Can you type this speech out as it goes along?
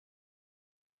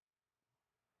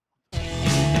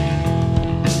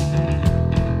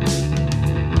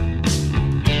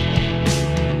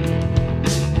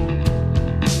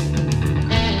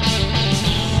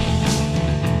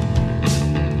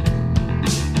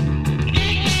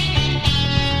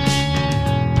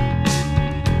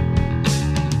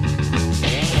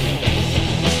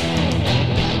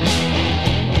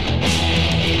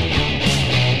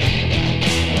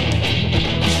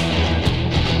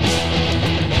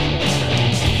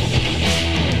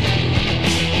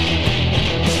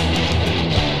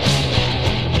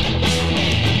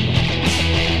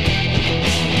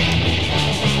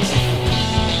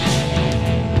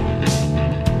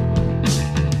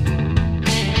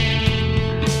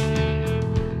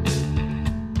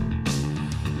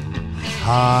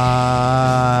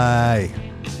Hi.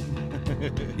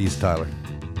 He's Tyler.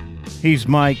 He's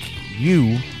Mike.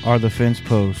 You are the fence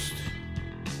post.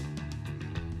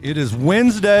 It is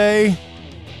Wednesday,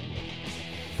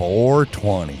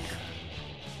 4/20.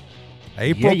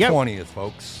 April 20th,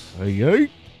 folks. Hey.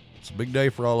 It's a big day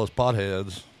for all those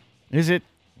potheads. Is it?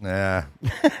 Nah.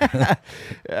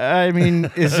 I mean,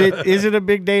 is it a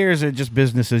big day or is it just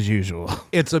business as usual?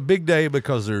 It's a big day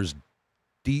because there's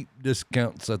deep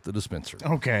discounts at the dispensary.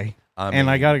 Okay.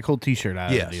 I got a cool T-shirt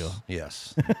out of the deal.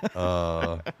 Yes.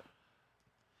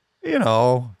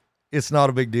 It's not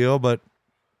a big deal, but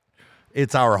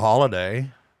it's our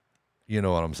holiday. You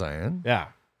know what I'm saying? Yeah.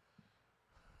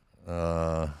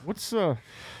 I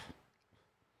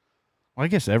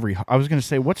guess I was going to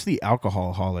say, what's the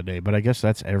alcohol holiday? But I guess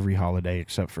that's every holiday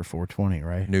except for 4/20,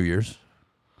 right? New Year's.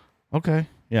 Okay.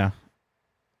 Yeah.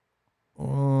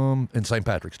 And St.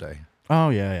 Patrick's Day. Oh,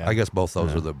 yeah. I guess both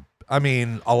those are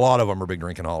a lot of them are big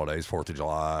drinking holidays, 4th of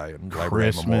July and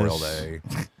Labor Day, Memorial Day.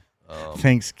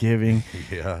 Thanksgiving.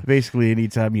 Yeah. Basically,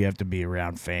 anytime you have to be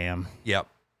around fam. Yep.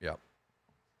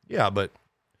 Yeah, but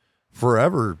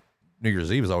forever, New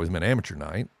Year's Eve has always been amateur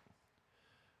night.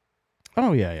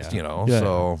 Oh, yeah.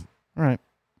 So. Right.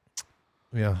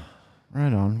 Yeah.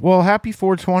 Right on. Well, happy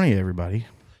 4/20, everybody.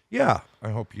 Yeah. I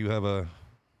hope you have a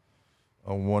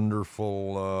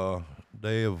wonderful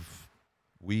day of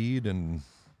weed and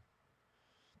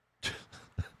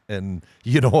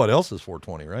you know what else is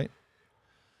 4/20, right?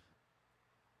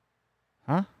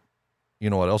 Huh? You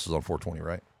know what else is on 4/20,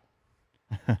 right?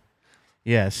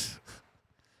 Yes.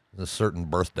 There's a certain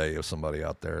birthday of somebody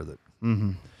out there that.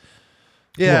 Mm-hmm.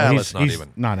 Yeah, well, let's not he's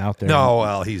even. not out there. No,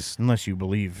 well, he's. Unless you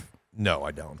believe. No, I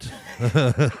don't.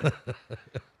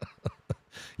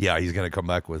 Yeah, he's going to come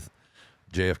back with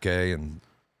JFK and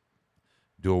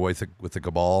do away with the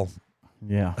cabal.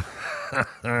 Yeah.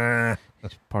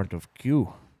 It's part of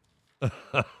Q.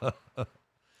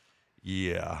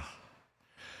 Yeah.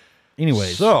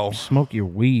 Anyways, so smoke your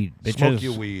weed, bitches. Smoke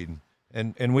your weed.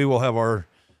 And we will have our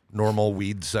normal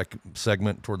weed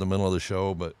segment toward the middle of the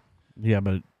show, but. Yeah,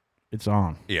 but it's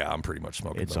on. Yeah, I'm pretty much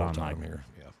smoking the whole time here.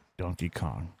 Yeah. Donkey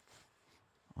Kong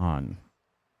on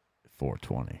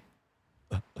 4/20.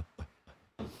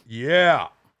 Yeah.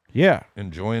 Yeah.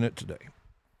 Enjoying it today.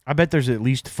 I bet there's at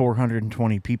least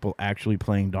 420 people actually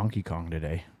playing Donkey Kong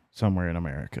today somewhere in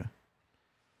America.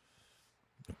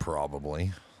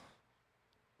 Probably.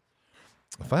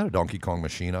 If I had a Donkey Kong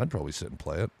machine, I'd probably sit and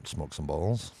play it, smoke some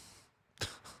bowls.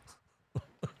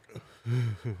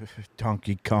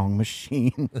 Donkey Kong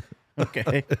machine.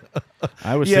 Okay.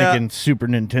 I was thinking Super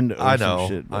Nintendo. I know. Some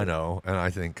shit, I know. And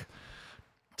I think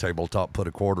tabletop put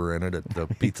a quarter in it at the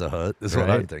Pizza Hut is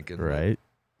what I'm thinking. Right.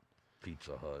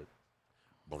 Pizza Hut.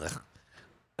 Blech.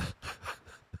 I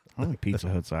think Pizza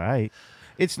Hut's all right.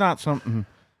 It's not something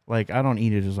like I don't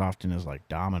eat it as often as like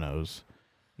Domino's.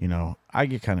 You know, I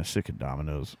get kind of sick of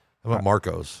Domino's. How about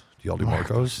Marco's? Do y'all do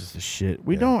Marco's? This is the shit.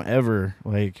 We don't ever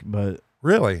but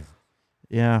really?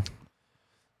 Yeah.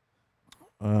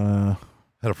 Had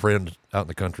a friend out in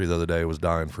the country the other day who was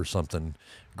dying for something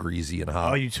greasy and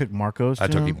hot. Oh, you took Marco's? I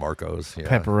took him Marco's. Yeah.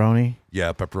 Pepperoni?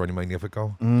 Yeah, pepperoni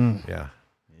magnifico. Yeah.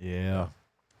 Yeah.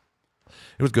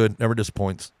 It was good. Never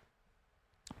disappoints.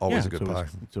 Always a good pie.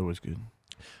 It's always good.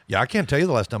 Yeah, I can't tell you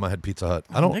the last time I had Pizza Hut.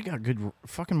 They got good.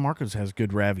 Fucking Marco's has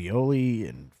good ravioli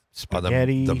and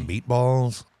spaghetti. The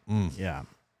meatballs. Yeah.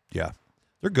 Yeah.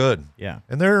 They're good. Yeah.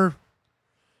 And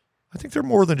I think they're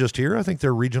more than just here. I think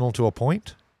they're regional to a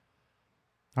point.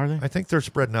 Are they? I think they're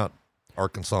spreading out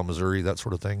Arkansas, Missouri, that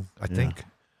sort of thing. I think.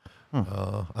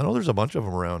 Huh. I know there's a bunch of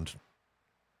them around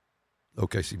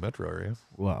OKC metro area.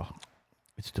 Well,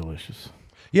 it's delicious.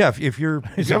 Yeah, if you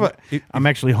have I'm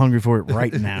actually hungry for it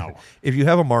right now. If you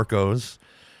have a Marco's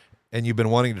and you've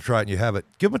been wanting to try it and you have it,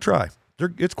 give them a try.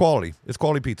 It's quality. It's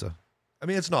quality pizza. I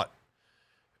mean, it's not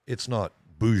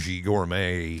bougie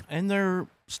gourmet. And they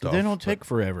don't take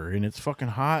forever, and it's fucking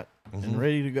hot and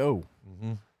ready to go.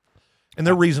 Mm-hmm. And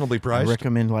they're reasonably priced. I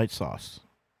recommend light sauce.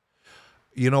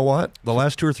 You know what? The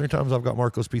last 2 or 3 times I've got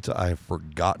Marco's pizza, I have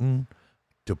forgotten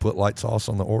to put light sauce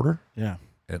on the order. Yeah.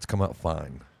 And it's come out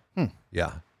fine.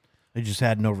 Yeah. They just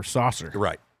had an over saucer.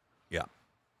 Right. Yeah.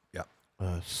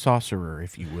 Saucerer,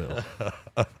 if you will.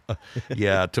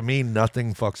 Yeah. To me,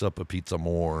 nothing fucks up a pizza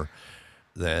more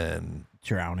than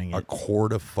drowning a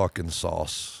quart of fucking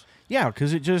sauce. Yeah,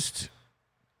 because it's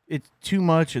too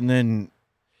much, and then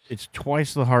it's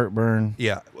twice the heartburn.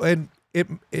 Yeah, and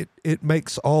it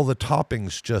makes all the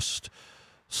toppings just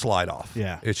slide off.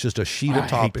 Yeah. It's just a sheet of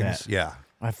toppings. Yeah.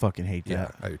 I fucking hate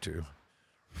that. I do too.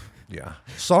 Yeah.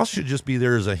 Sauce should just be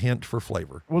there as a hint for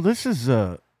flavor. Well, this is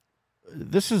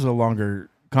this is a longer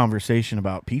conversation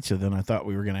about pizza than I thought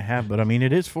we were going to have, but I mean,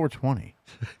 it is 420.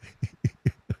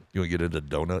 You want to get into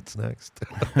donuts next?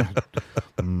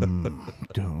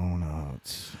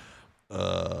 Donuts.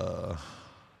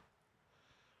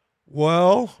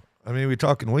 Well, I mean, we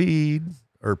talking weed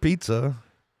or pizza?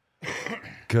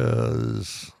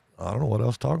 Because I don't know what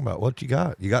else to talk about. What you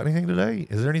got? You got anything today?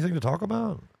 Is there anything to talk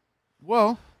about?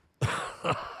 Well,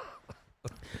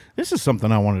 this is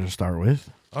something I wanted to start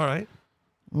with. All right.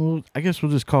 Well, I guess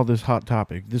we'll just call this hot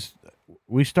topic.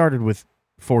 We started with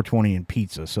 420 and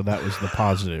pizza, so that was the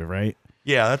positive, right?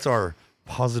 Yeah, that's our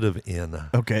positive in.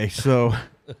 Okay, so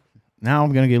now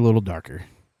I'm going to get a little darker.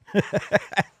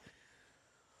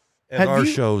 And our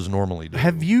shows normally do.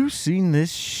 Have you seen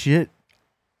this shit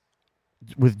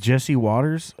with Jesse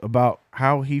Waters about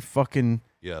how he fucking...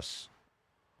 Yes.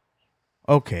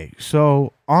 Okay,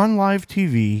 so on live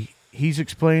TV, he's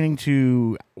explaining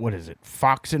to, what is it,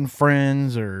 Fox and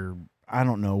Friends, or I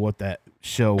don't know what that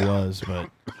show was, but...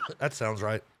 That sounds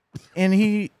right. And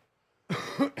he...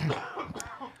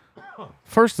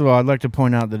 First of all, I'd like to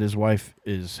point out that his wife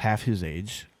is half his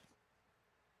age,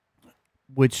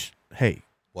 which, hey...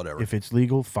 Whatever. If it's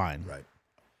legal, fine. Right.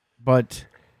 But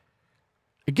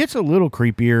it gets a little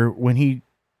creepier when he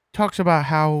talks about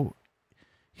how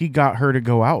he got her to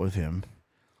go out with him,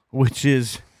 which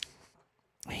is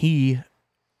she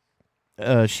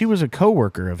was a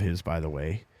coworker of his, by the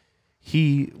way.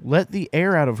 He let the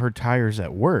air out of her tires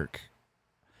at work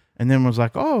and then was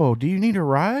like, "Oh, do you need a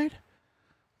ride?"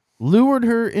 Lured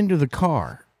her into the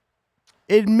car.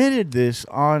 Admitted this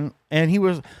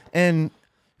and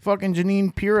fucking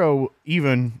Janine Pirro,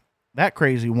 even that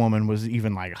crazy woman, was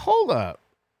even like, "Hold up.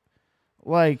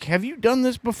 Like, have you done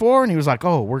this before?" And he was like,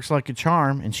 "Oh, it works like a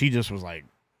charm." And she just was like,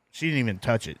 she didn't even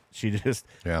touch it. She just,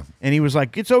 yeah. And he was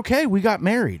like, "It's okay. We got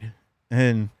married."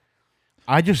 And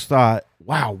I just thought,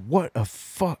 wow, what a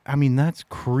fuck. I mean, that's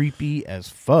creepy as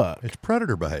fuck. It's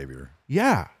predator behavior.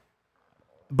 Yeah.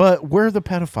 But we're the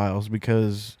pedophiles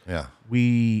because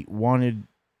we wanted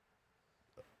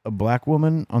a black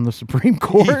woman on the Supreme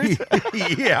Court.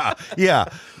 yeah.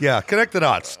 Connect the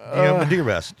dots. Do your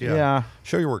best. Yeah.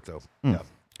 Show your work, though. Yeah.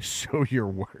 Show your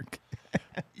work.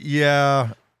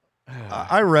 Yeah.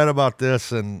 I read about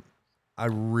this, and I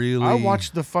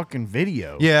watched the fucking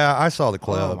video. Yeah, I saw the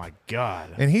clip. Oh, my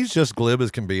God. And he's just glib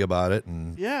as can be about it.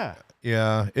 And yeah.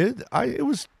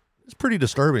 It's pretty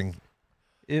disturbing.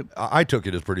 I took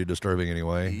it as pretty disturbing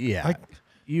anyway. Yeah.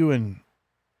 You and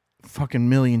fucking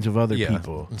millions of other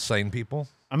people. Insane people.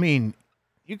 I mean,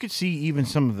 you could see even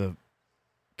some of the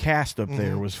cast up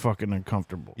there was fucking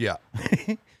uncomfortable. Yeah.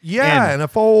 Yeah, and a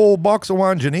full box of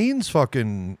wine, Janine's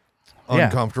fucking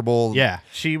uncomfortable. Yeah,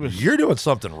 she was. You're doing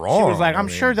something wrong. She was like, I'm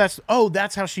sure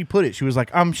that's how she put it. She was like,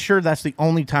 I'm sure that's the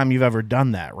only time you've ever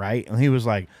done that, right? And he was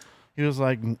like,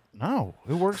 no,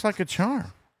 it works like a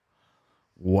charm.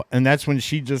 What? And that's when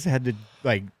she just had to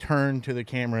like turn to the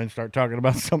camera and start talking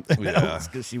about something else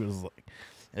because she was like,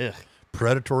 ugh.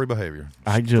 Predatory behavior.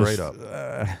 Straight up.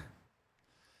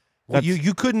 Well,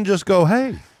 you couldn't just go,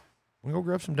 "Hey, we go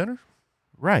grab some dinner."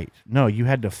 Right. No, you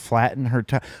had to flatten her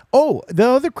tire. Oh, the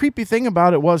other creepy thing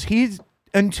about it was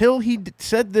until he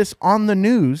said this on the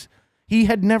news, he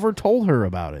had never told her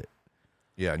about it.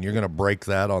 Yeah, and you're going to break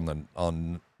that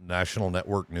on national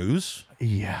network news?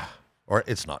 Yeah. Or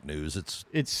it's not news, it's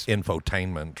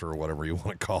infotainment or whatever you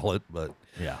want to call it, but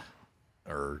yeah.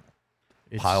 Or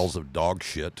piles of dog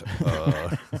shit.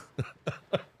 I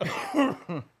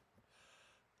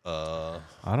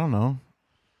don't know.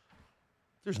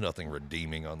 There's nothing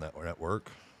redeeming on that network.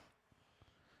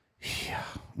 Yeah.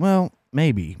 Well,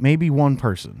 maybe one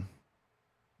person.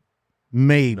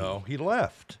 Maybe. No, he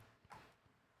left.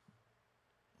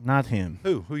 Not him.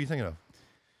 Who are you thinking of?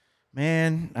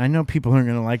 Man, I know people aren't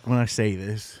going to like when I say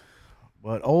this,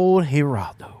 but old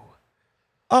Geraldo.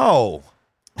 Oh.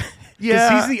 Yeah.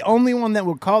 Because he's the only one that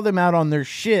will call them out on their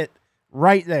shit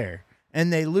right there.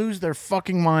 And they lose their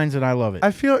fucking minds, and I love it.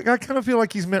 I kind of feel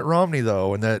like he's Mitt Romney,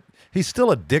 though, and that he's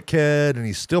still a dickhead, and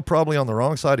he's still probably on the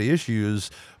wrong side of issues,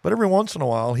 but every once in a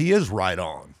while, he is right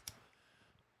on.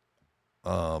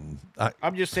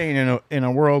 I'm just saying in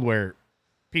a world where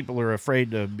people are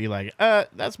afraid to be like,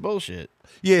 that's bullshit.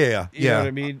 Yeah. You know what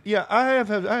I mean? Yeah, I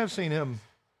have seen him.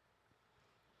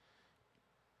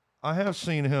 I have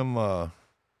seen him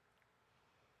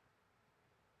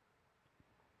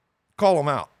call him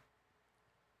out.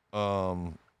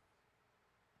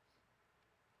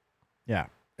 Yeah.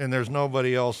 And there's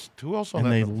nobody else. Who else on that?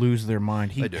 And they lose their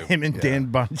mind. They do. Him and Dan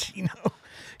Bongino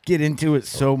get into it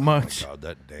so much. God,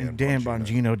 that Dan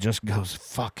Bongino just goes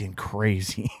fucking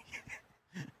crazy.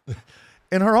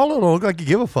 And Geraldo don't look like he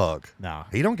give a fuck. No.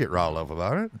 He don't get riled up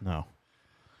about it. No.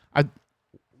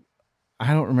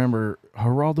 I don't remember.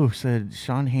 Geraldo said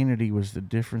Sean Hannity was the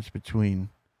difference between.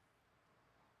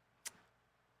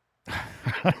 I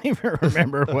don't even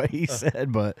remember what he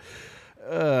said, but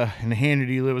and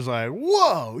Hannity was like,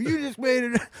 "Whoa, you just made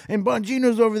it!" And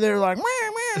Bongino's over there like,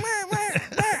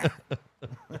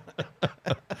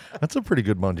 That's a pretty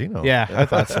good Bongino. yeah, I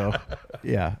thought so.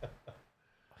 Yeah.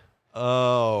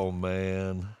 Oh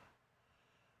man,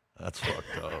 that's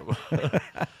fucked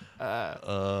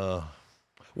up.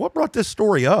 What brought this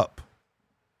story up?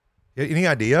 Any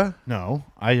idea? No,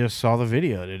 I just saw the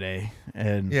video today,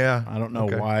 and Yeah, I don't know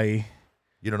okay. why.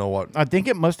 You don't know what? I think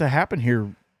it must have happened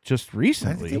here just I think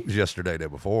recently. it was yesterday, day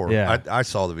before. Yeah. I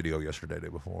saw the video yesterday, day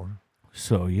before.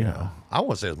 So yeah, I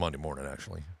want to say it was Monday morning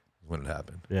actually when it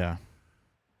happened. yeah.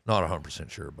 Not 100%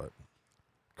 sure, but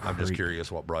I'm just Creep.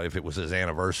 curious what brought. If it was his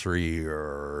anniversary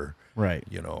or Right.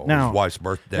 his Now- wife's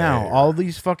birthday. Now, or- all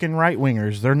these fucking right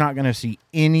wingers, they're not going to see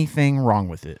anything wrong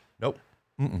with it. nope.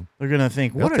 Mm-mm. They're going to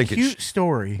think, They'll what a think it's- cute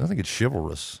story. I think it's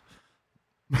chivalrous.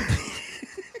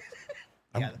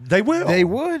 They will. They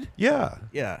would? Yeah.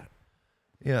 Yeah.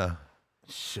 Yeah.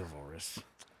 Chivalrous.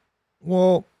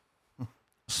 Well,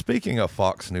 speaking of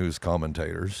Fox News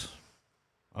commentators,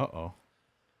 Uh-oh.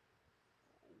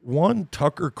 one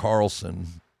Tucker Carlson,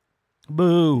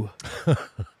 Boo.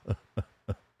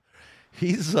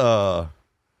 he's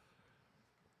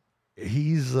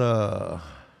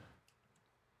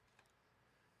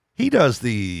he does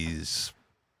these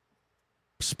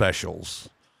specials,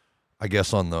 I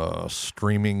guess, on the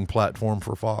streaming platform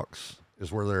for Fox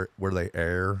is where they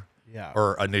air Yeah.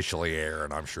 or initially air,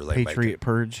 and I'm sure they Patriot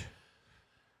Purge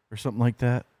or something like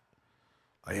that.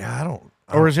 make it. Yeah, I don't.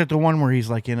 Or is it the one where he's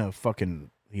like in a fucking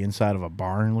the inside of a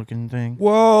barn looking thing?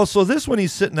 Well, so this one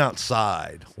he's sitting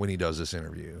outside when he does this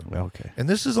interview. Okay. And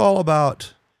this is all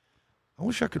about, I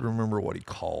wish I could remember what he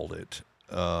called it,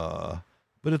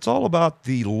 but it's all about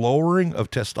the lowering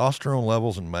of testosterone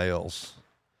levels in males.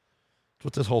 That's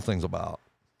what this whole thing's about.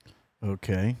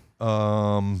 Okay.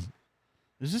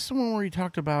 Is this the one where he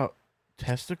talked about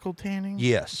testicle tanning?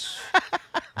 Yes.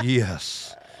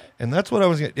 Yes. And that's what I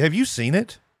was going to, have you seen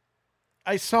it?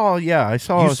 I saw You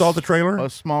saw the trailer? a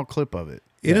small clip of it.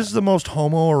 It is the most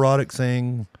homoerotic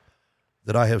thing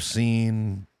that I have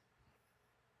seen.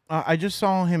 I just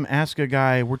saw him ask a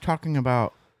guy, we're talking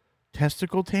about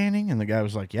testicle tanning? And the guy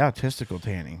was like, yeah, testicle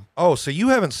tanning. Oh, so you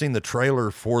haven't seen the trailer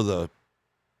for the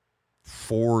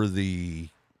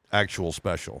actual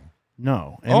special?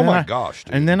 No. And Oh then my gosh,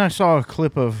 dude. And then I saw a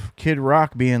clip of Kid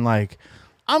Rock being like,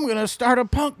 I'm going to start a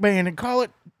punk band and call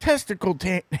it testicle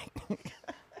tanning.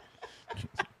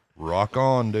 Rock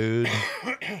on, dude.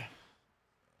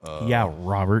 Yeah,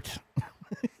 Robert.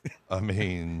 I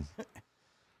mean,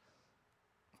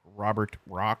 Robert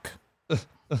Rock.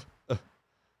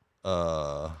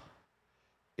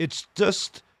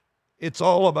 it's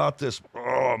all about this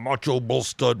macho bull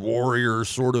stud warrior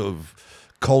sort of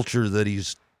culture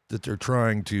that they're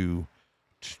trying to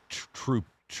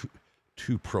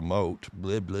promote.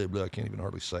 Blah blah blah. I can't even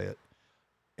hardly say it.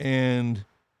 And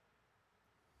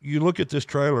you look at this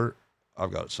trailer.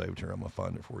 I've got it saved here. I'm gonna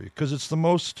find it for you because it's the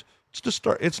most.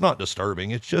 It's not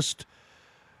disturbing. It's just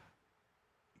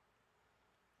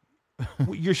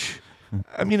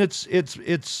I mean,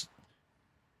 it's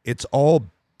all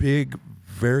big,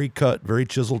 very cut, very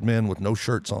chiseled men with no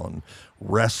shirts on,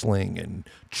 wrestling and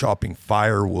chopping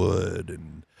firewood,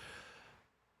 and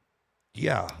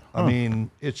yeah, I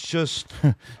mean, it's just,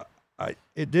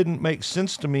 it didn't make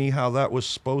sense to me how that was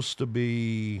supposed to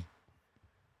be,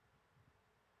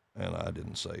 and I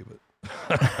didn't save it.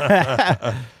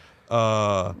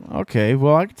 Okay,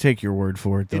 well, I can take your word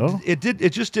for it, though. It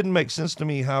just didn't make sense to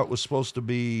me how it was supposed to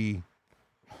be.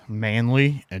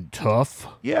 Manly and tough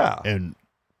Yeah. and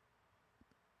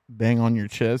bang on your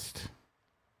chest.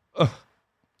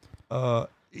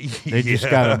 They just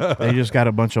got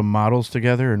a bunch of models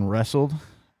together and wrestled.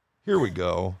 Here we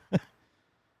go.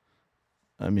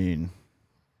 I mean,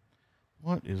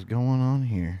 what is going on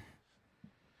here?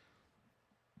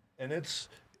 And it's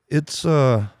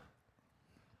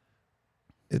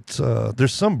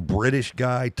there's some British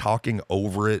guy talking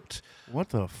over it. What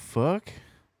the fuck?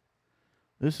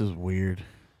 This is weird.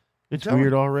 It's Tell me-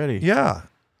 weird already. Yeah.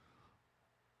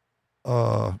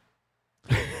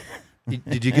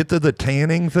 Did you get to the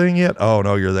tanning thing yet? Oh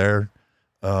no, you're there.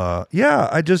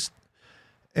 Yeah,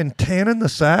 and tanning the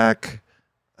sack,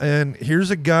 and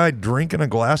here's a guy drinking a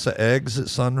glass of eggs at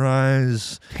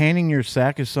sunrise. Tanning your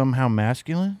sack is somehow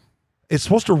masculine? It's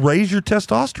supposed to raise your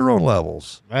testosterone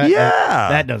levels. That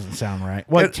yeah. doesn't sound right.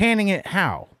 What, tanning it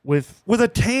how? with a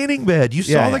tanning bed. You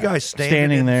saw the guy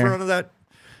standing in there in front of that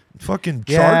fucking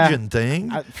charging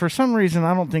thing. For some reason,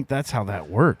 I don't think that's how that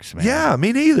works, man. Yeah,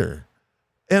 me neither.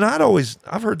 And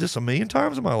I've heard this a million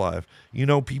times in my life. You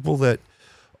know, people that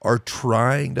are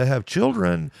trying to have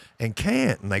children and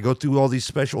can't, and they go through all these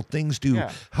special things to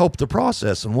help the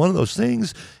process. And one of those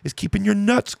things is keeping your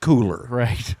nuts cooler.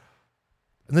 Right.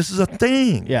 And this is a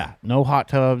thing. Yeah. No hot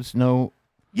tubs, no.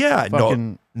 Yeah,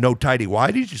 fucking... no tighty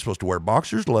whities. You're supposed to wear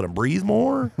boxers to let them breathe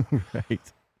more.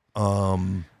 Right.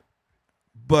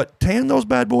 But tan those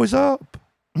bad boys up.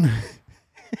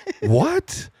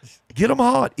 What? Get them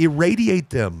hot. Irradiate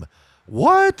them.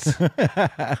 What?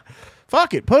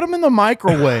 Fuck it. Put them in the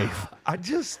microwave.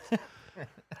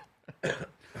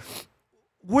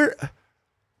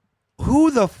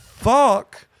 Who the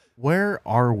fuck? Where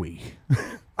are we?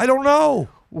 I don't know.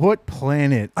 What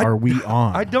planet are we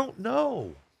on? I don't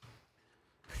know.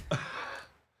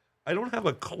 I don't have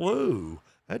a clue.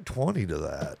 Add 20 to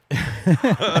that.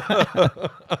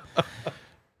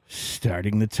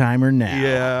 Starting the timer now.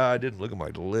 Yeah, I didn't look at my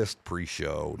list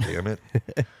pre-show. Damn it.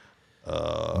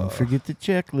 Don't forget the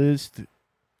checklist.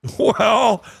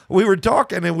 Well, we were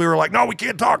talking and we were like, no, we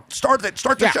can't talk. Start the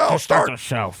show. Start the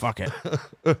show. Fuck it.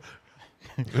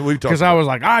 Because I was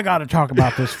like, I got to talk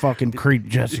about this fucking creep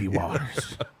Jesse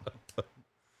Waters.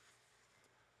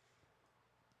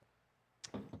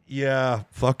 Yeah,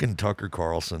 fucking Tucker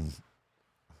Carlson.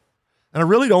 And I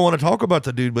really don't want to talk about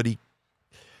the dude, but he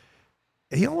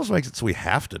almost makes it so we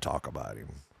have to talk about him.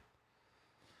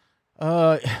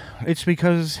 It's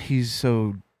because he's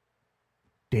so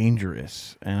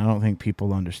dangerous, and I don't think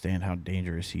people understand how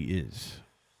dangerous he is.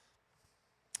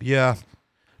 Yeah.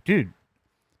 Dude,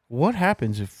 what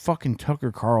happens if fucking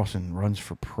Tucker Carlson runs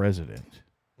for president?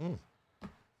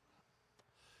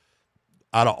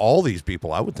 Out of all these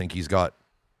people, I would think he got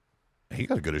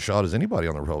as good a shot as anybody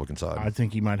on the Republican side. I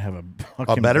think he might have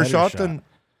a better shot than.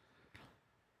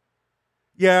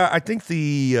 Yeah, I think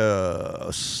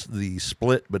the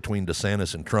split between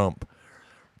DeSantis and Trump,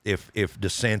 if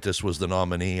DeSantis was the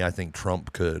nominee, I think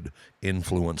Trump could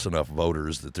influence enough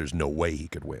voters that there's no way he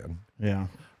could win. Yeah.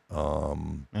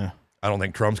 I don't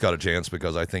think Trump's got a chance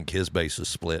because I think his base is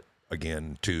split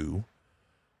again too.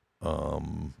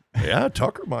 Yeah,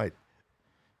 Tucker might.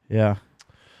 Yeah.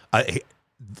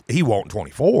 He won't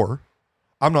 24.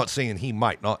 I'm not saying he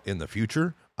might not in the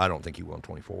future. I don't think he will in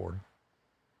 24.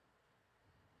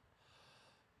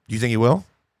 Do you think he will?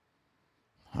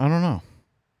 I don't know.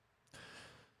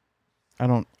 I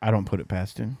don't put it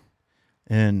past him.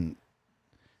 And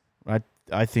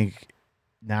I think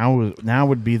now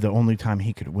would be the only time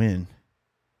he could win.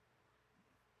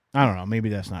 I don't know, maybe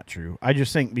that's not true. I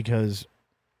just think because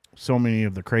so many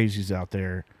of the crazies out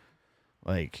there,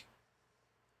 like,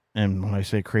 and when I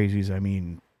say crazies, I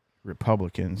mean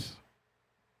Republicans.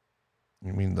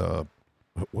 You mean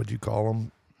what'd you call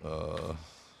them?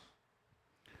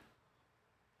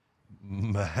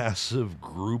 Massive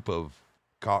group of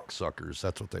cocksuckers.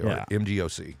 That's what they are.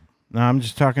 MGOC. No, I'm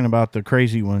just talking about the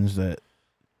crazy ones that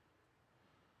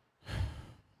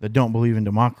don't believe in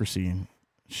democracy and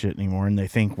shit anymore, and they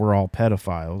think we're all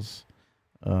pedophiles.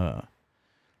 I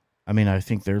mean, I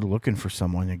think they're looking for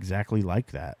someone exactly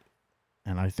like that.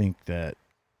 And I think that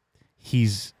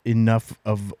he's enough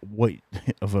of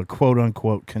a quote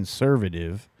unquote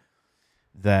conservative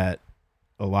that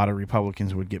a lot of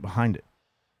Republicans would get behind it.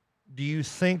 Do you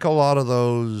think a lot of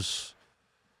those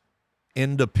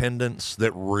independents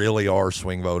that really are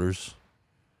swing voters,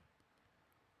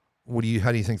 how do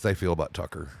you think they feel about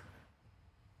Tucker?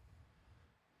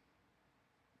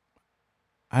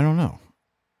 I don't know.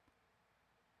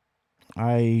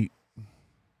 I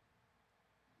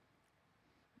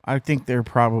think they're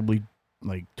probably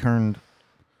like turned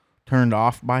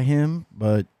off by him,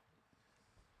 but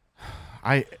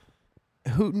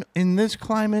who in this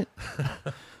climate,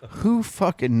 who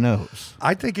fucking knows?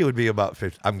 I think it would be about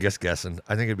 50. I'm just guessing.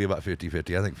 I think it'd be about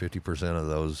 50-50. I think 50% of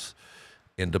those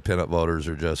independent voters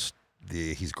are just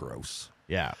he's gross.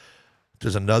 Yeah.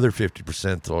 There's another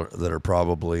 50% that are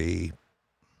probably,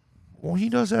 well, he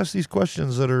does ask these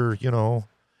questions that are,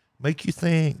 make you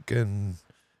think and,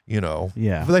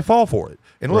 yeah, they fall for it.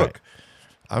 And right. Look,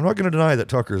 I'm not going to deny that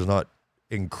Tucker's not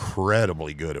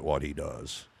incredibly good at what he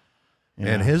does. Yeah.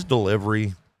 And his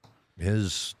delivery, it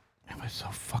was so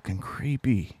fucking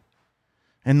creepy.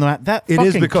 And that it fucking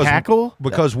is because, cackle.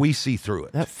 Because we see through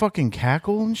it. That fucking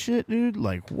cackle and shit, dude.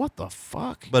 Like, what the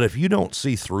fuck? But if you don't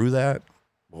see through that,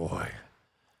 boy,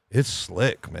 it's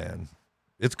slick, man.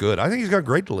 It's good. I think he's got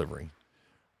great delivery.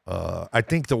 I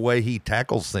think the way he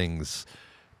tackles things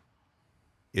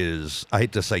is, I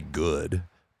hate to say good,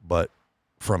 but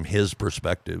from his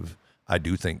perspective, I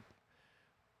think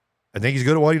he's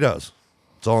good at what he does.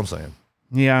 That's all I'm saying.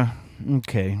 Yeah.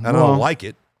 Okay. And I don't like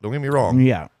it. Don't get me wrong.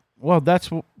 Yeah. Well, that's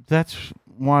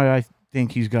why I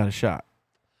think he's got a shot.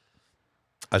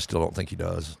 I still don't think he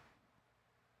does.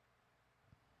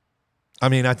 I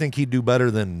mean, I think he'd do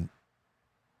better than.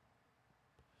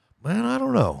 Man, I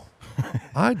don't know.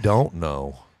 I don't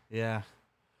know. Yeah.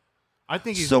 I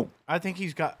think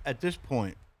he's got at this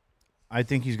point. I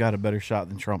think he's got a better shot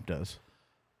than Trump does,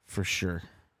 for sure.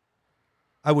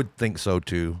 I would think so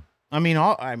too. I mean,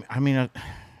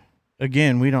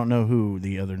 again, we don't know who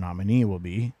the other nominee will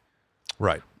be.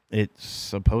 Right. It's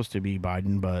supposed to be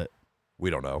Biden, but we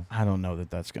don't know. I don't know that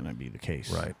that's going to be the case.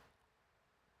 Right.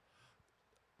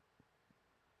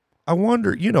 I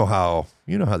wonder. You know how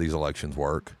these elections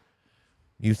work.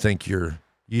 You think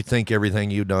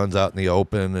everything you've done's out in the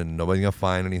open, and nobody's gonna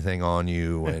find anything on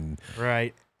you, and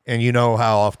right. And you know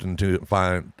how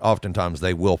oftentimes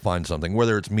they will find something,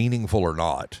 whether it's meaningful or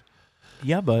not.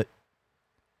 Yeah, but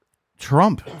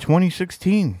Trump,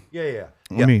 2016. Yeah.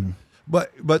 I mean,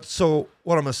 but so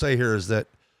what I'm gonna say here is that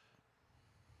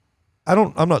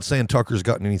I'm not saying Tucker's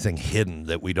gotten anything hidden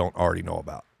that we don't already know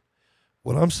about.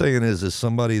 What I'm saying is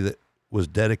somebody that was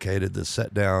dedicated, that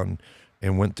sat down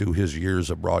and went through his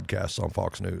years of broadcasts on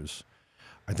Fox News.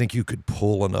 I think you could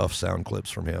pull enough sound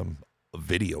clips from him,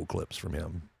 video clips from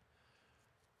him.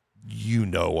 You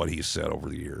know what he's said over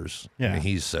the years. Yeah. I mean,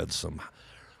 he's said some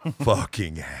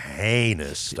fucking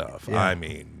heinous stuff. Yeah. I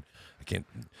mean,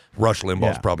 Rush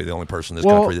Limbaugh's probably the only person in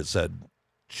this country that said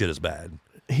shit is bad.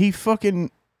 He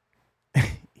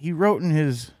wrote in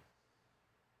his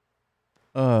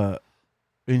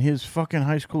fucking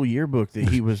high school yearbook that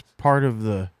he was part of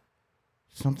the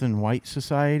something White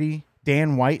Society,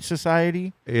 Dan White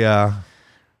Society. Yeah.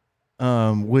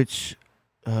 Which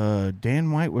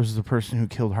Dan White was the person who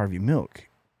killed Harvey Milk.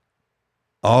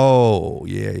 Oh,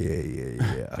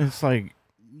 yeah. It's like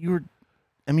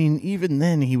even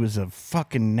then he was a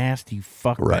fucking nasty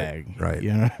fuckbag. Right.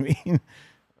 You know what I mean?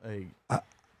 Like,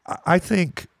 I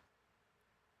think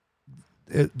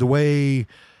the way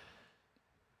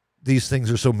these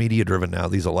things are so media driven now,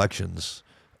 these elections,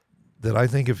 that I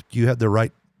think if you had the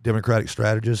right Democratic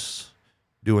strategists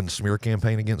doing smear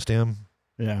campaign against him,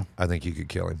 I think you could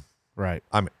kill him. Right.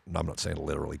 I'm not saying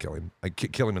literally kill him. I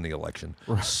kill him in the election.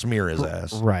 Smear his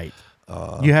ass. Right.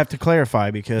 You have to clarify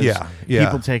because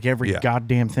people take every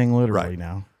goddamn thing literally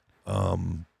now.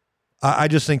 I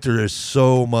just think there is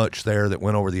so much there that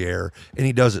went over the air, and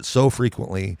he does it so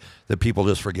frequently that people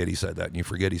just forget he said that, and you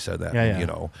forget he said that. Yeah. You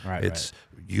know, right.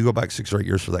 You go back 6 or 8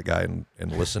 years for that guy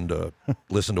and listen to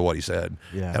what he said.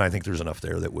 Yeah. And I think there's enough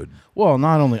there that would. Well,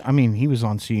 not only, he was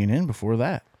on CNN before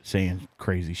that saying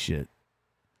crazy shit.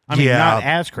 Not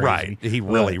as crazy. Right. He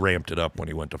really ramped it up when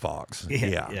he went to Fox.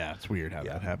 Yeah. It's weird how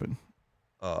that happened.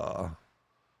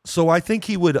 So I think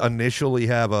he would initially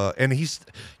have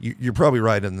you're probably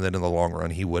right, and then in the long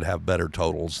run he would have better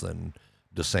totals than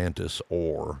DeSantis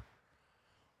or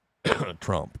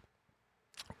Trump.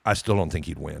 I still don't think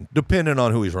he'd win, depending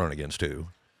on who he's running against too.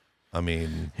 I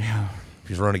mean, if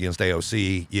he's running against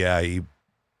AOC, he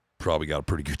probably got a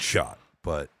pretty good shot.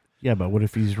 But what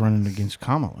if he's running against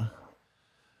Kamala?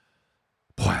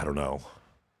 Boy, I don't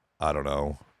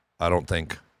know. I don't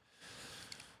think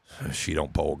she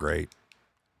don't poll great.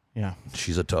 Yeah.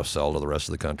 She's a tough sell to the rest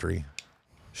of the country.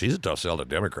 She's a tough sell to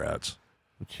Democrats.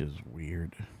 Which is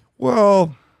weird.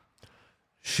 Well,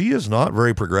 she is not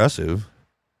very progressive.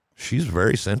 She's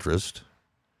very centrist.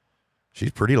 She's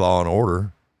pretty law and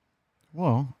order.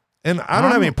 Well, and I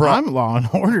don't have any problem. I'm law and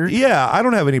order. Yeah, I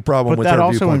don't have any problem with her that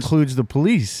also viewpoints. includes the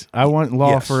police. I want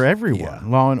law for everyone. Yeah.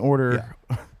 Law and order.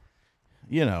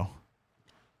 You know.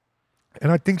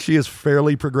 And I think she is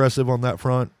fairly progressive on that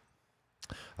front.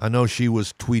 I know she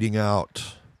was tweeting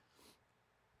out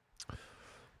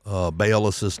bail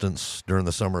assistance during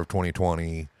the summer of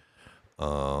 2020.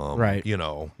 Right. You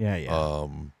know. Yeah.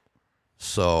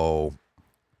 So,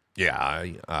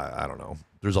 I don't know.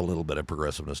 There's a little bit of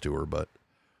progressiveness to her, but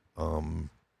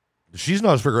she's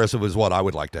not as progressive as what I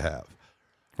would like to have.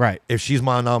 Right. If she's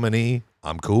my nominee,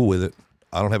 I'm cool with it.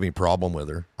 I don't have any problem with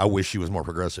her. I wish she was more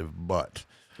progressive, but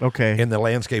in the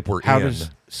landscape we're in. How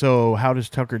does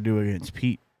Tucker do against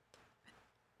Pete?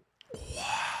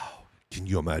 Wow. Can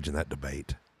you imagine that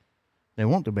debate? They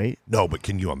won't debate. No, but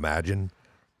can you imagine?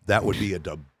 That would be a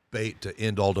debate to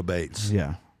end all debates.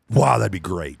 Yeah. Wow, that'd be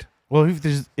great. Well,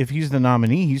 if he's the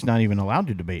nominee, he's not even allowed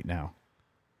to debate now.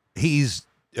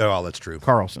 That's true.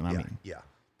 Carlson, I mean.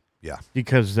 Yeah.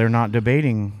 Because they're not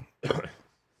debating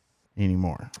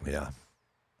anymore. Yeah.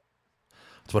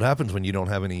 That's what happens when you don't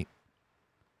have any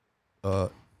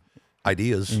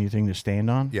ideas. Anything to stand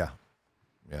on? Yeah.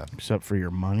 Except for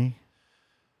your money?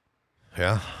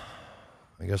 Yeah.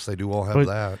 I guess they do all have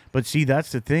that. But see,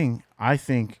 that's the thing. I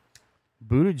think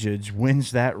Buttigieg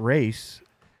wins that race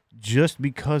just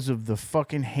because of the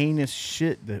fucking heinous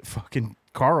shit that fucking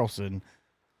Carlson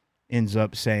ends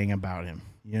up saying about him.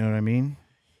 You know what I mean?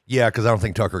 Yeah, because I don't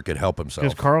think Tucker could help himself.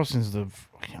 Because Carlson's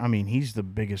he's the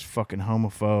biggest fucking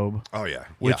homophobe. Oh, yeah.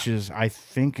 Which is, I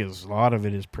think, a lot of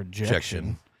it is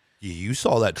projection. You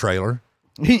saw that trailer.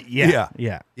 Yeah.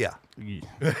 Yeah.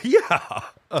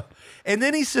 And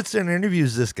then he sits there and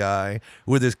interviews this guy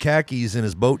with his khakis and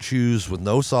his boat shoes with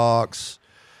no socks.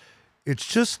 It's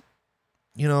just,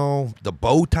 the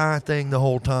bow tie thing the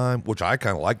whole time, which I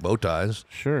kind of like bow ties.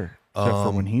 Sure. Except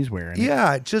for when he's wearing it.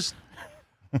 Yeah, it just,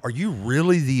 are you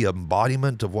really the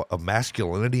embodiment of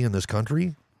masculinity in this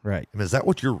country? Right. I mean, is that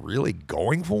what you're really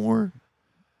going for?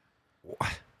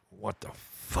 What the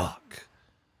fuck?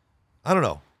 I don't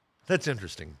know. That's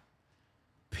interesting.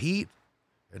 Pete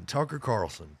and Tucker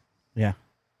Carlson. Yeah.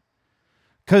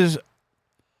 Because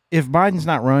if Biden's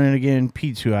not running again,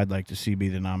 Pete's who I'd like to see be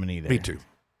the nominee there. Me too.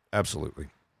 Absolutely.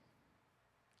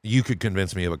 You could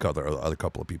convince me of other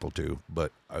couple of people too,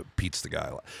 but Pete's the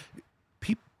guy.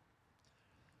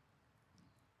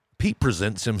 Pete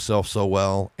presents himself so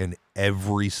well in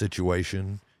every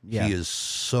situation. Yeah. He is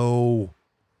so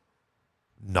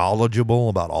knowledgeable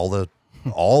about all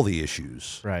the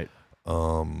issues. Right.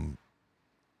 Some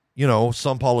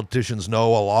politicians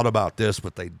know a lot about this,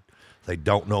 but they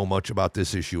don't know much about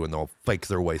this issue, and they'll fake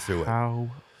their way through it. How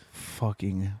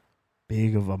fucking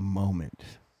big of a moment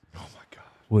God,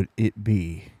 would it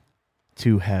be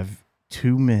to have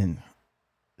two men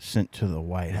sent to the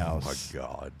White House? Oh my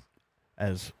God,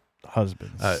 as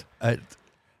husbands.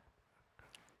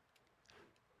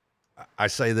 I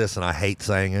say this, and I hate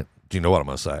saying it. Do you know what I'm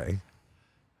going to say?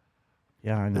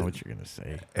 Yeah, I know what you're going to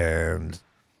say.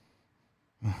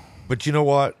 But you know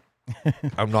what?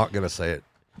 I'm not going to say it.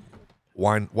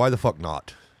 Why the fuck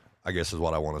not? I guess is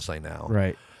what I want to say now.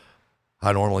 Right.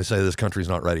 I normally say this country's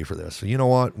not ready for this. So you know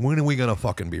what? When are we going to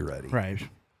fucking be ready? Right.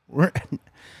 We're,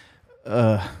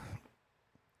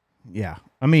 yeah.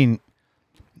 I mean,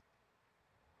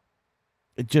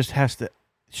 it just has to,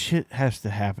 shit has to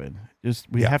happen.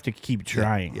 We have to keep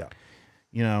trying.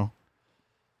 Yeah.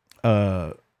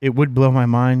 It would blow my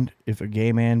mind if a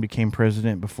gay man became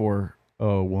president before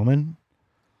a woman.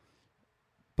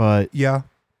 But yeah.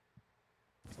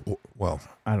 Well,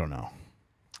 I don't know.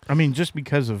 I mean, just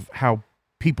because of how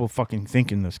people fucking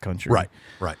think in this country.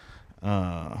 Right.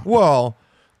 Well,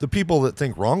 the people that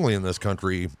think wrongly in this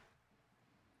country,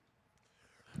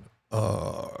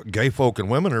 gay folk and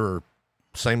women are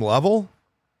same level.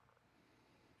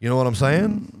 You know what I'm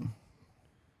saying?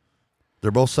 They're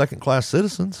both second-class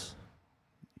citizens.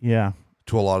 Yeah.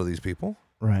 To a lot of these people.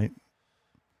 Right.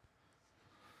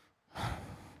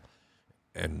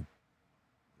 And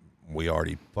we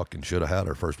already fucking should have had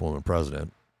our first woman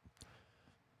president.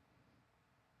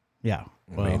 Yeah.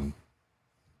 Well, I mean,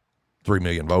 3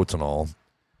 million votes and all.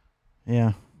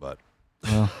 Yeah. But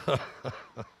well.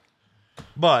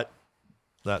 But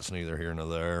that's neither here nor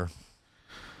there.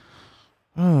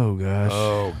 Oh gosh.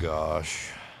 Oh gosh.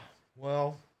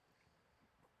 Well,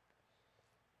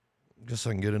 I guess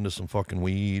I can get into some fucking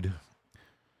weed.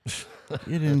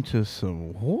 Get into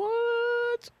some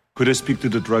what? Could I speak to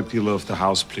the drug dealer of the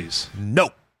house, please?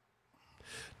 Nope.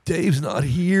 Dave's not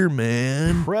here,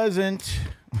 man. Present.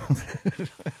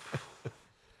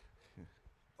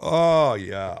 Oh,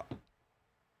 yeah.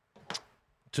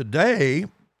 Today,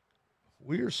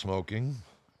 we are smoking.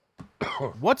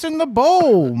 What's in the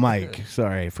bowl, Mike?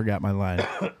 Sorry, I forgot my line.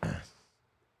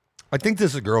 I think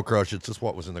this is a Girl Crush. It's just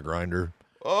what was in the grinder.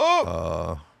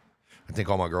 Oh. I think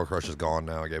all my Girl Crush is gone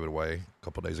now. I gave it away a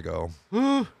couple days ago.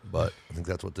 But I think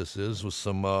that's what this is, with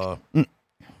some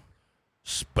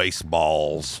space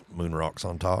balls, moon rocks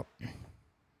on top.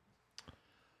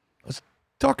 I was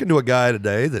talking to a guy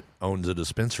today that owns a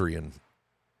dispensary in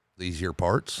these here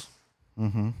parts.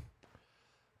 Mm-hmm.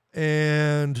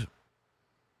 And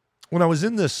when I was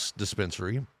in this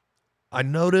dispensary, I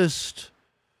noticed,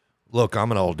 look,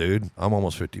 I'm an old dude. I'm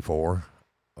almost 54.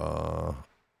 I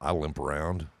limp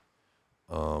around.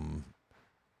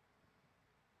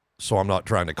 So I'm not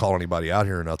trying to call anybody out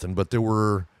here or nothing, but there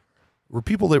were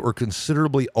people that were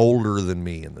considerably older than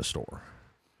me in the store.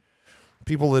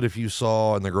 People that if you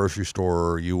saw in the grocery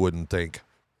store, you wouldn't think,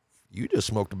 you just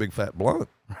smoked a big fat blunt.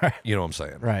 Right. You know what I'm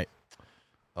saying? Right.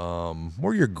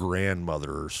 More your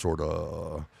grandmother sort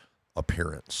of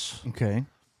appearance. Okay.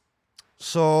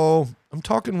 So I'm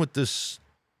talking with this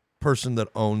person that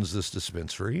owns this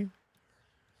dispensary,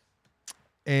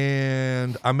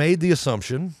 And I made the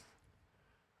assumption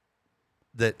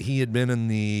that he had been in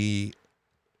the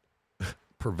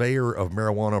purveyor of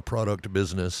marijuana product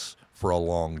business for a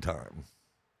long time.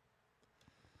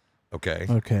 Okay.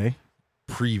 Okay.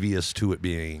 Previous to it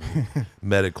being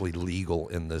medically legal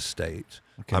in this state.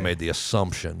 Okay. I made the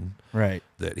assumption Right.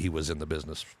 that he was in the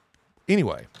business.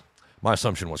 Anyway, my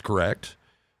assumption was correct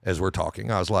as we're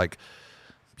talking. I was like,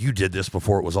 you did this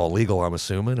before it was all legal, I'm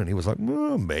assuming. And he was like,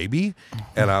 maybe.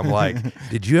 And I'm like,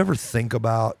 did you ever think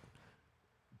about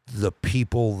the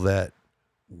people that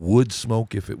would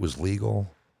smoke if it was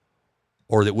legal?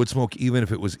 Or that would smoke even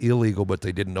if it was illegal, but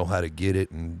they didn't know how to get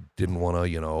it and didn't want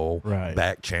to, Right.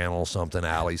 back channel something,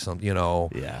 alley something, Yeah.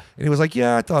 Yeah. And he was like,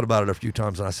 yeah, I thought about it a few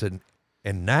times. And I said,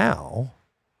 and now,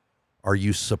 are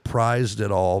you surprised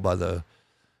at all by the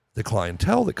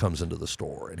clientele that comes into the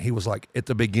store? And he was like, at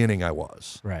the beginning I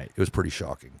was. Right. It was pretty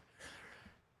shocking.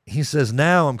 He says,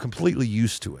 now I'm completely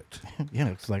used to it. Yeah,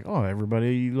 it's like, oh,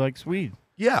 everybody likes weed.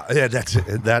 Yeah, that's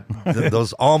it.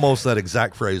 Those almost that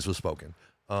exact phrase was spoken.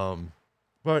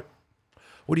 But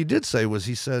what he did say was,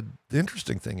 he said, the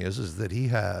interesting thing is that he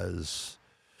has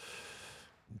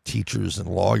teachers and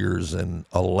lawyers and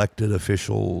elected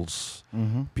officials,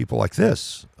 people like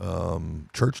this,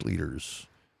 church leaders,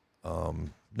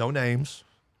 no names.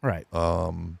 Right.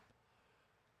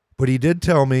 But he did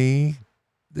tell me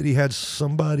that he had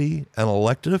somebody, an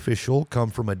elected official,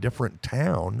 come from a different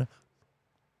town,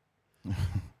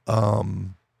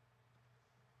 on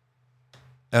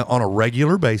a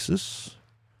regular basis,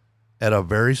 at a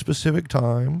very specific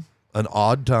time, an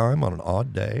odd time on an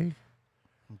odd day,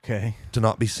 Okay. to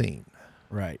not be seen.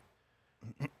 Right.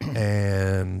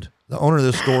 And the owner of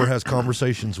this store has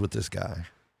conversations with this guy.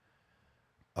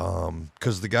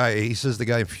 Because he says the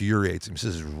guy infuriates him. He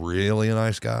says he's really a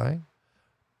nice guy.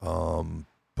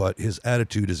 But his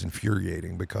attitude is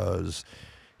infuriating because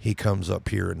he comes up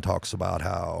here and talks about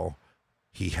how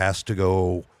he has to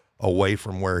go away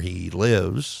from where he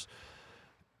lives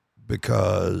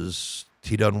because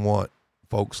he doesn't want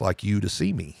folks like you to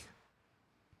see me.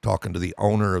 Talking to the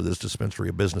owner of this dispensary,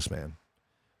 a businessman.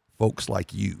 Folks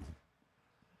like you.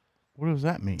 What does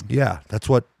that mean? Yeah, that's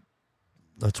what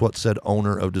said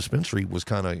owner of dispensary was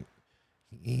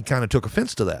he kind of took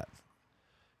offense to that.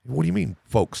 What do you mean,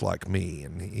 folks like me?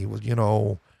 And he was,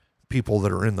 people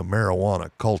that are in the marijuana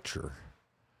culture.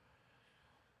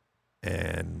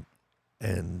 And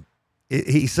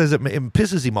he says it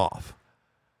pisses him off.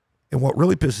 And what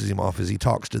really pisses him off is he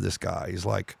talks to this guy. He's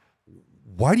like,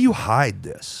 why do you hide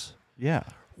this? Yeah.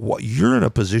 You're in a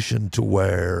position to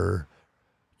where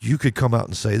you could come out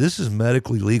and say, this is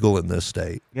medically legal in this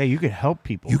state. Yeah, you could help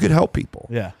people. You could help people.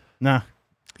 Yeah. Nah.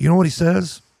 You know what he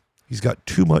says? He's got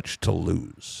too much to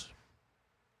lose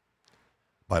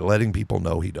by letting people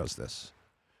know he does this.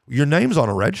 Your name's on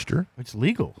a register. It's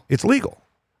legal. It's legal.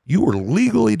 You are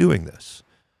legally doing this.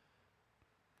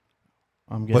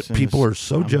 I'm guessing But people are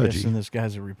so I'm judgy. guessing this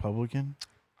guy's a Republican.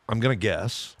 I'm going to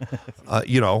guess.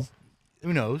 Who knows?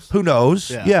 Who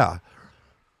knows? Yeah.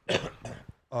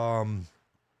 And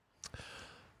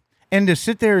to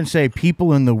sit there and say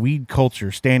people in the weed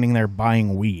culture standing there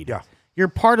buying weed. Yeah. You're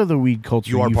part of the weed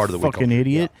culture. You are part of the weed fucking culture.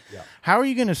 idiot. Yeah. How are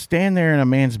you going to stand there in a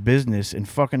man's business and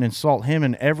fucking insult him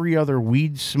and every other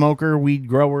weed smoker, weed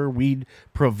grower, weed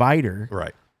provider?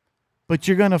 Right. But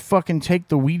you're going to fucking take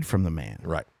the weed from the man.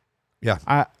 Right. Yeah.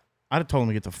 I'd have told him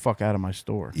to get the fuck out of my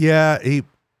store. Yeah.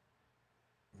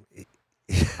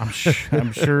 I'm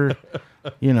sure,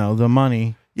 the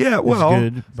money. Yeah. is Well,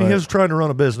 good, he but is trying to run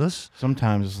a business.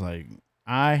 sometimes it's like,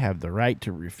 I have the right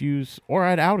to refuse or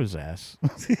I'd out his ass.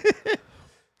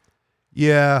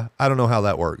 Yeah. I don't know how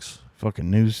that works. Fucking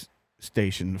news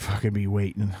station fucking be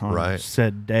waiting on Right.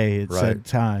 said day at Right. said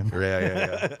time.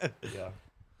 Yeah.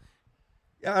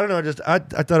 Yeah. I don't know. I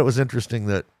thought it was interesting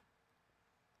that,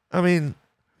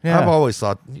 Yeah. I've always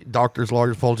thought doctors,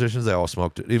 lawyers, politicians, they all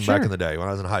smoked it. Even back Sure. in the day when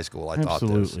I was in high school, I thought this.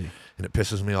 Absolutely. And it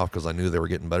pisses me off because I knew they were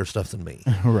getting better stuff than me.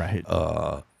 Right.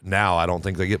 Now I don't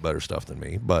think they get better stuff than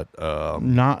me, but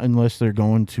Not unless they're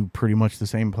going to pretty much the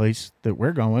same place that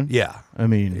we're going. yeah. I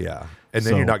mean, Yeah. And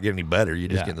then So- you're not getting any better. You're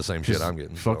just yeah, getting the same shit 'cause I'm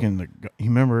getting. so. Fucking, you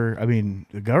remember,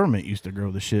 the government used to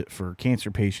grow the shit for cancer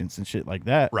patients and shit like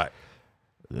that. Right.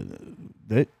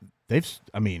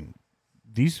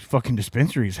 These fucking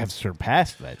dispensaries have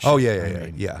surpassed that shit. Oh, yeah. I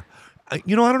mean, Yeah. I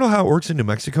don't know how it works in New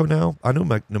Mexico now. I know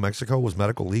New Mexico was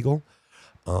medical legal.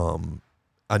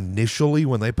 Initially,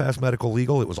 when they passed medical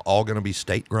legal, it was all going to be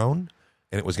state grown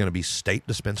and it was going to be state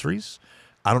dispensaries.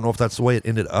 I don't know if that's the way it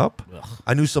ended up. Ugh.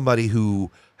 I knew somebody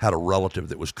who had a relative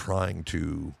that was trying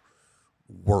to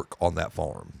work on that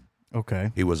farm.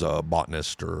 Okay. He was a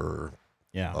botanist or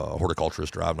Yeah.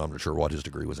 horticulturist driving. I'm not sure what his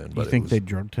degree was in. You But think it was, they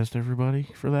drug test everybody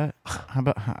for that? How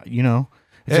about it's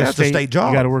it's a state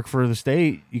job. You got to work for the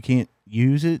state. You can't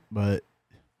use it, but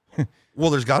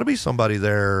Well, there's got to be somebody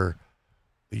there.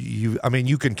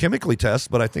 You can chemically test,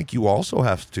 but I think you also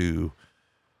have to.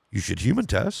 You should human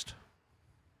test.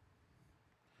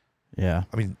 yeah,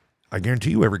 I mean, I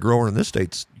guarantee you, every grower in this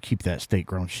state's. keep that state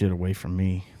grown shit away from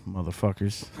me,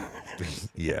 motherfuckers.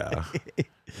 Yeah,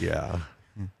 yeah,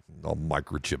 all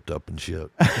microchipped up and shit.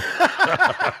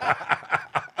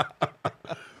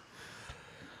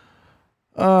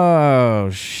 Oh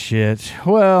shit.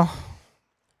 Well,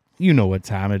 you know what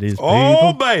time it is, people.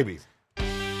 Oh, baby.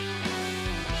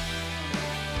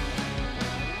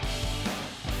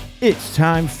 It's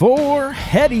time for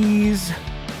Headies,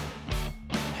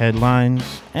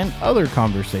 headlines, and other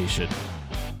conversation.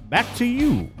 Back to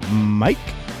you, Mike.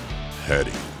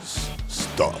 Headies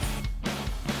stuff.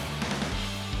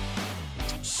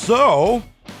 So,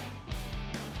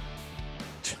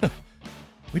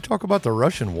 we talk about the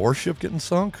Russian warship getting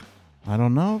sunk. I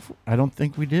don't know. I don't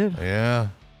think we did. Yeah,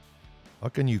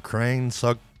 fucking Ukraine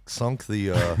sunk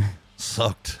the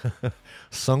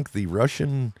sunk the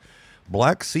Russian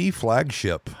Black Sea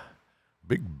flagship,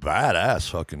 big badass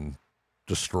fucking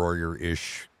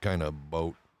destroyer-ish kind of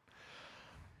boat.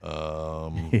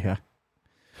 Yeah.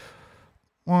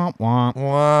 Womp womp.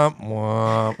 Womp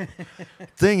womp.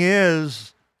 Thing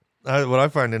is, what I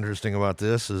find interesting about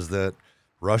this is that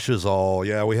Russia's all,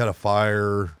 yeah, we had a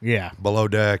fire Yeah. below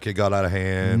deck, it got out of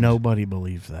hand. Nobody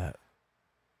believes that.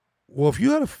 Well, if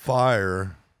you had a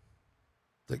fire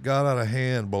that got out of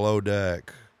hand below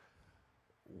deck,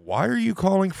 why are you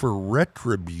calling for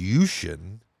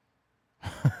retribution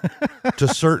to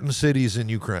certain cities in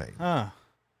Ukraine?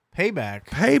 Payback.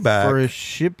 Payback For a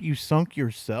ship you sunk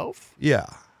yourself? Yeah.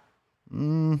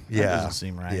 That doesn't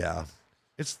seem right. Yeah.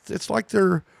 It's like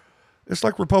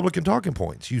Republican talking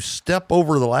points. You step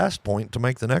over the last point to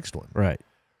make the next one. Right.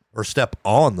 Or step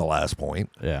on the last point.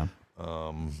 Yeah.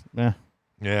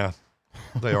 Yeah.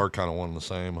 They are kind of one and the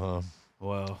same, huh?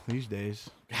 Well, these days.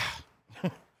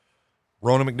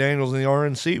 Ronna McDaniels in the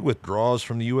RNC withdraws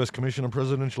from the U.S. Commission on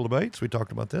Presidential Debates. We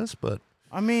talked about this, but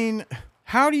I mean,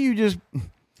 how do you just...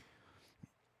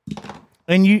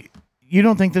 And you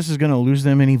don't think this is going to lose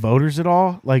them any voters at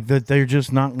all? Like, that they're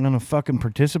just not going to fucking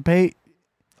participate?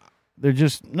 They're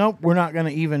just, nope, we're not going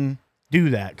to even do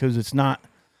that because it's not...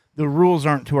 The rules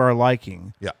aren't to our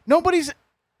liking. Yeah.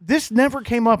 This never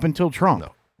came up until Trump.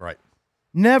 no. Right.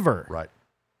 Never. Right.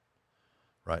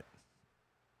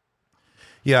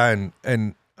 Yeah,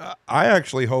 and I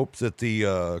actually hope that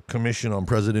the Commission on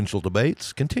Presidential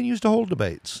Debates continues to hold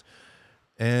debates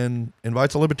and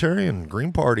invites a Libertarian.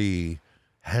 Green Party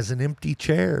has an empty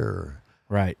chair.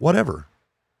 Right. Whatever.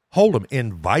 Hold them.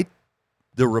 Invite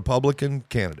the Republican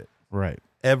candidate Right.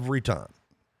 every time.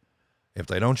 If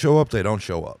they don't show up, they don't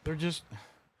show up. They're just...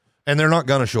 And they're not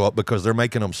going to show up because they're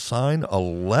making them sign a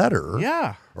letter.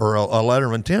 Yeah. Or a letter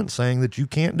of intent saying that you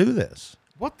can't do this.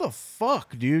 What the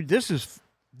fuck, dude? This is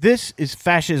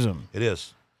fascism. It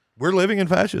is. We're living in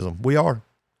fascism. We are.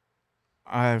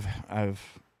 I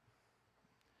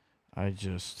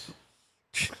just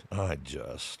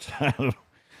that's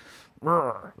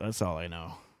all I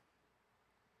know.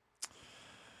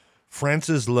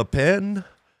 Francis Le Pen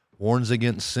warns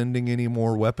against sending any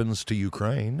more weapons to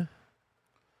Ukraine.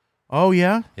 Oh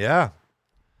yeah? Yeah.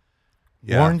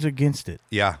 Warns against it.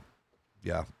 Yeah.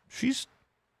 She's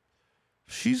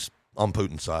on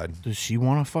Putin's side. Does she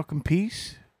want a fucking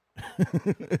peace?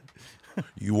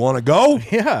 You want to go?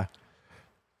 Yeah.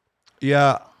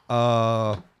 Yeah.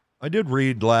 I did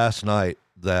read last night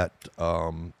that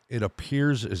it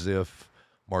appears as if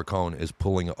Macron is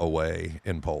pulling away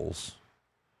in polls,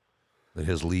 that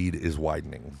his lead is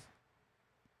widening.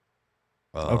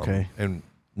 Okay. And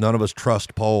none of us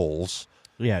trust polls.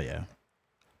 Yeah.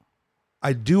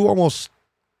 I don't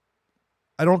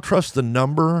trust the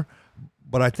number,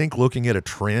 but I think looking at a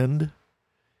trend,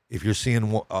 if you're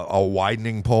seeing a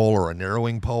widening poll or a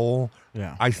narrowing poll,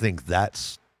 Yeah. I think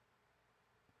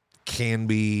can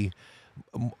be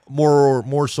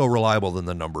more so reliable than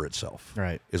the number itself.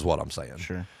 Right. Is what I'm saying.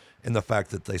 Sure. And the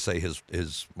fact that they say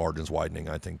his margin's widening,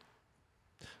 I think.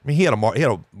 I mean, he had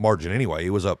a margin anyway. He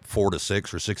was up 4 to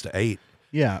 6 or 6 to 8.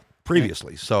 Yeah.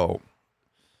 Previously. So.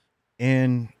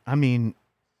 And I mean,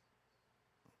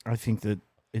 I think that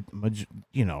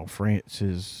France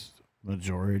is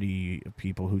majority of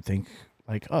people who think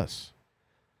like us,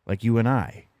 like you and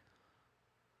I.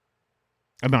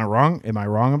 Am I wrong? Am I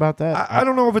wrong about that? I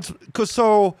don't know if it's because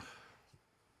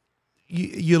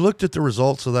you looked at the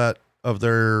results of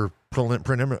their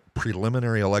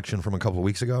preliminary election from a couple of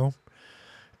weeks ago.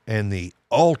 And the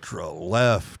ultra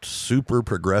left, super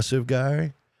progressive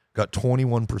guy got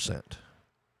 21%.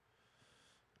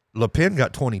 Le Pen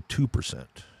got 22%.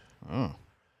 Oh.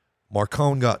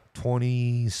 Macron got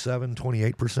 27,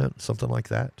 28%, something like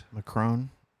that. Macron.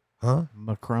 Huh?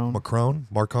 Macron. Macron?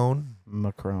 Marcon?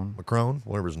 Macron. Macron?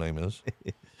 Whatever his name is.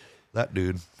 That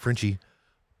dude. Frenchie.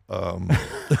 And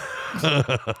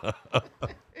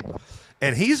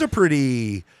he's a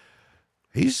pretty...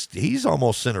 He's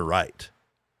almost center right.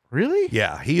 Really?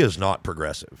 Yeah, he is not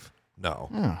progressive. No.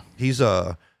 Oh. He's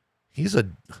a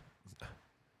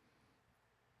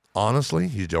honestly,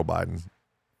 he's Joe Biden.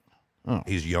 Oh.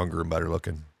 He's younger and better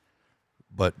looking.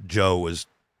 But Joe is,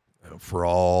 for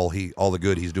all the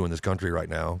good he's doing this country right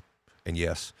now, and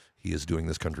yes, he is doing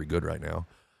this country good right now.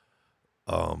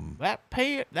 That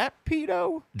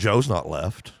pedo? Joe's not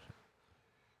left.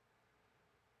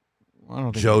 I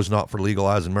don't think Joe's not for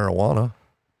legalizing marijuana.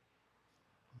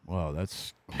 Wow,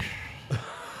 that's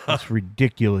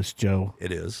ridiculous, Joe.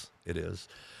 It is. It is.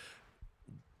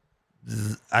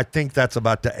 I think that's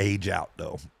about to age out,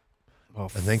 though. Oh, I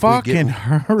think fucking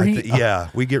hurry. Yeah,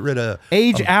 we get rid of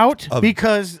age out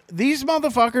because these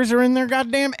motherfuckers are in their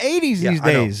goddamn 80s these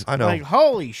days. I know. Like,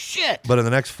 holy shit. But in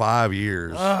the next 5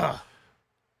 years, 5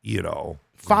 years?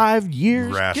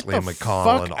 Grassley, Get the McConnell,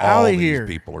 fuck and out all of these here.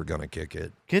 people are going to kick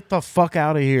it. Get the fuck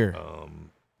out of here.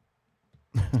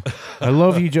 I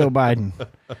love you, Joe Biden.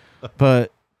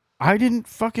 But I didn't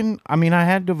I I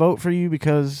had to vote for you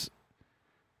because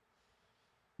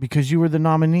you were the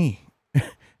nominee.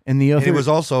 And the other... And he was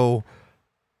also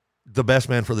the best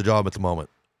man for the job at the moment.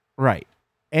 Right.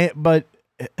 But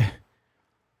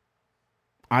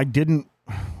I didn't...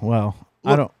 Well,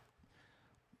 Look, I don't...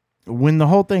 When the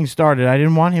whole thing started, I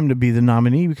didn't want him to be the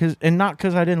nominee not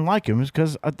because I didn't like him. It's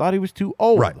because I thought he was too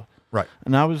old. Right.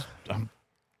 And I'm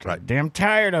Right. damn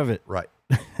tired of it. Right.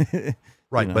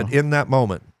 Right. You know? But in that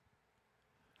moment,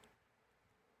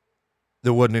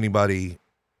 there wasn't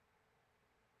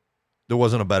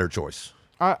a better choice.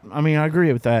 I I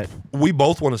agree with that. We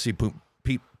both want to see Pete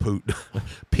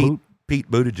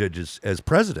Buttigieg as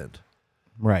president.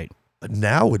 Right.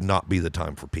 Now would not be the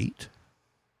time for Pete.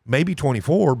 Maybe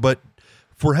 24, but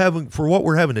for what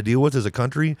we're having to deal with as a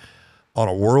country on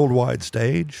a worldwide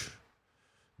stage,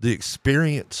 the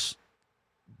experience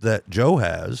that Joe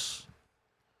has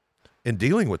in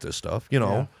dealing with this stuff,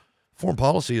 foreign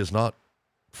policy is not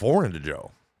foreign to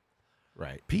Joe.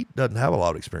 Right. Pete doesn't have a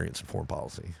lot of experience in foreign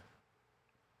policy.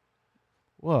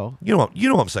 Well, You know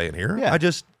what I'm saying here. Yeah.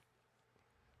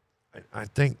 I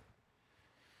think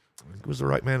it was the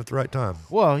right man at the right time.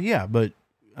 well, yeah, but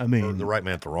I Or mean, the right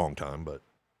man at the wrong time, but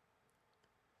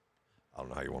I don't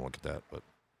know how you want to look at that, but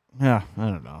yeah, I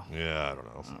don't know. yeah, I don't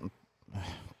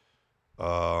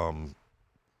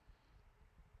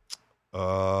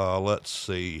know. Let's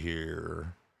see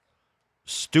here.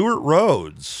 Stuart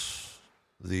Rhodes,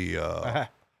 the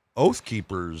Oath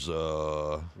Keepers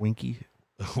Winky.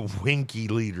 winky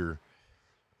leader.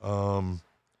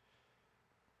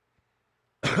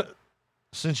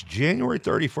 Since January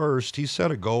 31st, he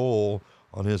set a goal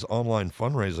on his online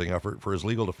fundraising effort for his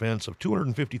legal defense of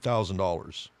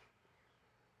 $250,000.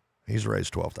 He's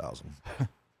raised $12,000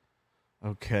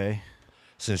 Okay.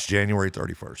 since January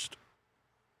 31st.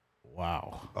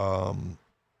 Wow.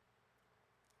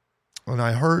 And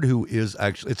I heard who is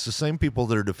actually, it's the same people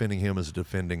that are defending him as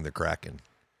defending the Kraken.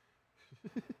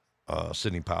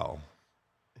 Sidney Powell.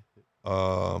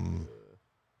 And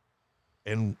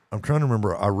I'm trying to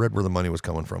remember, I read where the money was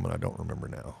coming from, and I don't remember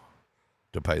now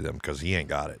to pay them because he ain't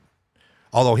got it.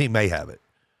 Although he may have it.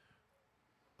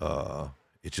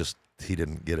 It's just he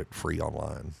didn't get it free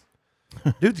online.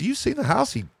 Dude, you see the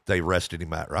house they arrested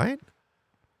him at, right?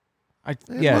 It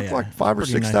looked like 5,000 or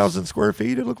 6,000 square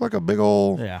feet. It looked like a big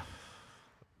old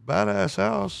badass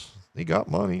house. He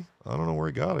got money. I don't know where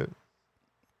he got it.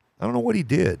 I don't know what he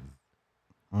did.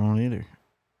 I don't either.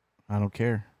 I don't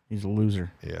care. He's a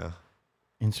loser. Yeah.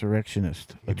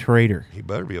 Insurrectionist. A traitor. He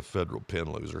better be a federal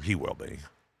pen loser. He will be.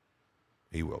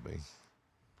 He will be.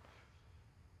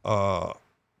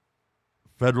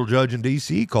 Federal judge in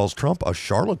D.C. calls Trump a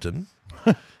charlatan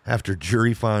after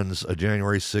jury finds a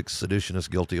January 6th seditionist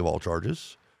guilty of all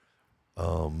charges.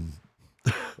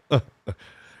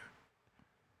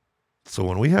 So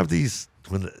when we have these,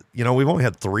 we've only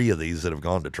had 3 of these that have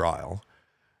gone to trial.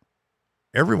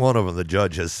 Every one of them, the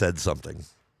judge has said something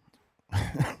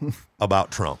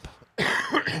about Trump.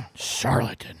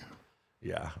 Charlatan.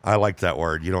 Yeah, I like that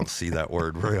word. You don't see that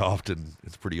word very often.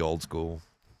 It's pretty old school.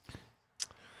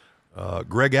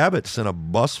 Greg Abbott sent a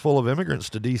bus full of immigrants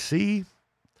to D.C.,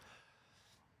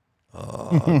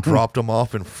 dropped them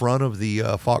off in front of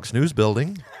the Fox News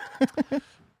building,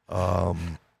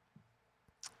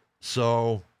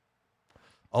 So,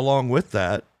 along with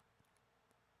that,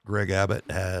 Greg Abbott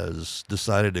has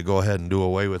decided to go ahead and do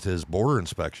away with his border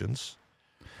inspections.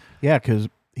 Yeah, because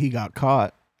he got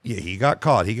caught. Yeah, he got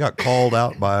caught. He got called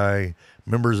out by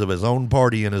members of his own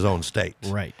party in his own state.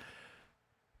 Right.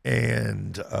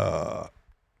 And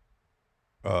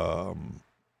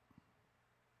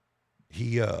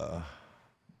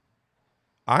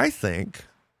I think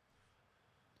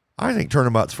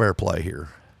Turnabout's fair play here.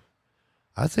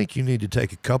 I think you need to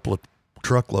take a couple of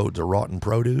truckloads of rotten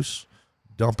produce,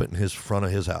 dump it in his front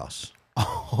of his house.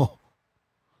 Oh.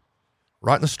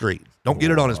 Right in the street. Don't get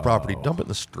it on his property. Dump it in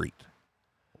the street.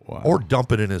 Wow. Or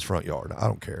dump it in his front yard. I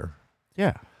don't care.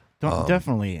 Yeah.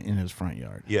 Definitely in his front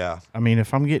yard. Yeah. I mean,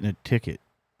 if I'm getting a ticket.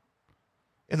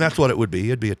 And that's what it would be.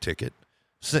 It'd be a ticket.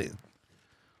 See,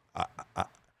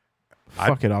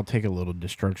 Fuck it, I'll take a little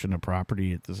destruction of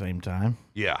property at the same time.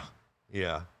 yeah.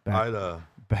 Yeah.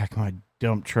 Back my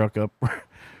dump truck up.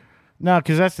 No,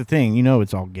 because that's the thing. You know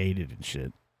it's all gated and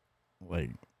shit. Like,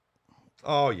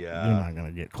 Oh, yeah. you're not going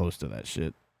to get close to that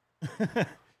shit.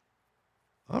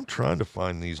 I'm trying to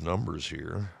find these numbers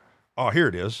here. Oh, here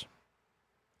it is.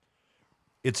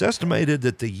 It's estimated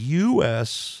that the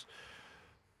U.S.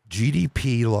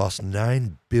 GDP lost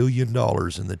 $9 billion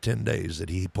in the 10 days that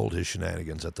he pulled his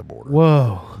shenanigans at the border.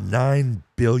 Whoa. $9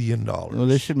 billion. Well,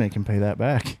 they should make him pay that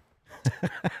back.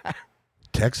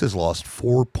 Texas lost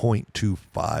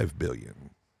 $4.25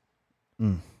 billion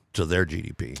to their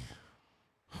GDP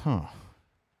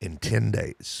in 10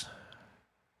 days.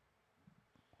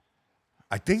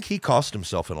 I think he cost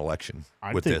himself an election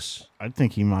with this. I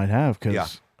think he might have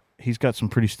because he's got some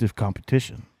pretty stiff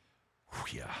competition.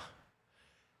 Yeah.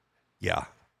 Yeah.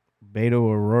 Beto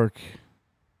O'Rourke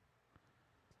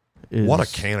is... What a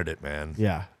candidate, man.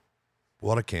 Yeah.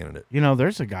 What a candidate. You know,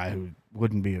 there's a guy who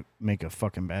wouldn't make a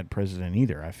fucking bad president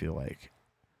either, I feel like.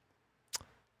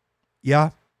 Yeah.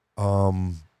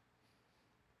 And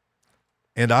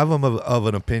I'm of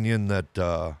an opinion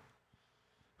that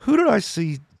who did I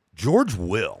see? George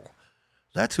Will.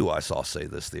 That's who I saw say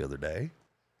this the other day.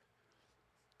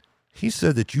 He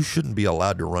said that you shouldn't be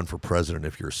allowed to run for president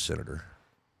if you're a senator.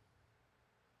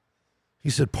 He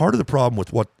said part of the problem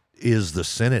with what is the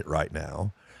Senate right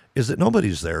now is that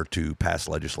nobody's there to pass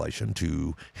legislation,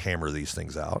 to hammer these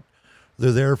things out.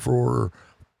 They're there for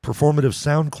performative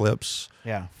sound clips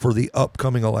for the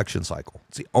upcoming election cycle.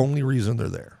 It's the only reason they're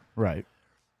there. Right.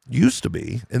 Used to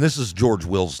be, and this is George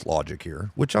Will's logic here,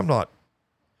 which I'm not.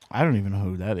 I don't even know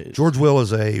who that is. George Will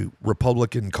is a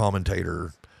Republican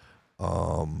commentator.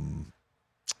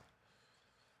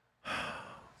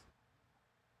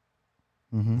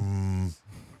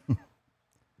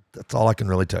 That's all I can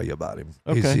really tell you about him.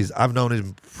 Okay. I've known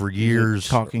him for years.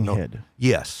 Talking head.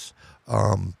 Yes.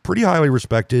 Pretty highly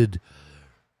respected,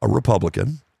 a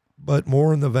Republican, but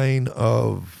more in the vein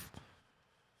of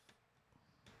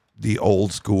the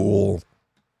old school,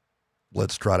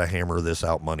 let's try to hammer this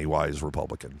out money-wise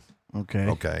Republican.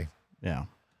 Okay. Yeah.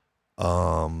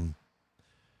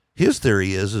 His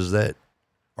theory is that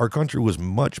our country was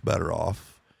much better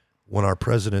off when our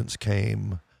presidents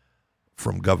came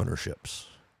from governorships,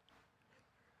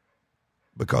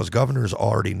 because governors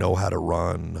already know how to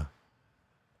run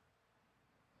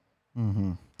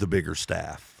the bigger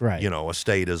staff. Right. You know, a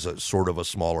state is a sort of a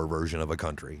smaller version of a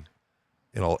country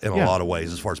in a lot of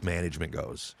ways as far as management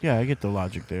goes. Yeah, I get the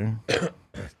logic there.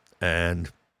 And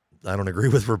I don't agree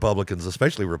with Republicans,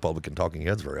 especially Republican talking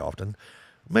heads very often.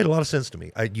 It made a lot of sense to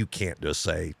me. You can't just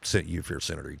say, if you're a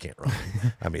senator, you can't run.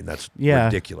 I mean, that's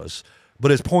ridiculous.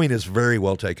 But his point is very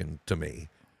well taken to me.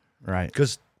 Right.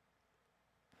 Because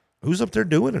who's up there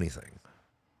doing anything?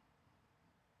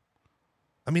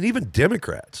 I mean, even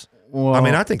Democrats. Well, I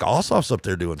mean, I think Ossoff's up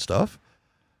there doing stuff.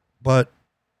 But,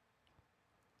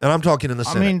 and I'm talking in the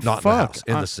Senate, not in the House,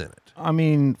 in the Senate. I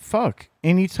mean, fuck.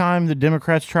 Anytime the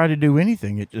Democrats try to do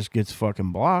anything, it just gets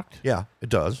fucking blocked. Yeah, it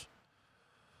does.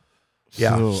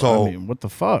 Yeah, so I mean, what the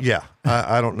fuck? Yeah,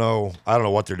 I don't know. I don't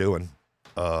know what they're doing.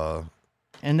 And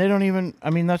they don't even. I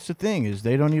mean, that's the thing, is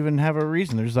they don't even have a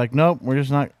reason. They're just like, nope, we're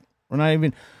not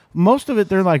even. Most of it,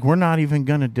 they're like, we're not even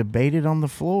going to debate it on the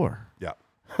floor. Yeah.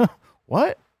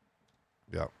 What?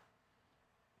 Yeah.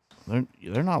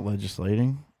 They're not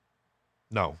legislating.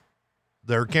 No,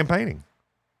 they're campaigning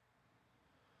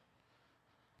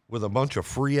with a bunch of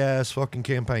free ass fucking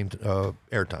campaign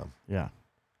airtime. Yeah.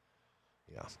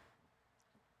 Yeah.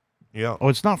 Yeah. Oh,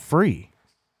 it's not free.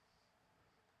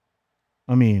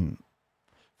 I mean,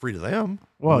 free to them.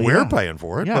 Well, we're paying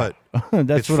for it, but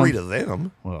that's it's free to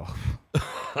them. Well,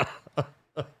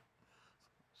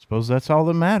 suppose that's all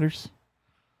that matters.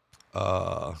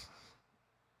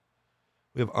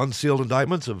 We have unsealed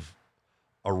indictments of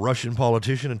a Russian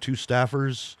politician and 2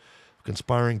 staffers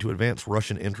conspiring to advance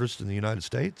Russian interests in the United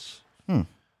States. You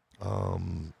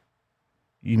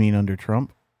mean under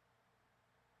Trump?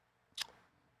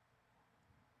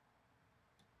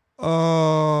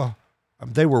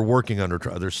 They were working under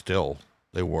Trump.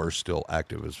 They were still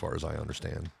active as far as I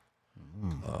understand.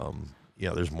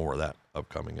 Yeah, there's more of that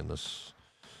upcoming in this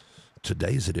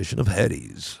today's edition of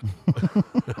Headies.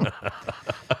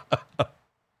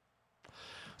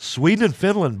 Sweden and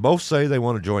Finland both say they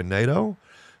want to join NATO.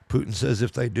 Putin says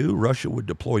if they do, Russia would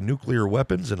deploy nuclear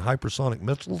weapons and hypersonic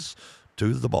missiles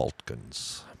to the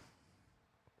Balkans.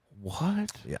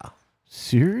 What? Yeah.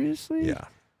 Seriously? Yeah.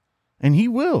 And he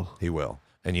will. He will.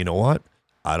 And you know what?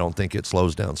 I don't think it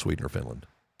slows down Sweden or Finland.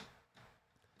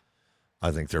 I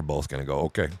think they're both going to go,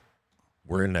 okay,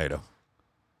 we're in NATO.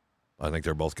 I think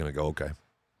they're both going to go, okay.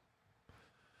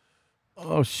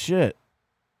 Oh, shit.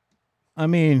 I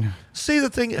mean, see the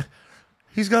thing,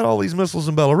 he's got all these missiles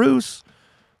in Belarus.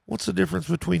 What's the difference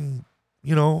between,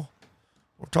 we're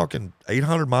talking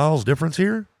 800 miles difference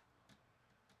here?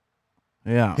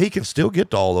 yeah. He can still get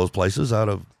to all those places he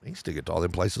can still get to all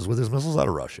them places with his missiles out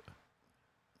of Russia.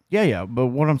 Yeah. But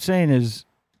what I'm saying is,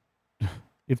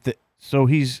 so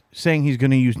he's saying he's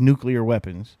going to use nuclear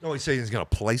weapons. No, he's saying he's going to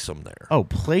place them there. Oh,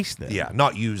 place them. Yeah,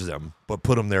 not use them, but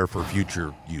put them there for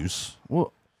future use.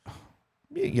 Well,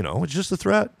 it's just a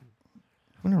threat.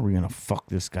 when are we going to fuck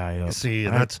this guy up? See,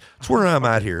 and that's where I'm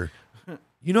at here.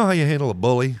 You know how you handle a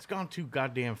bully? It's gone too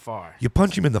goddamn far. You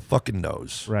punch him in the fucking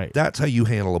nose. Right. That's how you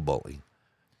handle a bully.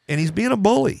 And he's being a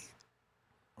bully.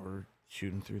 Or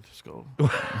shoot him through the skull.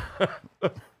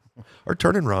 Or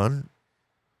turn and run.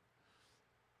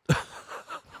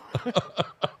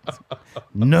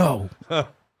 No. There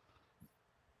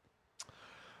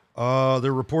are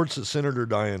reports that Senator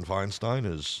Dianne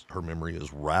Feinstein her memory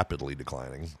is rapidly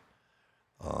declining.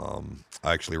 I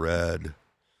actually read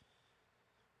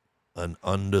an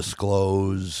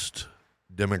undisclosed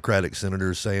Democratic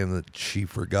senator saying that she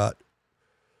forgot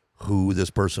who this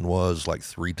person was like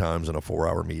 3 times in a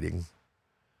 4-hour meeting.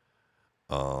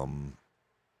 Another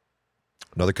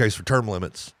case for term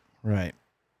limits. Right.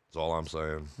 That's all I'm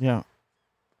saying. Yeah.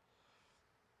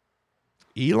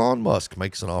 Elon Musk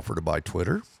makes an offer to buy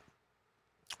Twitter.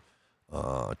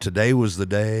 Today was the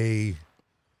day.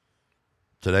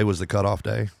 Today was the cutoff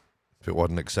day. If it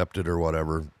wasn't accepted or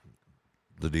whatever,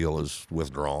 the deal is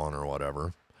withdrawn or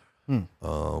whatever.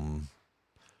 The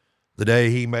day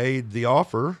he made the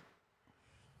offer,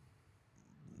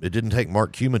 it didn't take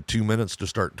Mark Cuban 2 minutes to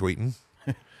start tweeting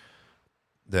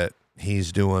that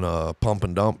he's doing a pump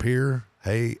and dump here.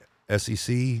 Hey,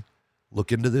 SEC,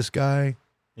 look into this guy.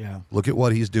 Yeah. Look at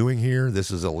what he's doing here.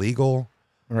 This is illegal.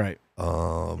 Right.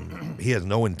 He has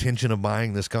no intention of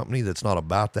buying this company. That's not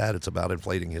about that. It's about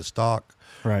inflating his stock.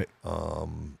 Right. I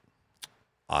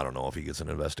don't know if he gets an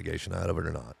investigation out of it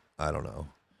or not. I don't know.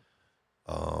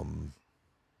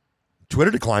 Twitter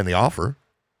declined the offer.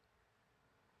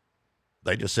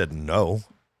 They just said no.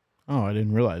 Oh, I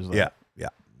didn't realize that. Yeah.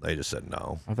 They just said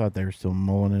no. I thought they were still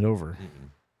mulling it over.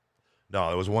 No,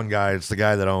 there was one guy. It's the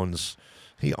guy that owns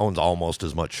almost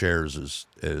as much shares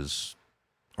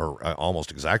or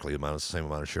almost exactly the same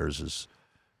amount of shares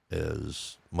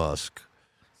as Musk.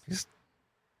 He's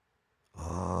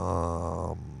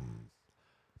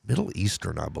Middle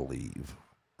Eastern, I believe,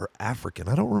 or African.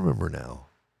 I don't remember now.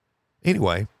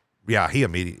 Anyway, yeah, he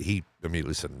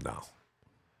immediately said no,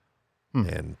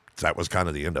 and that was kind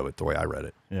of the end of it, the way I read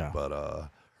it. Yeah, but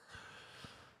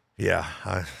yeah,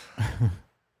 I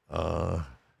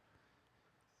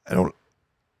don't.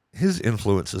 His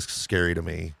influence is scary to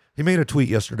me. He made a tweet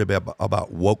yesterday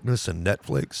about wokeness and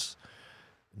Netflix.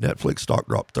 Netflix stock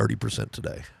dropped 30%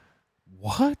 today.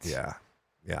 What? Yeah.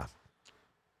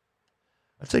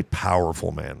 That's a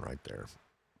powerful man right there.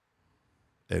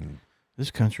 And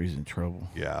this country's in trouble.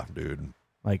 yeah, dude.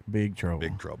 Like big trouble.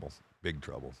 Big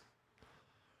trouble.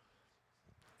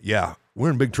 Yeah,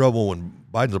 we're in big trouble when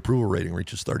Biden's approval rating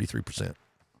reaches 33%.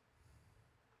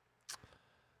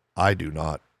 I do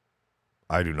not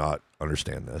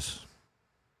understand this.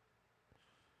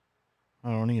 I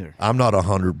don't either. I'm not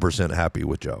 100% happy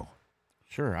with Joe.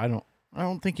 Sure, I don't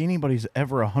think anybody's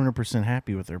ever 100%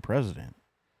 happy with their president.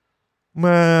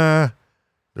 There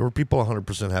were people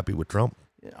 100% happy with Trump.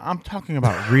 I'm talking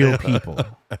about real people.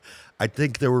 I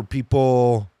think there were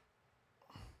people.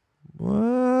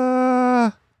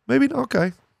 Maybe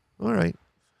okay, all right.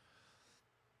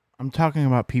 I'm talking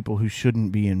about people who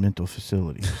shouldn't be in mental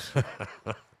facilities.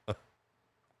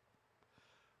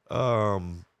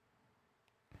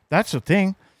 That's the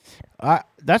thing.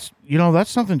 That's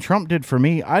something Trump did for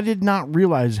me. I did not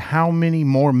realize how many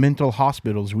more mental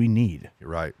hospitals we need. You're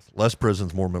right. Less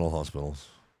prisons, more mental hospitals.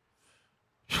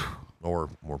 Or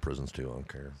more prisons, too. I don't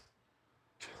care.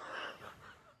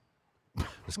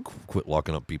 Just quit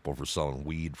locking up people for selling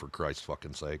weed, for Christ's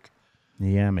fucking sake.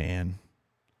 Yeah, man.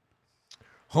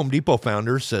 Home Depot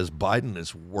founder says Biden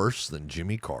is worse than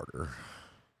Jimmy Carter.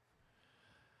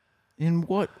 In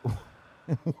what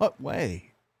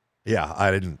way? Yeah, I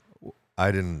didn't.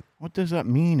 What does that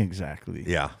mean exactly?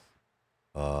 Yeah.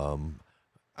 I'm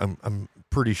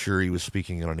pretty sure he was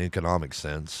speaking in an economic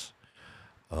sense.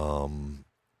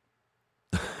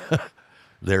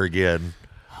 There again,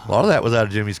 a lot of that was out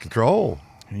of Jimmy's control.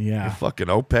 Yeah. You're fucking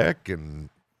OPEC, and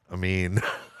I mean,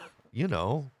 you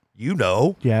know.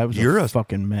 Yeah, it was a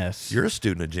fucking mess. You're a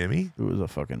student of Jimmy. It was a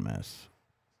fucking mess.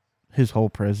 His whole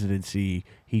presidency,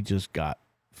 he just got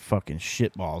fucking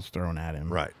shitballs thrown at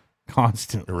him. Right.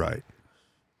 Constantly. Right.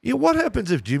 Yeah, what happens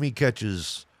if Jimmy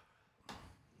catches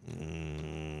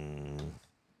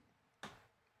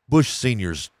Bush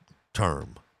Sr.'s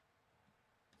term?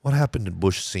 What happened in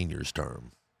Bush Sr.'s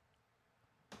term?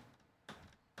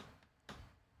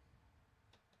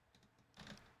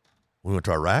 We went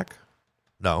to Iraq?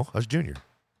 No, I was junior.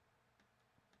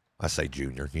 I say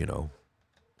junior, you know.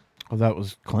 Well, that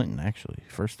was Clinton, actually,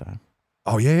 first time.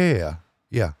 Oh, yeah.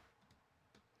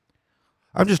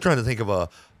 I'm just trying to think of a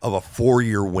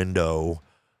 4-year window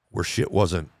where shit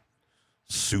wasn't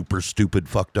super stupid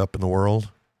fucked up in the world.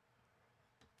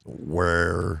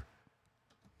 Where,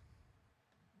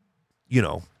 you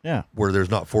know, where there's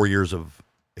not 4 years of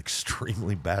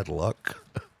extremely bad luck.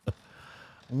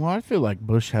 Well, I feel like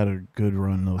Bush had a good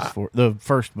run the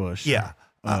first Bush. Yeah.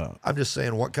 I'm just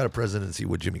saying, what kind of presidency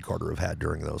would Jimmy Carter have had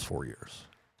during those 4 years?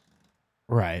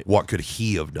 Right. What could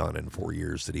he have done in 4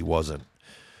 years that he wasn't,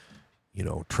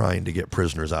 trying to get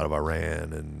prisoners out of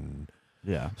Iran and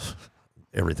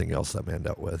everything else that man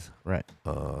dealt with? Right.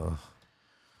 I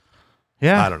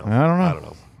don't know. I don't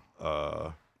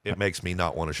know. It makes me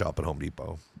not want to shop at Home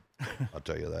Depot. I'll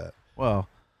tell you that. Well,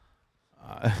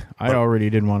 I already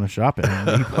didn't want to shop at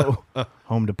Home Depot.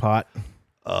 Home Depot.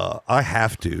 I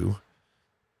have to.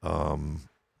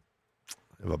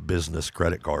 Have a business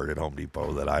credit card at Home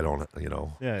Depot that I don't,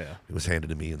 Yeah. it was handed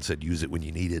to me and said, use it when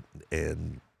you need it.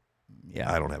 And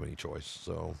yeah, I don't have any choice.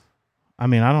 So, I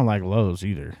mean, I don't like Lowe's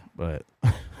either, but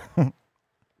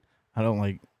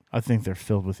I think they're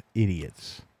filled with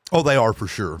idiots. Oh, they are for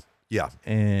sure. Yeah.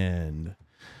 And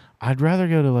I'd rather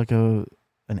go to like an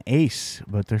Ace,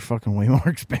 but they're fucking way more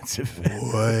expensive.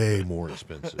 Way more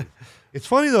expensive. It's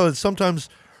funny though, that sometimes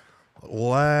it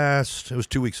was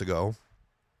 2 weeks ago.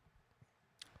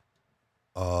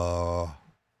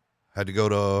 Had to go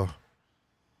to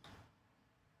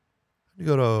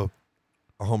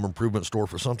a home improvement store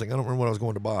for something. I don't remember what I was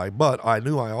going to buy, but I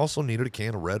knew I also needed a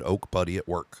can of Red Oak Putty at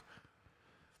work.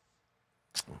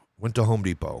 Went to Home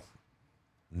Depot.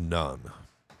 None.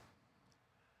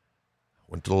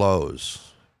 Went to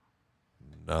Lowe's.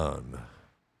 None.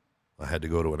 I had to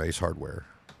go to an Ace Hardware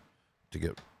to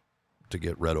get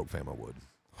Red Oak Fama wood.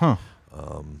 Huh.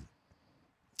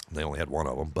 They only had one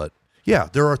of them, but yeah,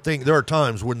 there are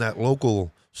times when that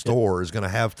local store is going to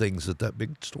have things that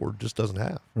big store just doesn't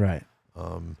have. Right.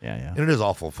 And it is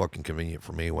awful fucking convenient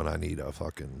for me when I need a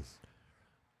fucking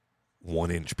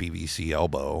 1-inch PVC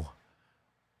elbow.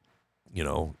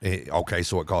 Okay,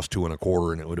 so it costs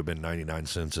 $2.25 and it would have been 99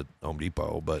 cents at Home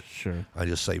Depot, but sure, I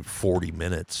just saved 40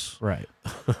 minutes. Right.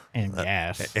 And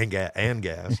gas. and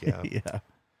gas, yeah. Yeah.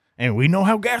 And we know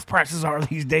how gas prices are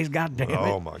these days, goddamn it.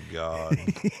 Oh my God.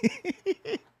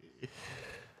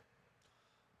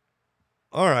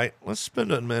 All right, let's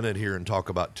spend a minute here and talk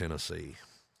about Tennessee.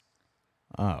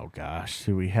 Oh gosh,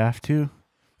 do we have to?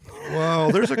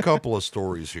 Well, there's a couple of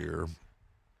stories here.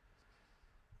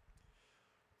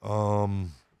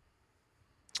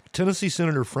 Tennessee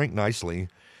Senator Frank Nicely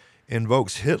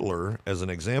invokes Hitler as an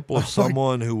example of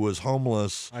someone who was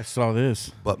homeless. I saw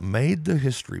this. But made the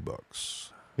history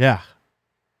books. Yeah.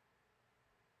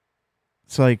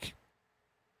 It's like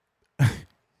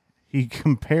he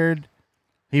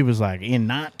was like, in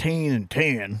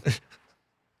 1910,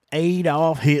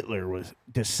 Adolf Hitler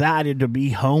decided to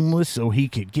be homeless so he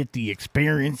could get the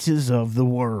experiences of the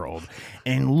world.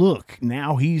 And look,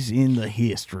 now he's in the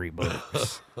history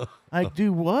books. Like,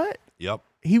 dude, what? Yep.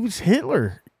 He was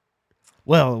Hitler.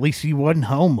 Well, at least he wasn't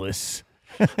homeless.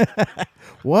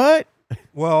 What?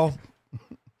 Well,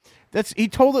 he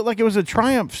told it like it was a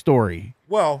triumph story.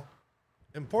 Well,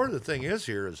 and part of the thing is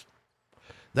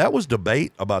that was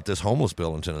debate about this homeless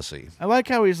bill in Tennessee. I like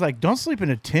how he's like, don't sleep in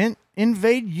a tent,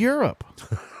 invade Europe.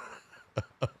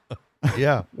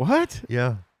 Yeah. What?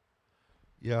 Yeah.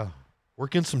 Yeah.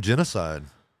 Working some genocide.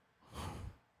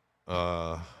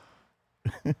 Yeah.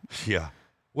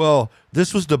 Well,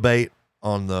 this was debate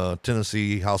on the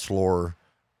Tennessee House floor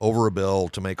over a bill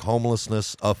to make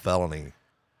homelessness a felony.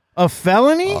 A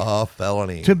felony? A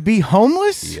felony. To be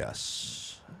homeless?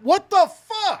 Yes. What the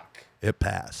fuck? It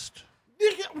passed.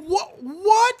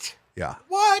 What? Yeah.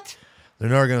 What? They're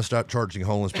never going to stop charging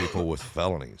homeless people with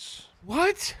felonies.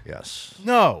 What? Yes.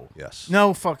 No. Yes.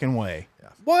 No fucking way. Yeah.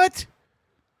 What?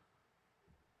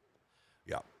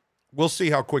 Yeah. We'll see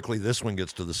how quickly this one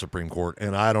gets to the Supreme Court,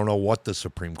 and I don't know what the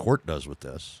Supreme Court does with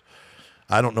this.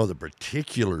 I don't know the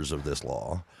particulars of this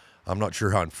law. I'm not sure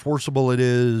how enforceable it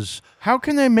is. How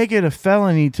can they make it a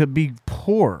felony to be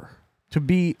poor, to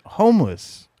be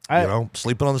homeless?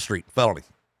 Sleeping on the street, felony.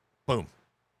 Boom.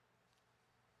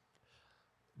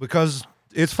 Because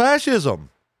it's fascism.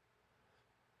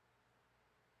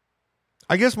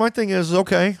 I guess my thing is,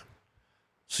 okay,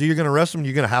 so you're going to arrest them,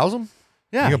 you're going to house them?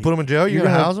 Yeah. You're going to put them in jail, you're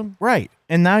going to house them? Right.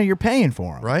 And now you're paying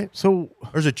for them. Right. So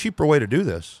there's a cheaper way to do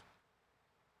this.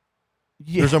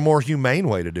 yeah. There's a more humane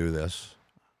way to do this.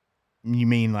 You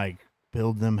mean like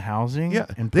build them housing? Yeah.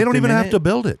 And They put don't them even in have it? to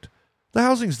build it. The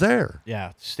housing's there.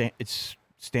 Yeah. It's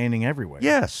standing everywhere.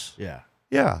 Yes. Yeah.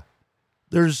 Yeah.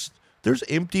 There's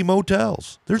empty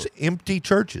motels. There's empty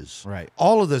churches. Right.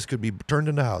 All of this could be turned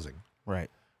into housing. Right.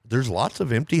 There's lots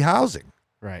of empty housing.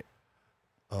 Right.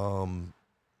 It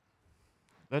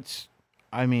That's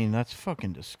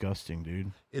fucking disgusting,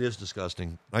 dude. is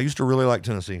disgusting. I used to really like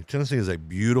Tennessee. Tennessee is a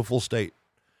beautiful state.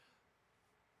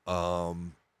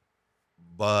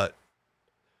 But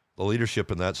the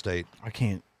leadership in that state,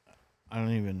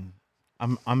 I'm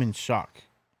in shock.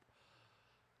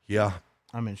 yeah.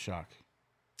 I'm in shock.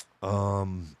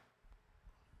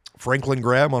 Franklin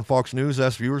Graham on Fox News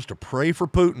asked viewers to pray for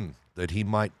Putin that he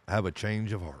might have a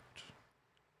change of heart.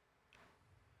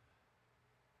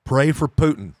 Pray for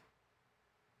Putin.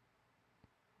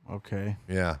 Okay.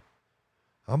 Yeah.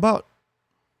 How about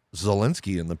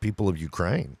Zelensky and the people of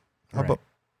Ukraine? How Right.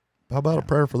 about a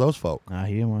prayer for those folk? Nah,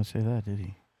 he didn't want to say that, did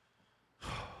he?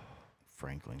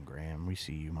 Franklin Graham, we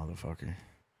see you, motherfucker.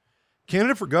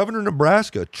 Candidate for governor of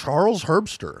Nebraska, Charles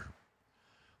Herbster,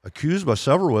 accused by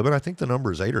several women, I think the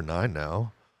number is 8 or 9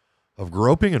 now, of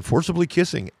groping and forcibly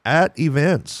kissing at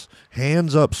events,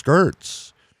 hands up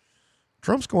skirts.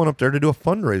 Trump's going up there to do a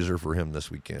fundraiser for him this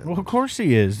weekend. Well, of course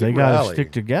he is. They Big got to rally.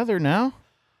 stick together now.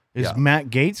 Is Yeah. Matt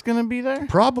Gaetz going to be there?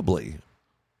 Probably.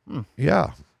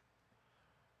 Yeah.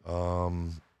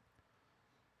 The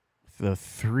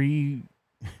three.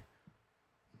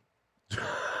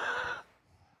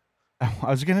 I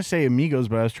was going to say amigos,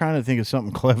 but I was trying to think of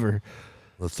something clever.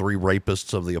 The 3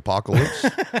 rapists of the apocalypse.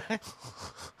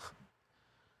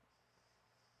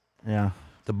 Yeah.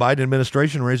 The Biden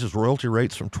administration raises royalty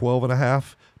rates from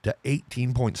 12.5% to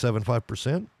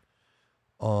 18.75%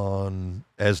 on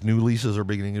as new leases are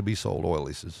beginning to be sold, oil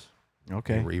leases.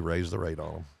 Okay. They raised the rate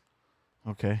on them.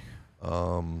 Okay.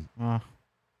 I'm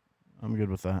good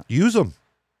with that. Use them.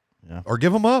 Yeah. Or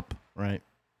give them up. Right.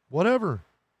 Whatever.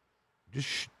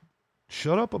 Just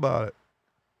shut up about it.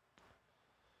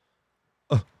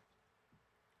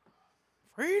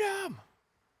 Freedom.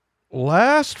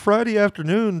 Last Friday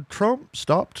afternoon, Trump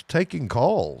stopped taking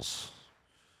calls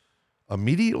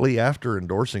immediately after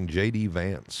endorsing J.D.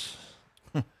 Vance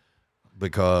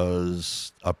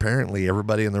because apparently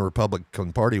everybody in the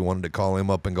Republican Party wanted to call him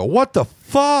up and go, "What the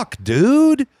fuck,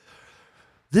 dude?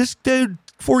 This dude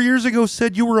 4 years ago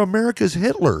said you were America's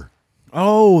Hitler."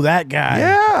 Oh, that guy.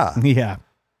 Yeah. Yeah.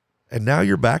 And now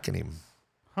you're backing him.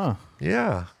 Huh.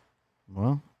 Yeah.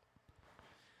 Well,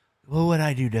 what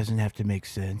I do doesn't have to make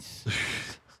sense.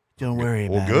 Don't worry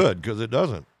about Well, good, because it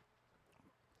doesn't.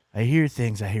 I hear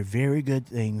things. I hear very good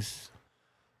things.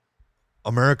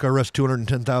 America arrests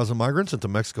 210,000 migrants at the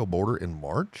Mexico border in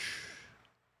March.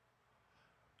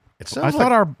 It sounds I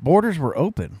thought our borders were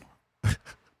open.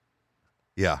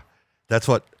 Yeah. That's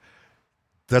what's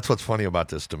funny about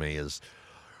this to me is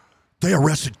they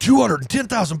arrested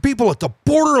 210,000 people at the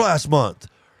border last month.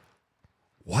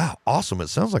 Wow, awesome. It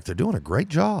sounds like they're doing a great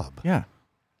job. Yeah.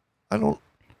 I don't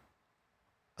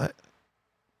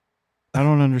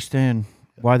understand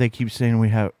why they keep saying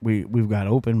we've got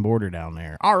open border down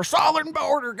there. Our southern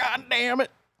border, god damn it.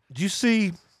 Did you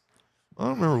see I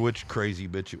don't remember which crazy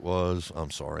bitch it was. I'm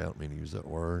sorry, I don't mean to use that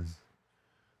word.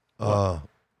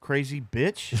 Crazy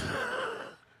bitch?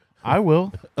 I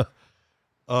will.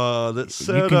 That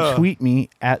said You can tweet me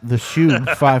at the shoe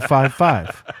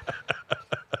 555.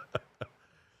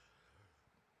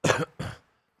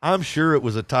 I'm sure it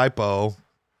was a typo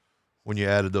when you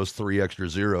added those 3 extra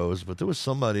zeros, but there was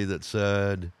somebody that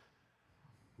said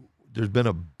there's been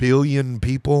 1 billion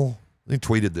people. They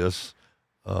tweeted this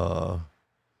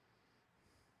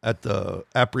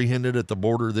apprehended at the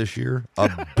border this year.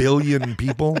 1 billion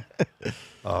people.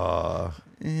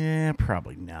 Yeah,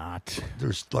 probably not.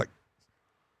 There's like,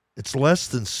 it's less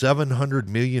than 700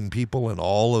 million people in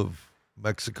all of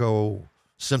Mexico,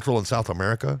 Central and South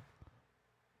America.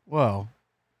 Well,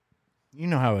 you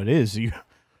know how it is.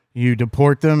 You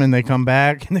deport them and they come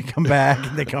back and they come back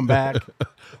and they come back.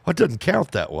 Well, it doesn't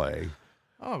count that way.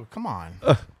 Oh, come on.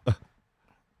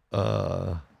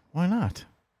 Why not?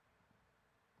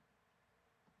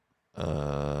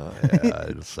 Yeah,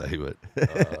 I'd say, but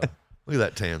look at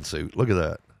that tan suit. Look at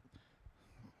that.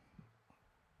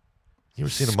 You ever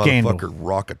seen a Scandal. motherfucker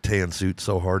rock a tan suit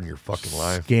so hard in your fucking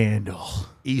life? Scandal.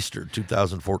 Easter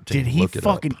 2014. Did he Look it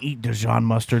fucking up. eat Dijon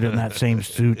mustard in that same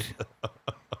suit?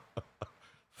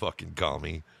 Fucking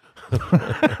commie.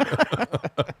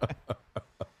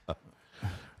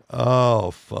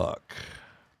 Oh, fuck.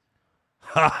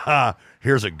 Ha ha.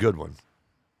 Here's a good one.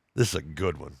 This is a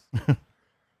good one.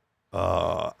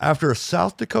 After a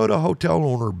South Dakota hotel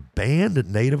owner banned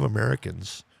Native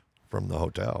Americans from the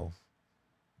hotel,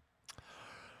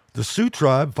 the Sioux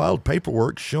tribe filed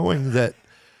paperwork showing that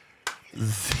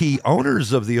the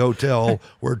owners of the hotel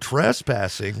were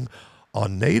trespassing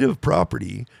on Native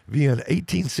property via an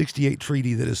 1868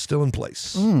 treaty that is still in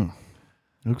place.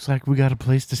 Looks like we got a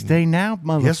place to stay now,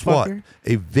 motherfucker. Guess what?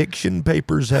 Eviction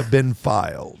papers have been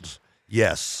filed.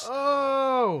 Yes.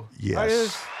 Oh.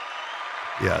 Yes.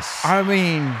 Yes. I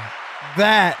mean,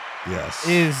 that Yes.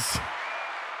 is...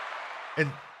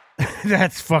 And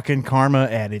That's fucking karma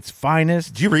at its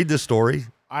finest. did you read this story?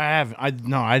 I have.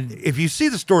 If you see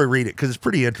the story, read it, because it's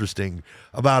pretty interesting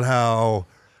about how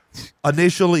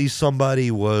initially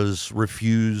somebody was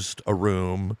refused a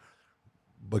room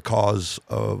because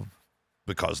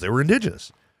they were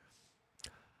indigenous.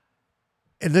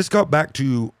 And this got back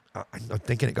to, I'm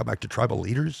thinking it got back to tribal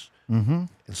leaders. Mm-hmm.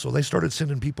 And so they started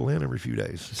sending people in every few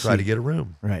days to try to get a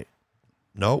room. Right.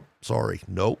 Nope, sorry.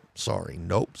 Nope, sorry.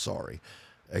 Nope, sorry.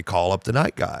 They call up the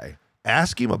night guy,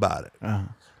 ask him about it.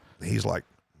 He's like,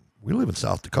 we live in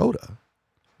South Dakota.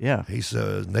 Yeah. He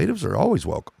says, natives are always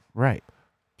welcome. Right.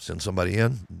 Send somebody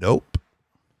in. Nope.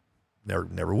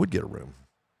 Never would get a room.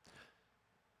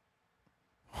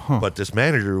 Huh. But this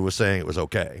manager was saying it was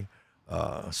okay.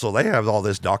 So they have all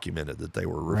this documented that they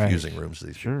were refusing rooms to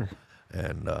these people. Sure.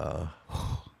 And,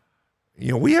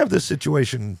 we have this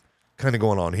situation kind of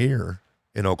going on here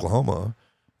in Oklahoma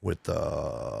with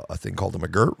a thing called the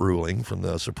McGirt ruling from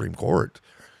the Supreme Court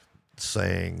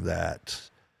saying that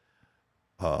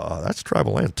that's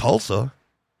tribal land. Tulsa,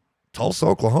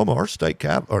 Oklahoma, our state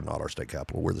capital, or not our state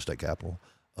capital, we're the state capital.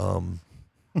 Our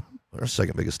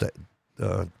second biggest state,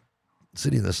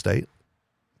 city in the state,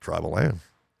 tribal land.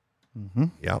 Mm-hmm.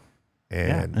 Yeah.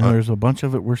 And there's a bunch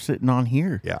of it we're sitting on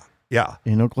here. Yeah. Yeah.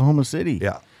 In Oklahoma City.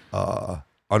 Yeah.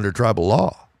 Under tribal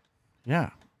law. Yeah.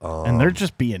 And they're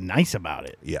just being nice about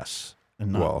it. Yes.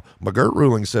 And Well, McGirt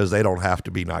ruling says they don't have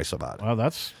to be nice about it.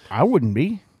 Well, I wouldn't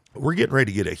be. We're getting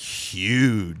ready to get a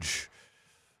huge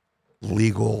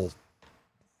legal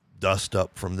dust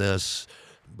up from this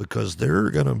because there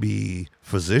are going to be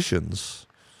physicians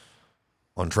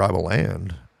on tribal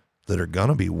land that are going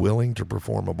to be willing to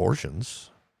perform abortions.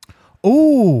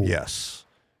 Oh. Yes.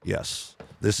 Yes.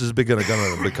 This is going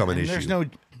to become an issue. There's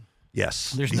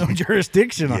no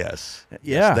jurisdiction on it. Yes.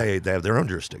 Yeah. Yes, they have their own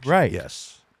jurisdiction. Right.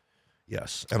 Yes.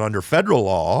 Yes. And under federal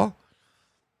law,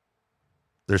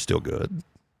 they're still good.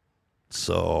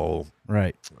 So,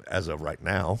 Right. as of right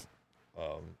now,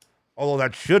 although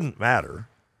that shouldn't matter,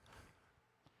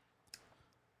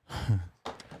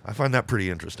 I find that pretty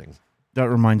interesting. That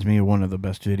reminds me of one of the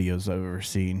best videos I've ever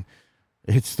seen.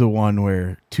 It's the one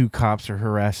where two cops are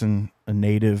harassing a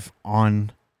native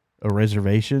on a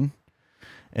reservation,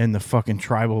 and the fucking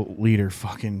tribal leader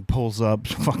fucking pulls up,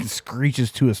 fucking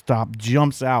screeches to a stop,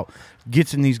 jumps out,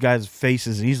 gets in these guys'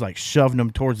 faces, and he's like shoving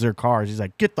them towards their cars. He's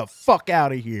like, get the fuck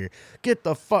out of here. Get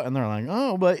the fuck. And they're like,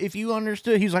 oh, but if you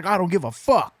understood, he's like, I don't give a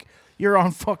fuck. You're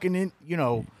on fucking,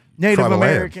 Native Tribal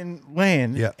American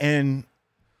land. Yeah. And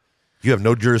You have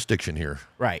no jurisdiction here.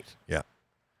 right. Yeah.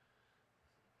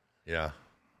 Yeah.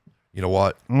 You know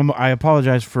what? I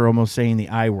apologize for almost saying the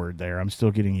I word there. I'm still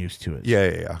getting used to it.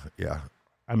 Yeah.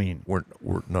 I mean, We're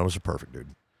none of us are perfect, dude.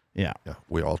 yeah. Yeah,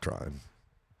 we all try.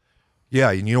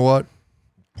 Yeah, and you know what?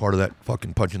 Part of that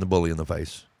fucking punching the bully in the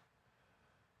face.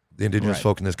 The indigenous Right.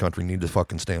 folk in this country need to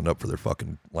fucking stand up for their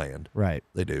fucking land. Right.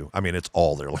 They do. I mean, it's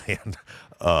all their land.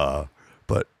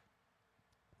 But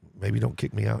maybe don't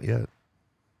kick me out yet.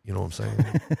 You know what I'm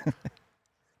saying?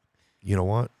 You know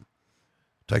what?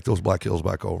 Take those Black Hills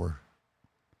back over.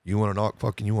 You want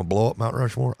to blow up Mount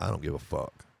Rushmore? I don't give a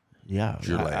fuck. Yeah, It's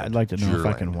your land. I'd like to It's know your if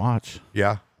I can land. watch.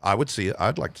 Yeah, I would see it.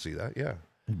 I'd like to see that. Yeah.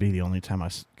 It'd be the only time I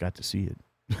got to see it.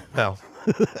 Well,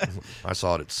 I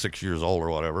saw it at 6 years old or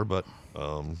whatever, but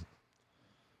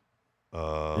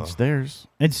It's theirs.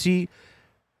 And see,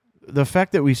 the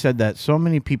fact that we said that, so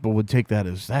many people would take that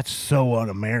as that's so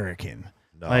un-American.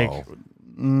 no. Like,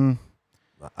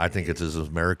 I think it's as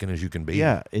American as you can be.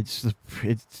 yeah, it's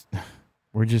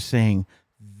we're just saying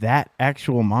that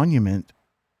actual monument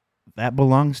that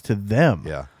belongs to them.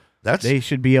 Yeah. They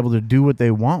should be able to do what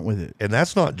they want with it. And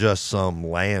that's not just some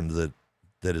land that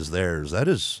is theirs. That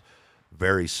is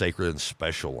very sacred and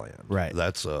special land. Right.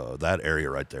 That's that area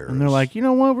right there. And they're like, you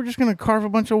know what? We're just going to carve a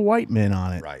bunch of white men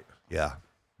on it. right. Yeah.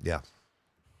 Yeah.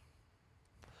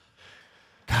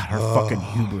 God, our fucking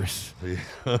hubris.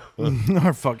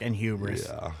 Our fucking hubris.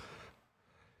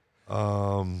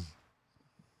 Yeah.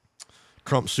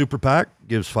 Trump's super PAC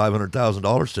gives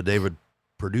 $500,000 to David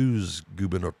Perdue's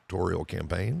gubernatorial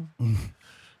campaign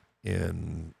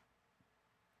in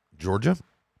Georgia.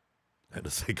 I had to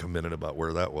think a minute about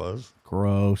where that was.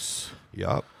 Gross.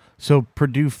 Yep. So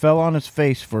Purdue fell on his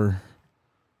face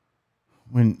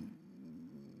when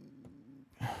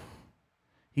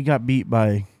he got beat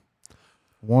by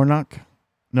Warnock.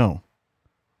 No.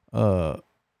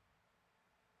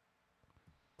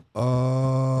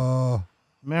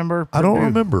 Remember? I don't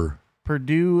remember.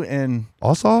 Purdue and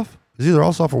Ossoff? It's either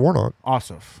Ossoff or Warnock.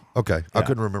 Ossoff. Okay. I Yeah.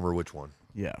 couldn't remember which one.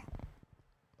 Yeah.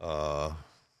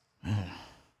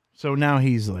 So now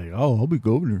he's like, oh, I'll be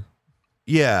governor.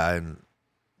 Yeah, and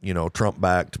Trump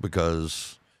backed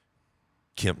because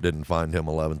Kemp didn't find him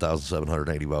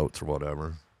 11,780 votes or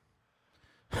whatever.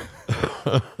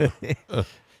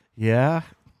 Yeah.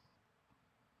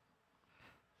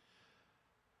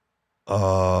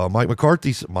 Mike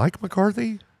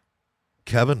McCarthy?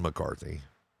 Kevin McCarthy.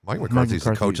 Mike McCarthy's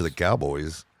the coach of the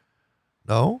Cowboys.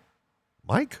 No?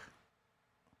 Mike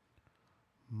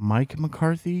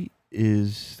McCarthy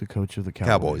is the coach of the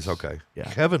Cowboys. okay.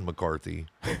 Yeah. Kevin McCarthy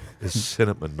is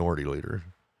Senate Minority Leader.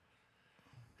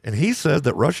 And he said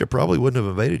that Russia probably wouldn't have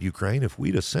invaded Ukraine if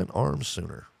we'd have sent arms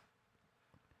sooner.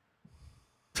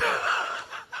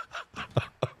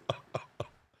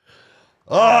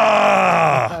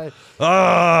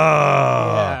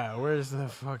 Yeah, where's the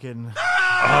fucking...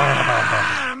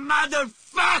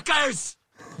 Motherfuckers!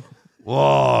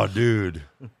 Whoa, dude.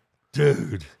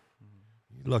 Dude.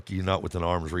 You're lucky you're not within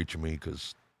arm's reach of me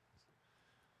because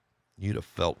you'd have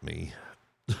felt me.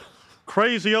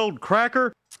 Crazy old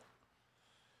cracker.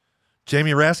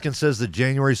 Jamie Raskin says the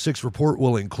January 6th report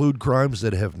will include crimes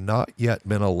that have not yet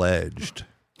been alleged.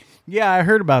 Yeah, I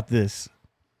heard about this.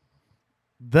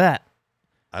 That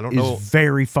I don't is know.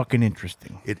 very fucking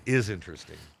interesting. It is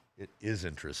interesting. It is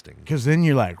interesting. Because then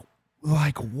you're like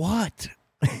what?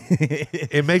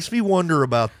 It makes me wonder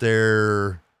about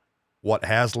what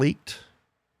has leaked,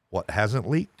 what hasn't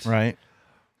leaked, Right.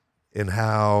 and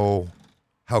how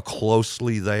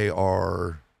closely they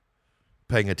are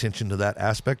paying attention to that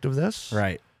aspect of this.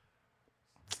 Right.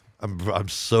 I'm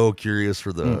so curious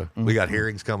for we got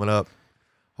hearings coming up.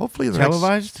 Hopefully in the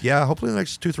Televised? hopefully in the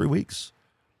next 2-3 weeks.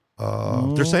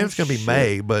 They're saying it's going to be shit.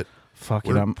 May, but Fuck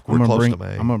it. we're I'm close gonna bring to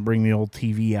May. I'm gonna bring the old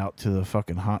TV out to the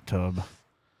fucking hot tub.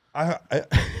 I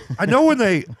know when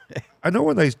they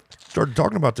started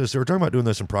talking about this, they were talking about doing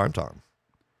this in prime time.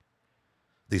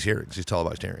 These hearings, these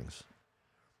televised hearings.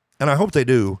 And I hope they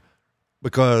do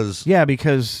because Yeah,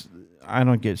 because I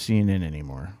don't get CNN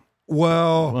anymore.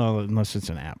 well, Well, unless it's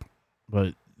an app.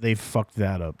 But they fucked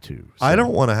that up too. So. I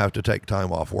don't want to have to take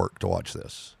time off work to watch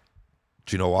this.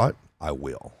 But you know what? I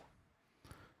will.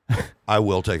 I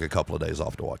will take a couple of days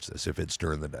off to watch this if it's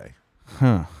during the day.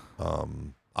 Huh.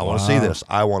 I want to see this.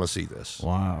 I want to see this.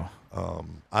 Wow.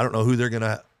 I don't know who they're going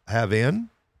to have in.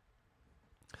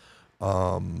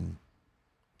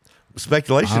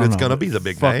 Speculation, it's going to be the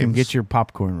big fucking names. Get your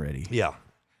popcorn ready. Yeah.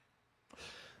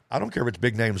 I don't care if it's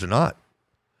big names or not.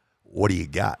 What do you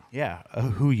got? Yeah.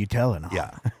 Who you telling on?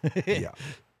 Yeah. Yeah.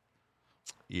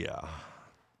 Yeah.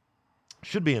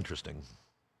 Should be interesting.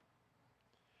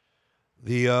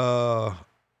 The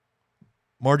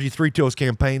Margie Three Toes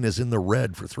campaign is in the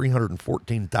red for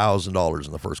 $314,000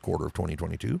 in the first quarter of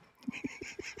 2022.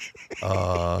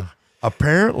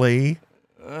 Apparently,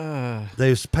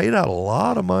 they've paid out a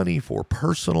lot of money for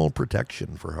personal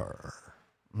protection for her.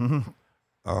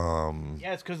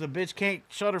 Yeah, it's because the bitch can't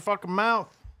shut her fucking mouth.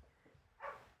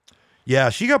 Yeah,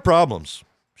 she got problems.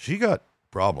 She's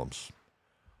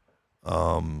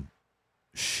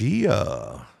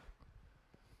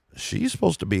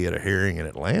supposed to be at a hearing in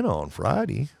Atlanta on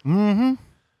Friday. Mm-hmm.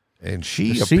 And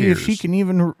she to see if she can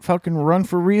even fucking run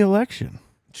for re-election.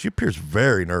 She appears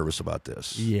very nervous about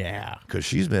this. Yeah. Because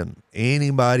she's been,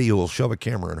 anybody who will shove a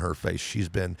camera in her face, she's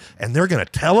been, and they're going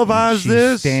to televise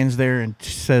this. She stands there and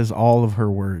says all of her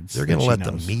words. They're going to let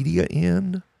the media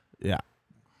in. Yeah.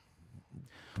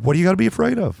 What do you got to be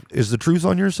afraid of? Is the truth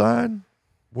on your side?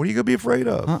 What are you going to be afraid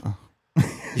of?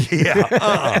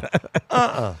 Yeah.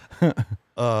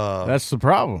 That's the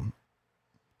problem.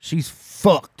 She's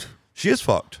fucked. She is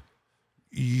fucked.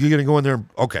 You're going to go in there.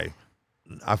 Okay.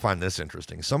 I find this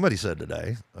interesting. Somebody said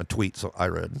today, a tweet so I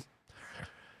read,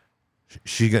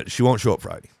 she won't show up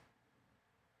Friday.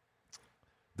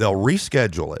 They'll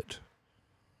reschedule it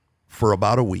for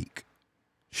about a week.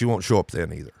 She won't show up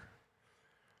then either.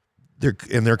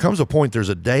 There comes a point, there's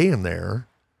a day in there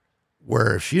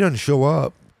where if she doesn't show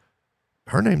up,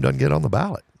 her name doesn't get on the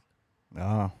ballot.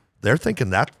 Oh. They're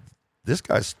thinking that this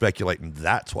guy's speculating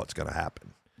that's what's going to happen.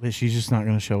 But she's just not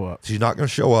going to show up. She's not going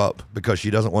to show up because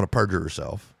she doesn't want to perjure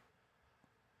herself.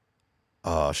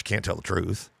 She can't tell the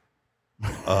truth.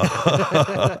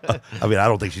 I mean, I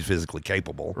don't think she's physically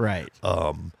capable. Right.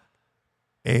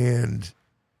 And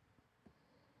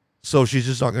so she's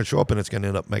just not going to show up, and it's going to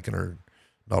end up making her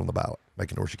not on the ballot,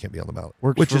 making her she can't be on the ballot.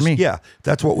 Works for me. Yeah,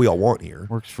 that's what we all want here.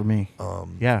 Works for me.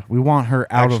 Yeah, we want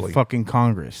her out actually, of fucking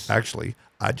Congress. Actually,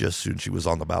 I just assumed she was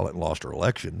on the ballot and lost her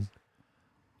election.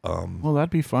 Well,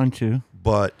 that'd be fun too.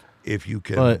 But if you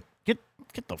can, but get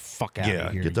the fuck out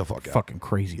of here. Get the fuck out. Fucking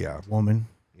crazy woman.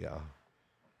 Yeah.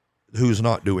 Who's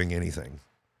not doing anything?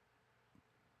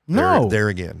 No. There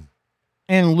again.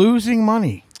 And losing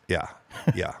money. Yeah.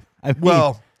 Yeah. I mean,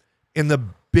 well, in the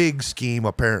big scheme,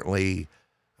 apparently,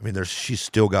 I mean, she's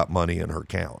still got money in her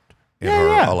account in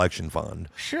her election fund.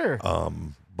 Sure.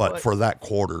 But for that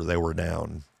quarter, they were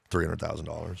down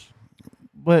 $300,000.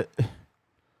 But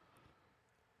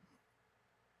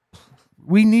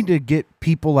we need to get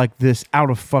people like this out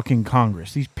of fucking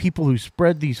Congress. These people who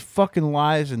spread these fucking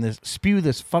lies and spew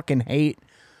this fucking hate.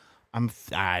 I'm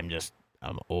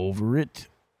over it.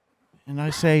 And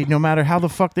I say, no matter how the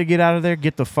fuck they get out of there,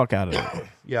 get the fuck out of there.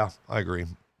 Yeah, I agree.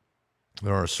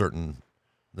 There are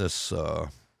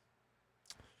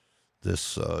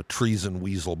this treason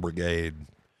weasel brigade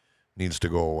needs to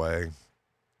go away.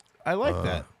 I like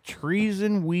that.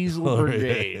 Treason weasel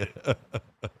brigade.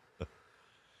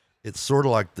 It's sort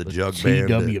of like the jug band.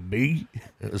 TWB.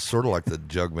 It was sort of like the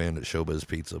jug band at Showbiz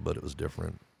Pizza, but it was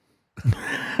different.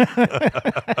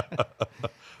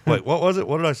 Wait, what was it?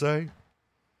 What did I say?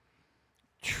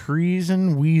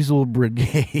 Treason Weasel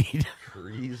Brigade.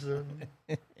 Treason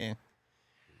Weasel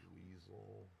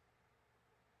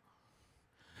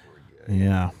Brigade.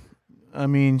 Yeah. I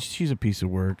mean, she's a piece of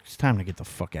work. It's time to get the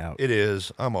fuck out. It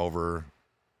is. I'm over her.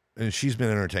 And she's been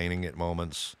entertaining at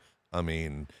moments. I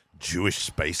mean, Jewish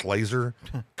space laser?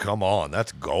 Come on,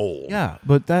 that's gold. Yeah,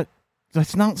 but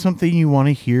that's not something you want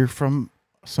to hear from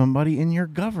somebody in your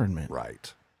government.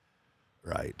 Right.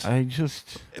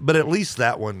 But at least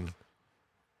that one.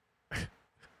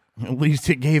 At least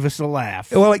it gave us a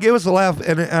laugh. Well, it gave us a laugh,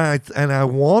 and I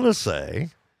want to say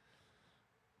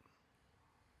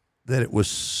that it was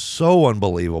so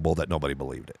unbelievable that nobody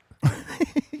believed it.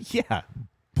 Yeah.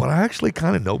 But I actually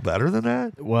kind of know better than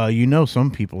that. Well,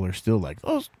 some people are still like,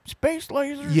 those space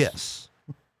lasers? Yes.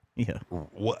 Yeah.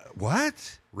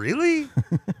 What? Really?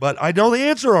 But I know the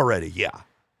answer already. Yeah.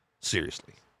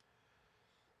 Seriously.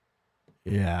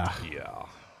 Yeah. Yeah.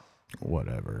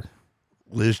 Whatever.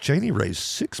 Liz Cheney raised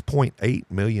 $6.8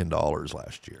 million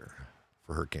last year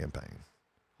for her campaign.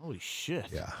 Holy shit.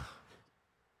 Yeah.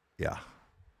 Yeah.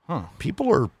 Huh. People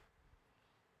are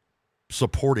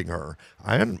supporting her.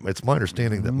 It's my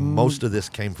understanding that most of this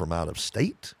came from out of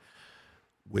state,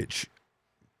 which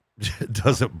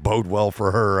doesn't bode well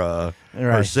for her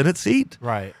her Senate seat.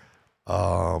 Right.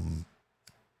 I'm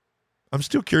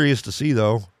still curious to see,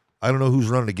 though. I don't know who's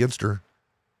running against her.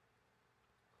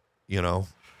 You know.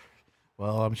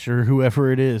 Well, I'm sure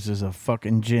whoever it is a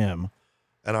fucking gem.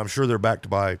 And I'm sure they're backed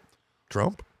by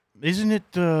Trump. Isn't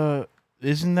it the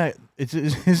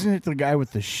guy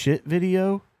with the shit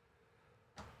video?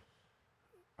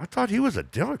 I thought he was a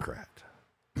Democrat.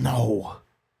 No.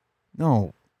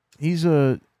 He's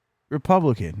a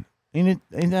Republican. Ain't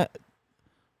that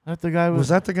the guy? Was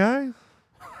that the guy?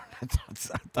 I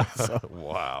thought so.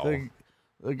 Wow.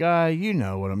 The guy, you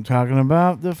know what I'm talking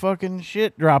about. The fucking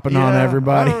shit dropping on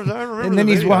everybody. I remember and then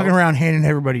the he's video. walking around handing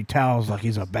everybody towels like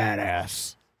he's a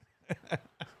badass.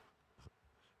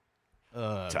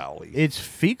 Towel. It's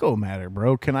fecal matter,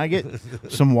 bro. Can I get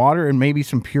some water and maybe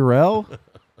some Purell?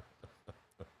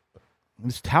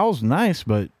 This towel's nice,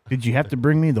 but did you have to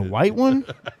bring me the white one?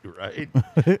 Right.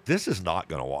 This is not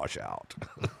going to wash out.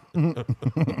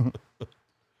 The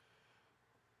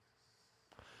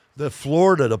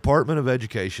Florida Department of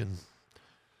Education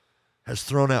has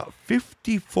thrown out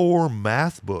 54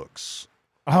 math books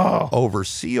over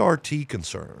CRT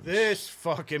concerns. This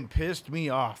fucking pissed me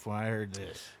off when I heard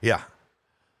this. Yeah.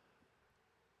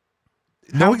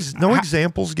 No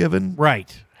examples given.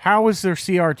 Right. How is there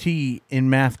CRT in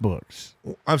math books?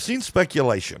 I've seen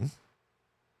speculation.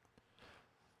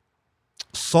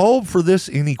 Solve for this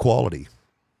inequality.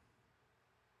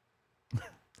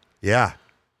 Yeah.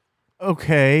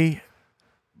 Okay.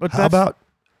 But How about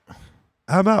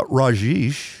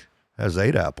Rajesh has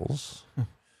 8 apples?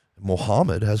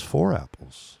 Mohammed has 4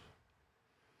 apples.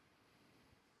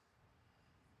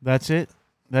 That's it?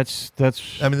 That's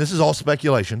I mean, this is all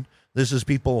speculation. This is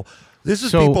people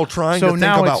people trying to think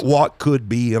about what could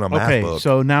be in a math book.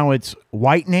 So now it's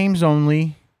white names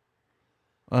only.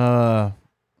 Yeah,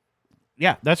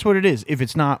 that's what it is. If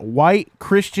it's not white,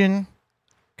 Christian,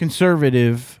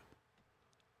 conservative,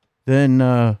 then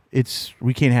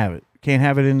we can't have it. Can't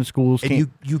have it in the schools.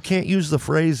 And you can't use the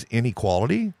phrase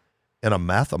inequality in a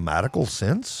mathematical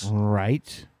sense?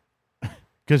 Right.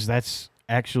 Because that's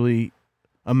actually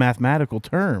a mathematical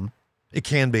term. It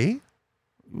can be.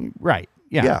 Right.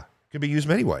 Yeah. Yeah. Can be used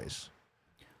many ways.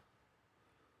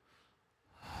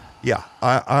 Yeah.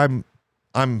 I'm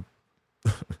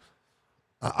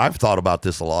I've thought about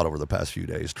this a lot over the past few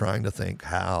days, trying to think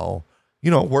how,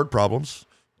 word problems.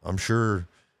 I'm sure,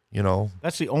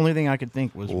 That's the only thing I could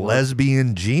think was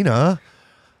lesbian Gina.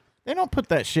 They don't put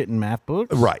that shit in math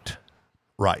books. Right.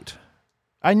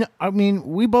 I know. I mean,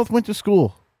 we both went to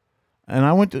school, and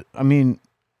I went to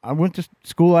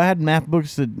school. I had math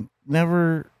books that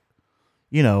never,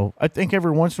 I think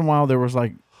every once in a while there was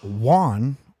like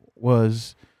Juan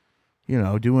was,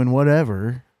 doing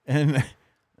whatever,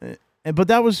 but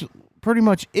that was pretty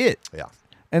much it. Yeah.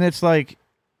 And it's like,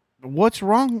 what's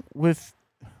wrong with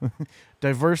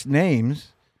diverse names?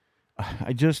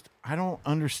 I don't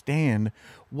understand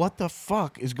what the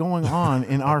fuck is going on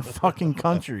in our fucking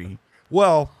country.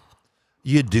 Well,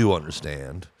 you do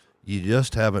understand. You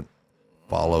just haven't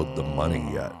followed the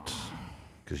money yet,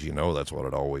 because that's what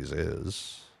it always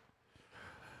is.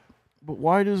 But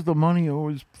why does the money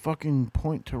always fucking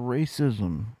point to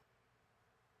racism?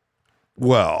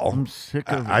 Well, I'm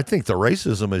sick of it. I think the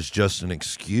racism is just an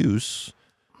excuse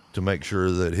to make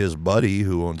sure that his buddy,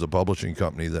 who owns a publishing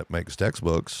company that makes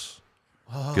textbooks,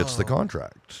 gets the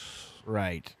contract.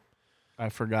 Right. I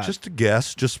forgot. Just a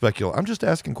guess, just speculate. I'm just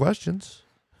asking questions.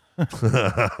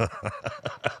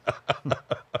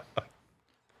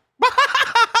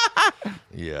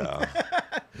 Yeah.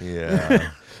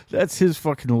 That's his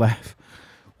fucking laugh.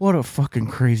 What a fucking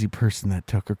crazy person that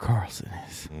Tucker Carlson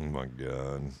is. Oh my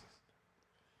God.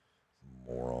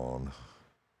 Moron.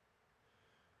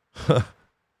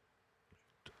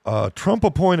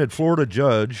 Trump-appointed Florida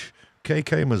judge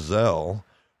K.K. Mazzell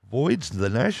voids the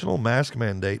national mask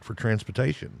mandate for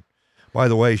transportation. By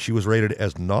the way, she was rated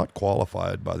as not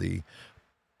qualified by the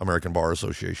American Bar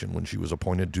Association when she was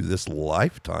appointed to this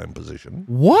lifetime position.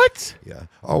 What? Yeah.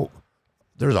 Oh,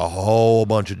 there's a whole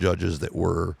bunch of judges that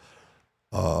were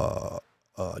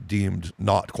deemed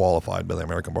not qualified by the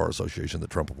American Bar Association that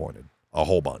Trump appointed. A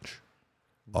whole bunch.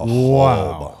 A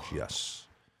whole bunch. Yes.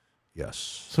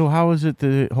 So how is it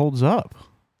that it holds up?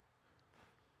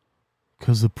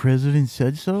 Because the president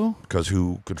said so? Because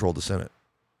who controlled the Senate?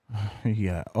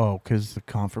 Yeah. Oh, because the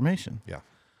confirmation. Yeah.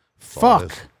 Fuck.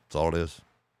 That's all it is.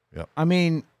 Yeah. I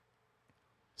mean,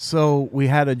 so we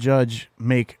had a judge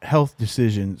make health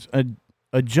decisions.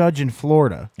 A judge in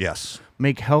Florida. Yes.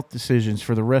 Make health decisions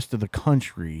for the rest of the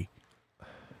country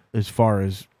as far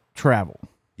as travel.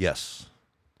 Yes.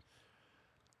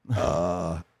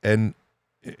 And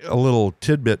a little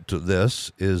tidbit to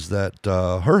this is that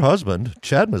her husband,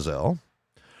 Chad Mazzell,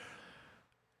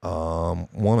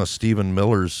 one of Stephen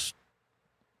Miller's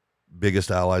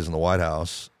biggest allies in the White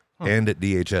House and at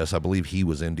DHS. I believe he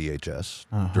was in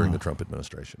DHS during the Trump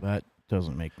administration. That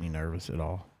doesn't make me nervous at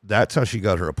all. That's how she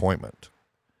got her appointment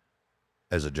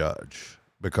as a judge,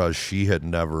 because she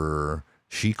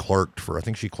clerked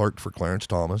for Clarence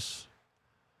Thomas.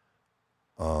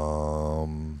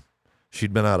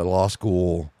 She'd been out of law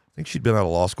school. I think she'd been out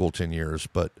of law school 10 years,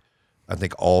 but I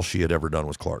think all she had ever done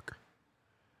was clerk.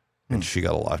 And she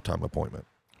got a lifetime appointment.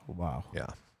 Wow. Yeah.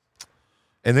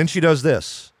 And then she does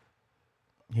this.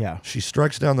 Yeah. She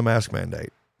strikes down the mask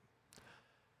mandate.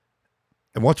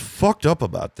 And what's fucked up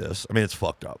about this, I mean, it's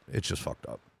fucked up. It's just fucked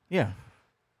up. Yeah.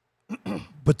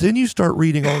 But then you start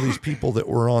reading all these people that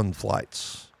were on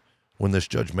flights when this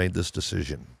judge made this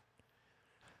decision.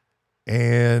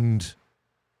 And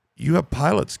you have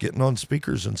pilots getting on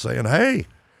speakers and saying, hey,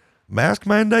 Mask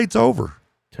mandate's over.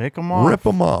 Take them off. Rip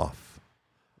them off.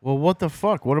 Well, what the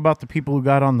fuck? What about the people who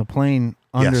got on the plane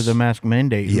under Yes. the mask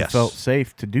mandate who Yes. felt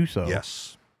safe to do so?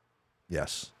 Yes.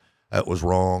 That was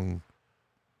wrong.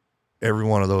 Every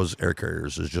one of those air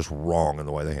carriers is just wrong in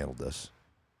the way they handled this.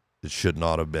 It should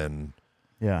not have been.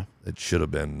 Yeah. It should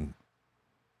have been.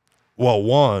 Well,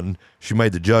 one, she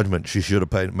made the judgment. She should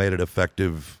have made it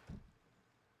effective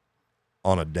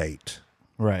on a date.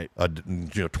 Right.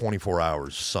 24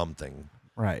 hours, something.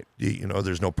 Right.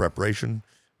 There's no preparation.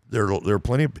 There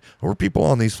were people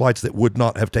on these flights that would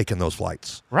not have taken those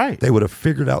flights. Right. They would have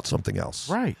figured out something else.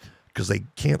 Right. Because they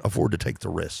can't afford to take the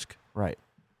risk. Right.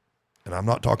 And I'm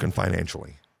not talking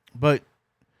financially. But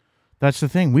that's the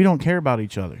thing. We don't care about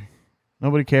each other.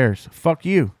 Nobody cares. Fuck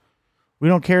you. We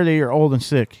don't care that you're old and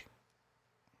sick.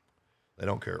 They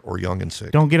don't care. Or young and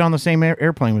sick. Don't get on the same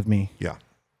airplane with me. Yeah.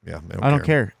 They I don't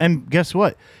care. And guess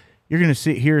what? You're going to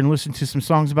sit here and listen to some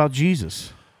songs about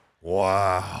Jesus.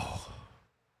 Wow.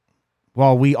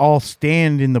 While we all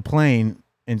stand in the plane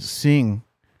and sing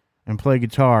and play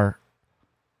guitar.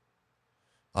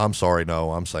 I'm sorry.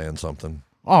 No, I'm saying something.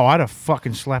 Oh, I'd have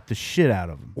fucking slapped the shit out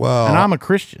of him. Well, and I'm a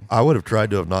Christian. I would have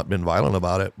tried to have not been violent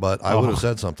about it, but I would have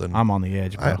said something. I'm on the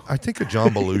edge, bro. I think of John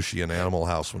Belushi in Animal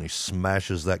House when he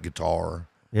smashes that guitar.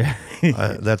 Yeah.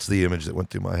 That's the image that went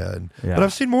through my head. Yeah. But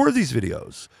I've seen more of these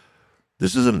videos.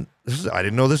 I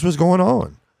didn't know this was going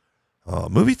on.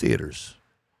 Movie theaters.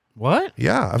 What?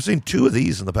 Yeah, I've seen 2 of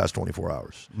these in the past 24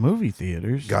 hours. Movie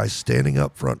theaters? Guys standing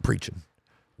up front preaching.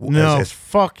 No,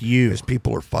 fuck you. As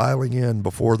people are filing in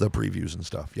before the previews and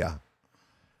stuff. Yeah.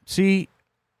 See,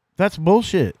 that's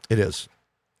bullshit. It is.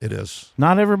 It is.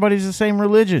 Not everybody's the same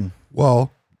religion.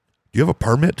 Well, do you have a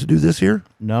permit to do this here?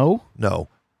 No. No.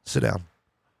 Sit down.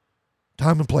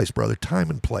 Time and place, brother.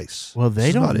 Time and place. Well, This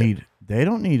is not it. they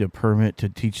don't need a permit to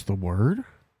teach the word.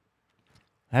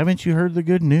 Haven't you heard the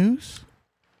good news?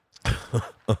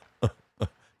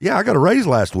 Yeah, I got a raise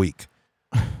last week.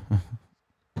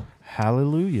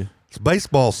 Hallelujah. It's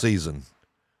baseball season.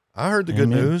 I heard the good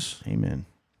Amen. news. Amen.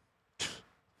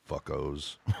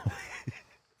 Fuckos.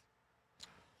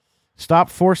 Stop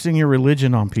forcing your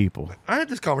religion on people. I had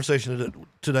this conversation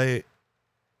today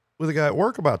with a guy at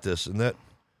work about this, and that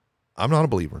I'm not a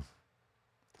believer.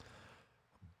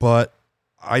 But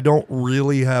I don't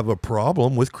really have a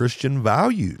problem with Christian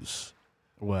values.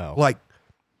 Well, Like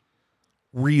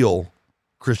real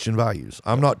Christian values.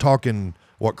 I'm not talking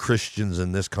what Christians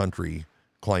in this country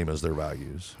claim as their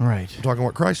values. right. I'm talking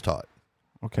what Christ taught.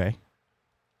 Okay.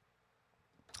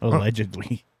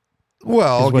 Allegedly.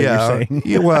 Well, Is what you're yeah. saying.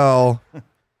 Yeah, well,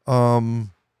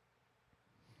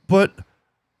 but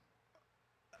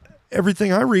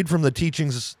everything I read from the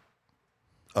teachings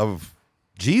of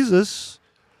Jesus,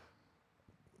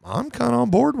 I'm kind of on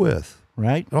board with.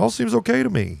 Right? It all seems okay to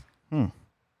me.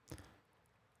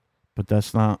 But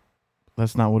that's not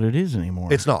what it is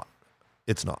anymore. It's not.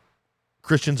 It's not.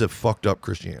 Christians have fucked up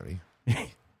Christianity.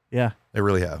 Yeah. They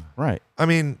really have. Right. I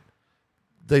mean,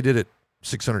 they did it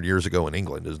 600 years ago in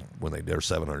England, is when they did, or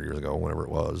 700 years ago, whenever it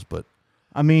was. But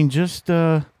I mean, just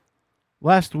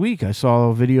last week I saw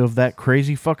a video of that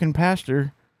crazy fucking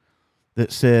pastor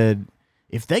that said,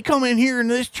 if they come in here in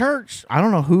this church, I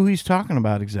don't know who he's talking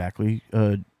about exactly,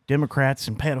 Democrats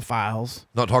and pedophiles.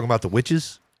 not talking about the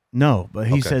witches. No, but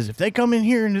he Okay. says, if they come in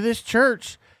here into this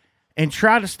church and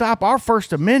try to stop our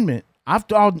First Amendment, I've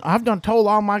done told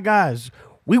all my guys,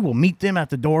 we will meet them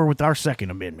at the door with our Second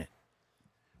Amendment.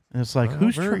 And it's like,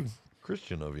 who's very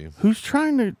Christian of you? who's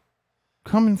trying to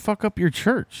come and fuck up your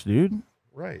church, dude?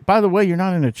 Right. By the way, you're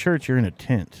not in a church, you're in a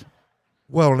tent.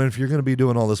 Well, and if you're going to be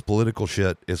doing all this political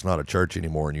shit, it's not a church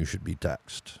anymore, and you should be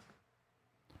taxed.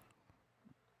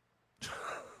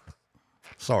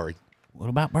 Sorry. What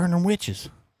about burning witches?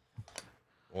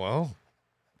 Well,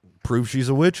 prove she's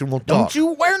a witch, and we'll Don't talk.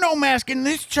 you wear no mask in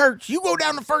this church. You go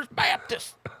down to First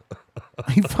Baptist.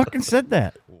 He fucking said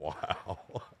that. Wow.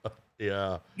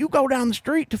 Yeah. You go down the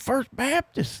street to First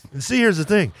Baptist. And see, here's the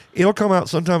thing. It'll come out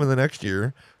sometime in the next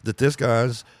year that this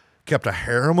guy's kept a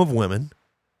harem of women,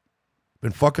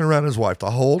 been fucking around his wife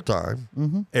the whole time.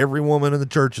 Mm-hmm. Every woman in the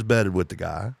church is bedded with the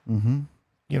guy. Mm-hmm.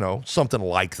 You know, something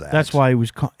like that. That's why he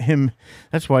was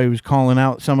That's why he was calling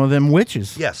out some of them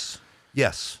witches. Yes.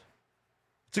 Yes.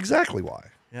 It's exactly why.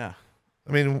 Yeah.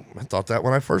 I mean, I thought that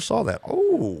when I first saw that.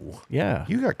 Oh, Yeah.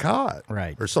 you got caught.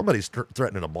 Right. Or somebody's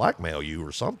threatening to blackmail you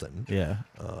or something. Yeah.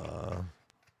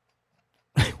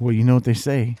 Well, you know what they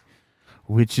say.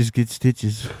 Witches get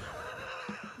stitches.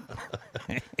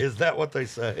 Is that what they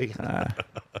say?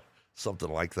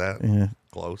 Something like that. Yeah.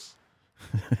 Close.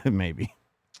 Maybe.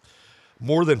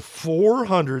 More than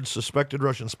 400 suspected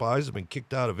Russian spies have been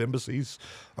kicked out of embassies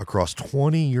across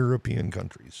 20 European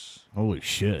countries. Holy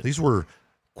shit. These were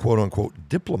quote-unquote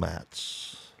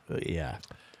diplomats Yeah.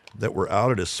 that were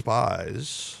outed as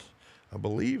spies. I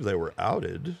believe they were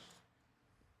outed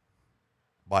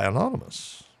by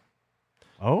Anonymous.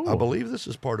 Oh. I believe this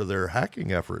is part of their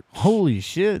hacking effort Holy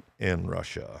shit. in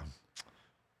Russia.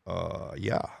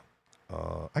 Yeah.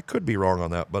 I could be wrong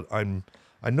on that, but I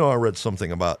know I read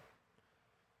something about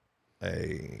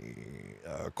a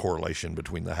correlation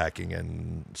between the hacking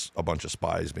and a bunch of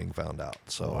spies being found out.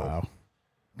 So, Wow.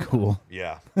 Cool.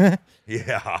 yeah.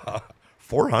 Yeah.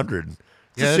 400. It's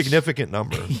a Yes. significant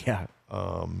number. Yeah.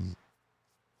 Oh,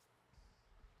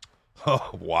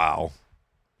 wow.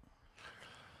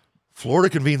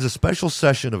 Florida convenes a special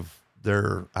session of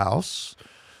their House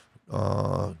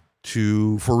for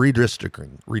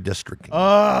redistricting.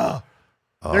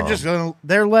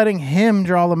 They're letting him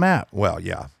draw the map. Well,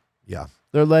 yeah. Yeah.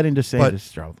 They're letting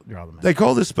DeSantis draw the map. They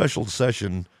call this special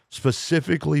session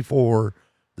specifically for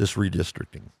this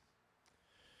redistricting.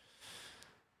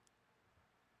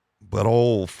 But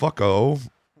old fucko,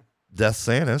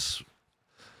 DeSantis,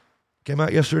 came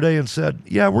out yesterday and said,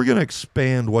 yeah, we're going to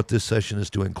expand what this session is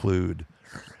to include.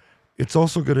 It's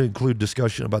also going to include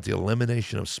discussion about the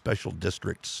elimination of special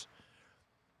districts.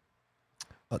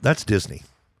 That's Disney.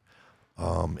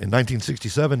 In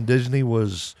 1967, Disney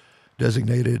was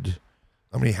designated,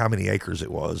 how many acres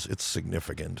it was. It's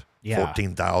significant. Yeah.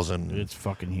 14,000. It's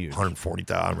fucking huge.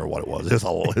 140,000, I don't remember what it was.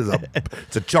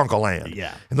 It's a chunk of land.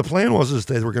 Yeah. And the plan was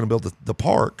they were going to build the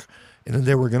park, and then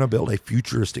they were going to build a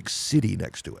futuristic city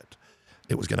next to it.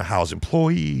 It was going to house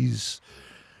employees.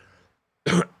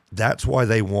 That's why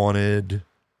they wanted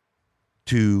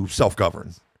to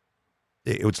self-govern.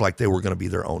 It was like they were going to be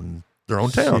their own town,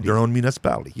 City. their own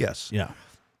municipality. Yes. Yeah.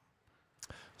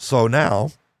 So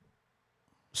now,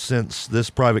 since this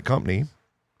private company,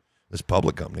 this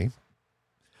public company,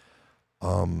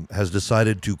 has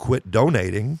decided to quit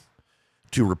donating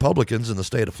to Republicans in the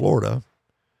state of Florida,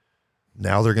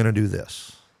 now they're going to do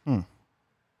this.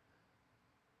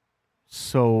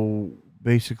 So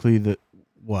basically,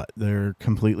 they're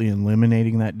completely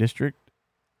eliminating that district?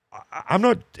 I'm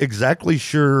not exactly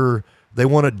sure. They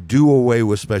want to do away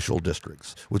with special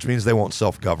districts, which means they won't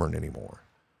self-govern anymore.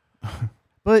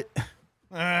 But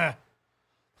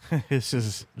this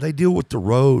is, They deal with the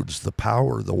roads, the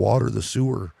power, the water, the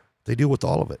sewer. They deal with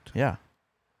all of it. yeah.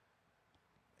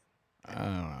 I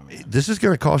don't know, man. This is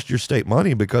going to cost your state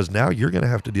money because now you're going to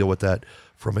have to deal with that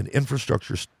from an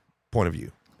infrastructure point of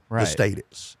view. Right. The state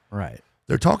is. Right.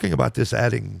 They're talking about this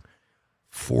adding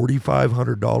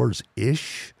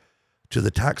 $4,500-ish to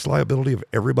the tax liability of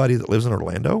everybody that lives in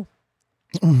Orlando.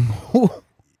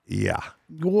 Yeah.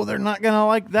 Well, they're not going to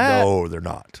like that. No, they're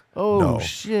not. Oh, No.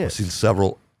 shit. I've seen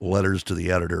several letters to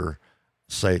the editor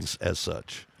saying as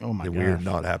such. Oh, my that we're gosh.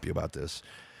 not happy about this.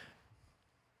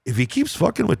 If he keeps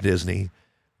fucking with Disney,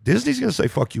 Disney's going to say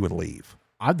fuck you and leave.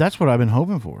 That's what I've been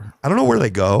hoping for. I don't know where they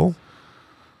go.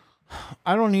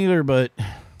 I don't either, but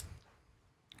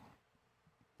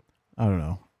I don't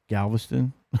know.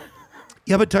 Galveston?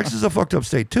 Yeah, but Texas is a fucked up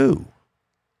state too.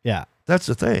 Yeah. That's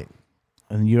the thing.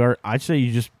 And I'd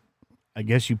say I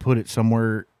guess you put it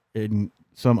somewhere in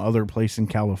some other place in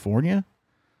California.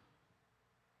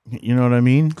 You know what I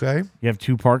mean? Okay. You have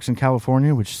 2 parks in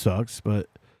California, which sucks, but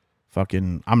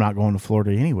fucking, I'm not going to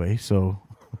Florida anyway, so.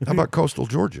 How about coastal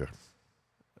Georgia?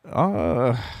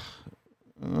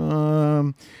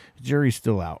 Jury's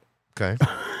still out. Okay.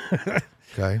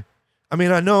 Okay. I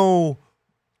mean, I know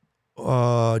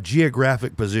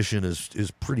geographic position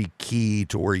is pretty key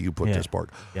to where you put Yeah. this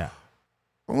park. Yeah.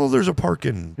 Well, there's a park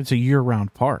in It's a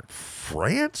year-round park.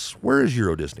 France. Where is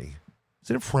Euro Disney? Is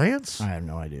it in France? I have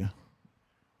no idea.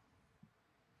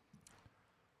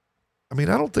 I mean,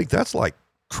 I don't think that's like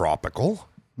tropical.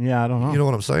 Yeah, I don't know. You know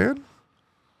what I'm saying?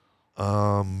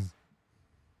 I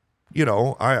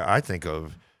think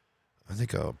of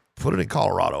put it in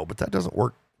Colorado, but that doesn't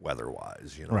work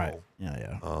weather-wise, Right.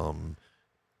 Yeah.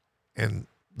 And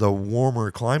the warmer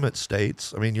climate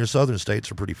states, I mean, your southern states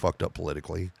are pretty fucked up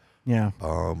politically. Yeah.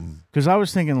 Because I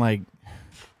was thinking, like,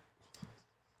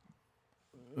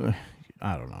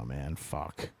 I don't know, man.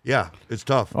 Fuck. Yeah, it's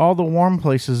tough. All the warm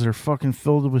places are fucking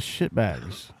filled with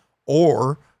shitbags.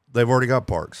 Or they've already got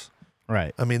parks.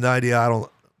 Right. I mean, I think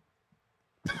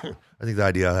the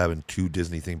idea of having 2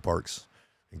 Disney theme parks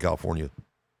in California,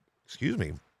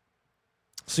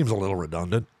 seems a little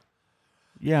redundant.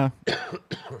 Yeah.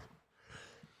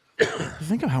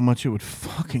 Think of how much it would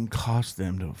fucking cost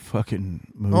them to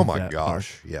fucking move. Oh my that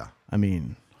gosh, park. yeah. I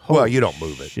mean, Well, holy you don't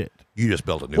move it. shit. You just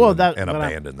build a new one and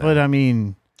abandon that. But I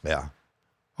mean, Yeah.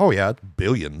 Oh yeah, it's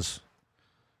billions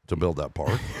to build that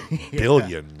park.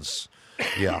 Billions.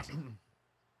 Yeah.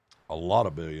 A lot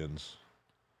of billions.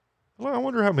 Well, I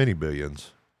wonder how many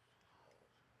billions.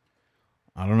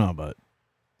 I don't know, but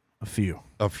a few.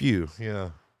 A few,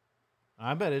 yeah.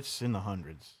 I bet it's in the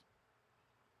hundreds.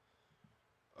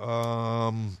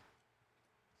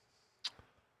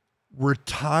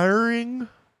 Retiring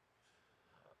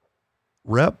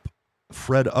Rep.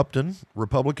 Fred Upton,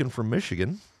 Republican from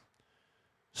Michigan,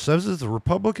 says that the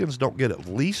Republicans don't get at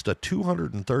least a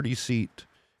 230 seat.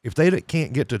 If they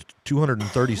can't get to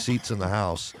 230 seats in the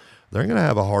House, they're going to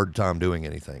have a hard time doing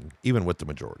anything, even with the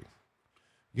majority.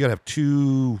 You got to have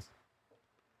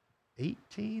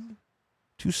 218,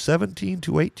 217,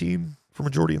 218 for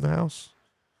majority in the House,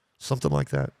 something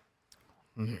like that.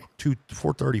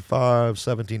 435,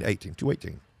 17, 18,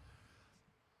 218.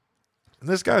 And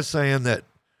this guy's saying that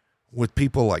with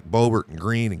people like Boebert and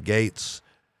Green and Gates,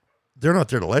 they're not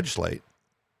there to legislate.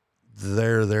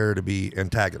 They're there to be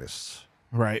antagonists.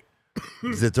 Right.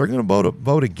 That they're going to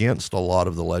vote against a lot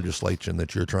of the legislation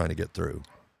that you're trying to get through.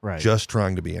 Right. Just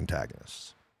trying to be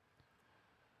antagonists.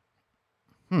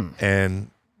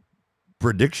 And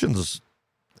predictions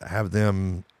have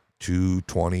them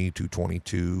 220,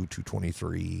 222,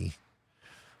 223.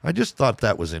 I just thought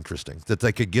that was interesting that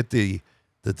they could get the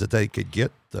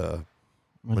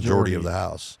majority of the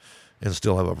House and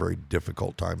still have a very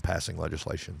difficult time passing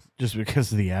legislation. Just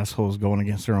because of the assholes going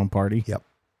against their own party. Yep.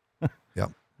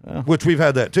 Yep. Which we've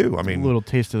had that too. I mean, a little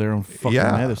taste of their own fucking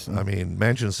medicine. I mean,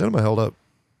 Mansion Cinema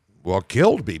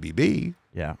killed BBB.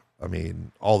 Yeah. I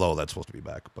mean, although that's supposed to be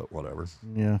back, but whatever.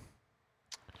 Yeah.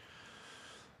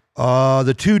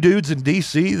 The two dudes in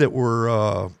D.C. that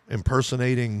were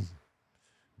impersonating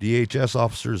DHS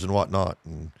officers and whatnot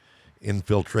and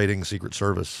infiltrating Secret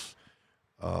Service,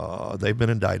 they've been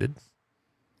indicted.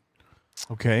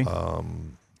 Okay.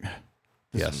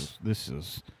 Yes. This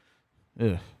is.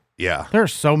 Ugh. Yeah. There are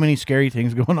so many scary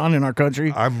things going on in our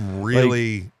country. I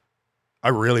really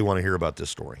want to hear about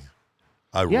this story.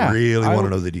 I really want to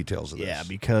know the details of this. Yeah,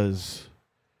 because.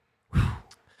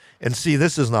 And see,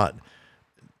 this was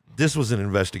an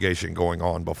investigation going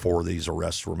on before these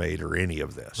arrests were made or any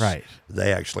of this. Right.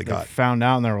 They actually They found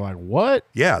out and they were like, what?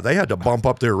 Yeah, they had to bump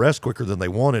up their arrest quicker than they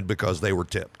wanted because they were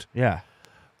tipped. Yeah.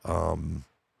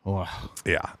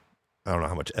 Yeah. I don't know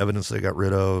how much evidence they got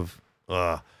rid of.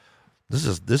 This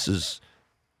and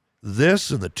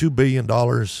the $2 billion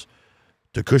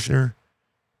to Kushner,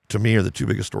 to me, are the two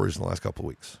biggest stories in the last couple of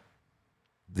weeks.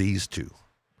 These two.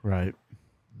 Right.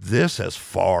 This has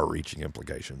far-reaching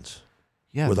implications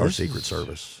with our Secret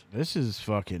Service. This is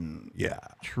fucking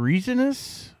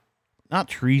treasonous. Not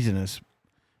treasonous.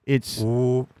 It's.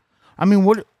 Ooh. I mean,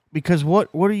 what are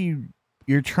you?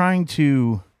 You're trying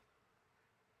to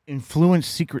influence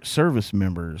Secret Service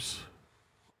members.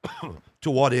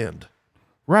 To what end?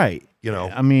 Right. You know.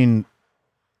 I mean,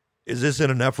 is this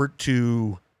in an effort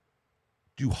to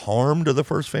do harm to the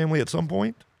first family at some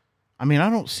point? I mean, I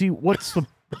don't see what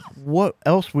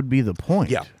else would be the point.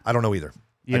 Yeah, I don't know either.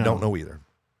 I don't know either.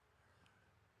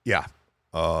 Yeah.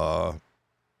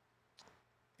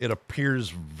 It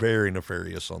appears very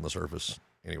nefarious on the surface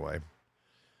anyway.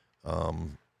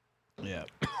 Yeah.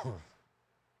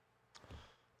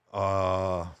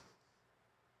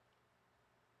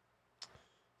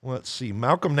 Let's see.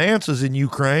 Malcolm Nance is in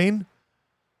Ukraine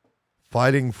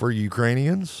fighting for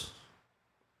Ukrainians.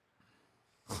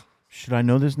 Should I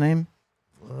know this name?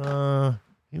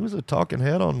 He was a talking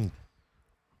head on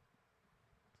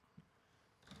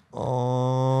I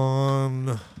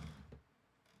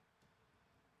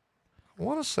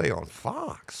want to say on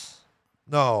Fox.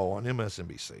 No, on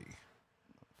MSNBC.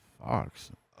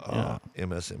 Fox. Yeah.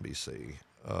 MSNBC.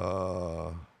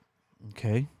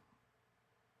 Okay.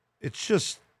 It's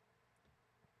just,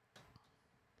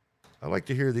 I like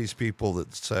to hear these people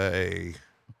that say,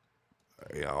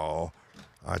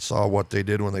 I saw what they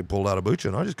did when they pulled out of Bucha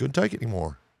and I just couldn't take it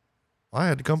anymore. I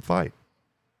had to come fight.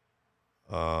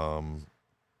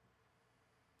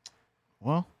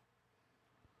 Well,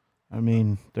 I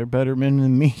mean, they're better men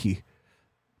than me. He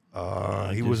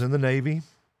was in the Navy.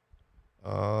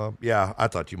 Yeah, I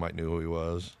thought you might know who he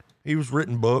was. He was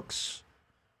written books.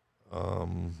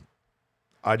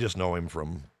 I just know him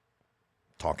from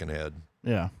Talking Head.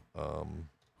 Yeah.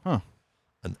 An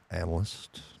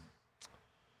analyst.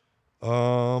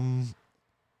 That's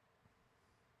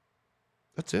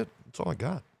it. That's all I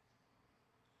got.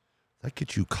 That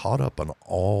gets you caught up on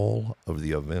all of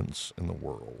the events in the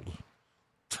world.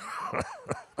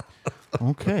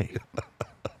 Okay.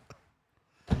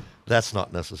 That's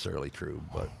not necessarily true,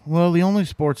 but well, the only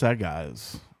sports I got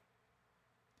is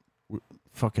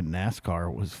fucking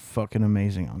NASCAR was fucking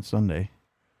amazing on Sunday.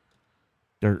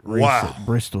 Dirt race Wow. at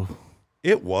Bristol.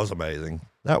 It was amazing.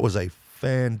 That was a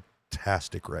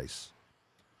fantastic race.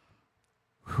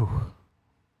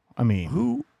 I mean,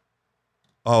 Who?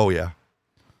 Oh, yeah.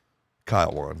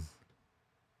 Kyle won.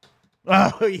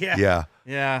 oh yeah, Yeah.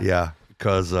 yeah, Yeah.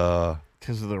 Because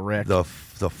because of the wreck. the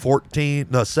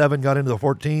 7 got into the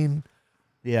 14.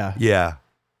 yeah, Yeah.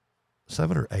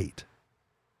 7 or 8?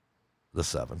 The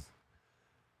 7.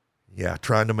 Yeah.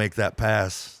 Trying to make that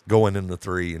pass going into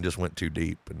 3 and just went too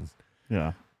deep. And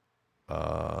yeah.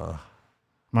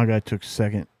 My guy took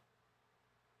second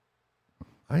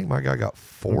I think my guy got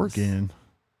 4th. again.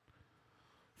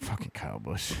 Fucking Kyle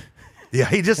Busch. Yeah.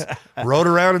 He just rode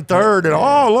around in 3rd and,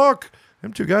 oh, look.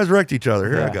 Them 2 guys wrecked each other.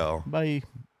 Here Yeah. I go. Bye.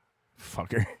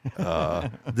 Fucker.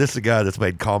 This is a guy that's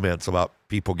made comments about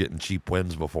people getting cheap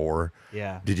wins before.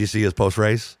 Yeah. Did you see his post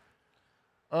race?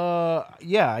 Yeah,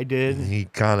 I did. He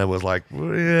kind of was like,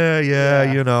 well,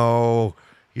 yeah, you know,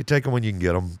 you take them when you can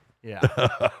get them.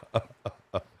 Yeah.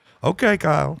 Okay,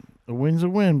 Kyle. A win's a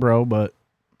win, bro, but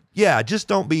Yeah, just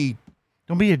don't be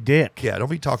a dick. don't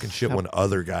be talking shit when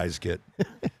other guys get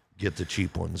the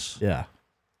cheap ones. Yeah.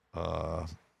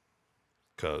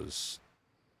 Cause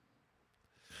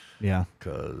Yeah.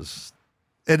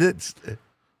 and it's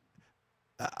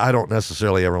I don't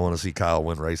necessarily ever want to see Kyle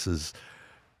win races.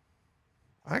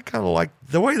 I kind of like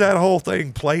the way that whole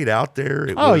thing played out there.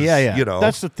 It was, yeah. You know,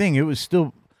 That's the thing. It was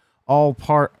still all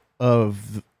part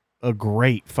of a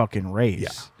great fucking race.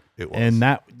 Yeah, it was. And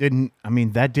that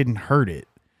didn't hurt it.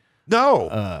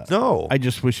 no. I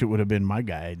just wish it would have been my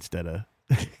guy instead of.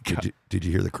 Did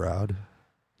you hear the crowd?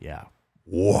 Yeah.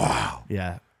 Wow.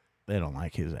 Yeah. They don't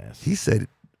like his ass. He said,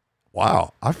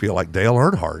 wow, I feel like Dale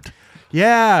Earnhardt.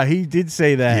 Yeah, he did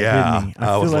say that, Yeah, didn't he? I I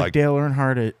feel was like like- Dale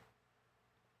Earnhardt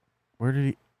where did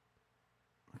he?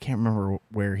 I can't remember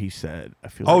where he said. I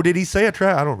feel. Oh, like, did he say a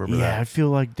track? I don't remember yeah, I that. feel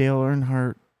like Dale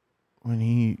Earnhardt when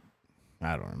he.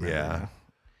 I don't remember. Yeah.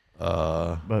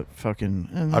 But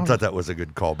fucking. I thought that was a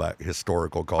good callback,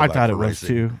 historical callback. I thought for it was racing.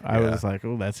 too. I Yeah. was like,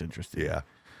 oh, that's interesting.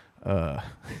 Yeah.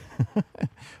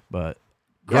 But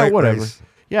Great yeah, whatever. race.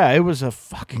 Yeah, it was a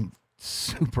fucking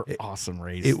super awesome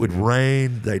race. It would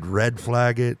rain. They'd red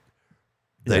flag it.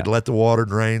 They'd Yeah. let the water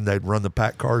drain. They'd run the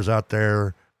pack cars out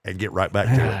there and get right back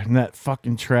to it. And that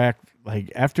fucking track,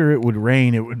 like after it would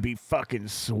rain, it would be fucking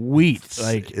sweet.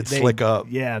 Like It'd slick up.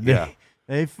 Yeah, Yeah.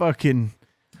 they fucking.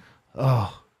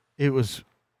 Oh, it was.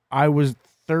 I was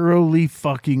thoroughly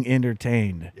fucking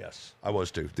entertained, Yes, I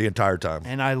was too the entire time.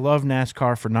 and I love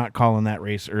NASCAR for not calling that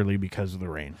race early because of the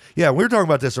rain. Yeah, we were talking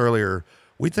about this earlier.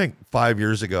 We think 5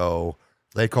 years ago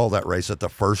they called that race at the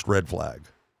first red flag.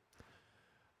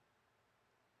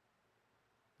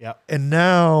 Yep, And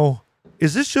now,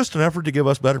 is this just an effort to give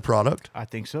us better product? I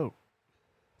think so.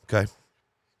 Okay.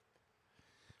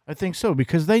 I think so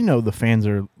because they know the fans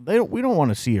are. We don't want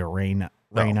to see a rain out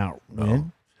No.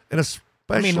 win. And especially,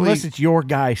 I mean, unless it's your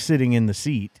guy sitting in the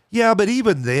seat. yeah, but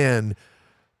even then,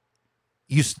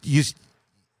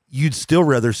 you'd still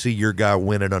rather see your guy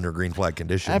win it under green flag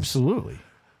conditions. Absolutely.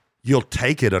 You'll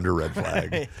take it under red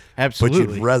flag, Absolutely.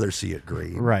 but you'd rather see it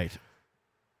green. Right.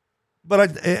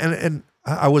 But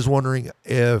I was wondering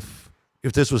if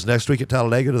this was next week at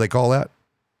Talladega, do they call that?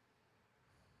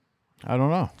 I don't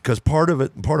know. Because part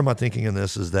of my thinking in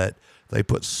this is that they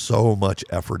put so much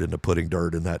effort into putting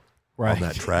dirt in that Right. on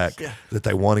that track Yeah. that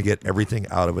they want to get everything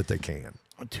out of it they can.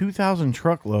 2,000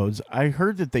 truckloads. I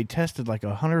heard that they tested like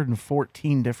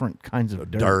 114 different kinds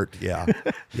of dirt. Yeah,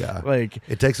 yeah. Like,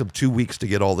 It takes them 2 weeks to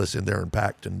get all this in there and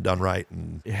packed and done right,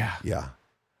 and yeah. yeah,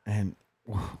 And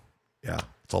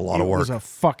it's a lot of it work. was a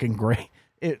fucking great.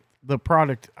 The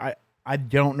product. I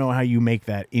don't know how you make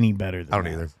that any better than I don't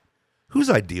that. either. Whose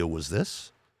idea was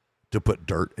this to put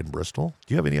dirt in Bristol?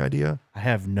 Do you have any idea? I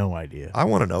have no idea. I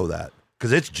want to know that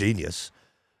because it's genius,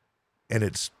 and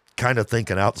it's kind of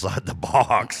thinking outside the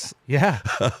box Yeah.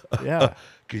 Yeah.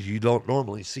 because you don't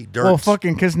normally see dirt. Well,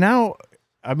 fucking, because now,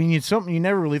 I mean, it's something you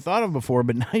never really thought of before,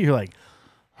 but now you're like,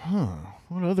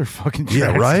 what other fucking tracks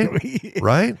Yeah, right? do we-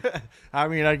 Right? I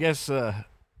mean, I guess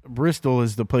Bristol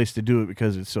is the place to do it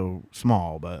because it's so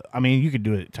small, but I mean, you could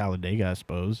do it at Talladega, I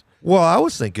suppose. Well, I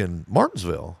was thinking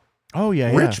Martinsville, Oh,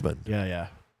 yeah. Richmond. Yeah. Yeah.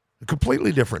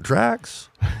 completely different tracks,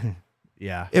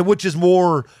 Yeah. and which is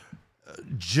more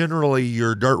generally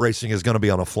your dirt racing is going to be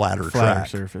on a flatter track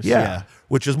surface. Yeah, Yeah.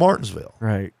 which is Martinsville.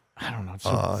 Right. I don't know. It's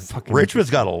so fucking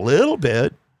Richmond's got a little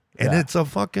bit, and Yeah. it's a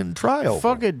fucking trial.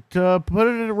 Fuck it. Put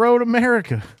it at Road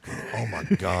America. Oh my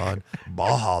God.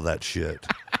 Baja that shit.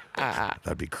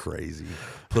 That'd be crazy.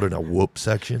 Put in a whoop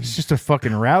section. It's just a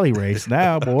fucking rally race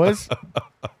now, boys.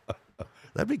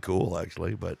 That'd be cool,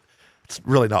 actually, but it's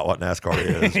really not what NASCAR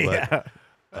is.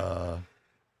 But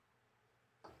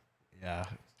Yeah.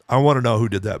 I want to know who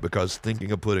did that because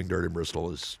thinking of putting dirt in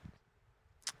Bristol is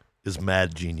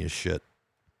mad genius shit.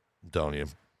 I'm telling you.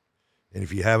 And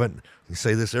if you haven't, we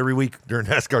say this every week during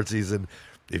NASCAR season.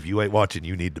 If you ain't watching,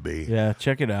 you need to be. Yeah,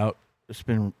 check it out. This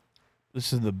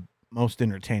is the most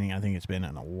entertaining I think it's been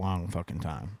in a long fucking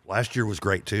time. Last year was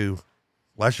great too.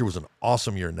 Last year was an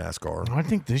awesome year in NASCAR. I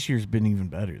think this year's been even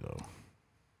better though.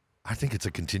 I think it's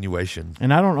a continuation.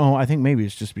 And I don't know. I think maybe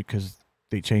it's just because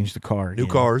they changed the car. New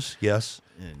again. cars, yes.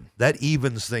 And That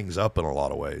evens things up in a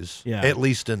lot of ways. Yeah. At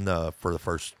least for the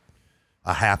first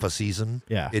a half a season.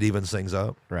 Yeah. It evens things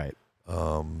up. Right.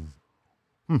 And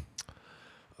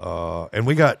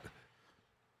we got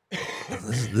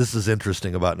this is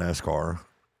interesting about NASCAR.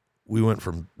 We went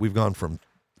from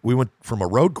a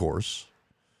road course,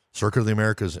 Circuit of the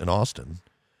Americas in Austin,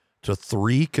 to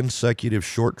 3 consecutive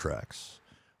short tracks.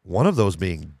 One of those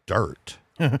being dirt.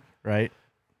 Right.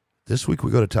 This week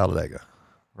we go to Talladega.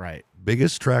 Right.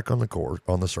 Biggest track on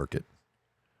the circuit.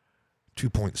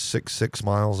 2.66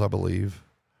 miles, I believe.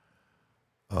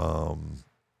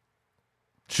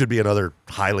 Should be another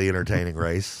highly entertaining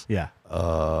race. Yeah.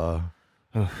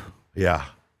 Yeah.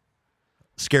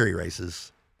 Scary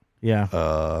races.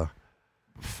 Yeah.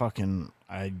 Fucking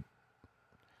I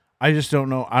just don't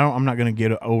know. I'm not gonna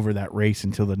get over that race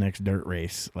until the next dirt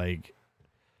race. Like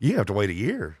You have to wait a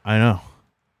year. I know.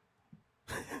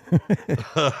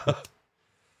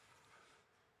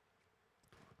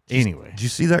 Anyway, Did you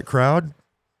see that crowd?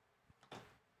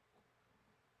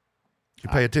 You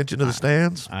pay attention to the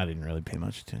stands? I didn't really pay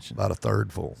much attention. About a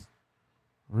third full.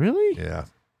 Really? Yeah.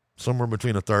 Somewhere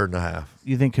between a third and a half.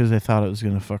 You think because they thought it was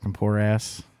gonna fucking pour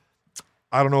ass?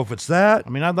 I don't know if it's that. I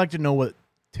mean, I'd like to know what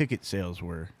ticket sales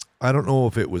were. I don't know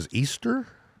if it was Easter.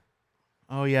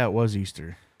 Oh yeah, it was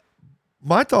Easter.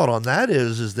 My thought on that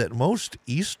is that most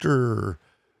Easter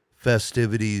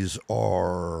festivities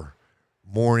are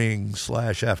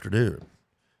morning/afternoon.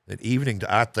 An evening.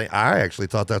 I actually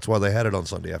thought that's why they had it on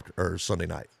Sunday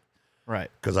night. Right.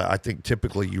 Because I think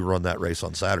typically you run that race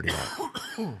on Saturday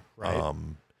night. Right.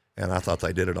 And I thought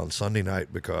they did it on Sunday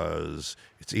night because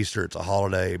it's Easter, it's a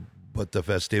holiday, but the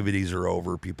festivities are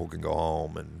over. People can go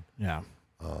home. And Yeah.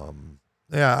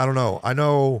 yeah, I don't know. I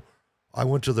know I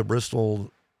went to the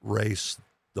Bristol race,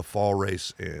 the fall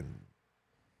race in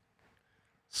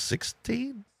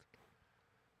 16.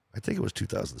 I think it was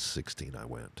 2016 I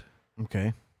went.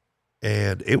 Okay.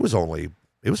 And it was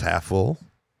half full,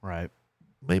 Right.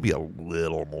 maybe a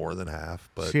little more than half.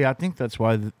 But See, I think that's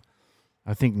why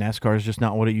I think NASCAR is just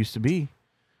not what it used to be,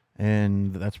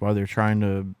 and that's why they're trying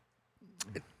to,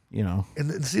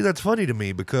 And see, that's funny to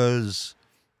me because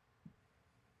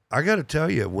I got to tell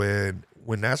you, when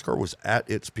NASCAR was at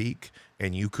its peak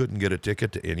and you couldn't get a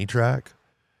ticket to any track,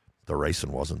 the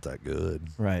racing wasn't that good.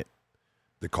 Right.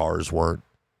 The cars weren't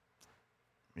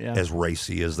Yeah. as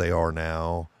racy as they are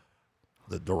now.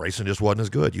 The racing just wasn't as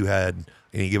good. You had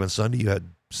any given Sunday, you had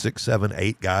 6, 7,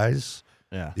 8 guys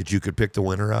Yeah. that you could pick the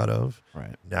winner out of.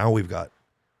 Right. Now we've got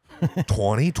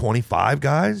 20, 25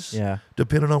 guys. Yeah.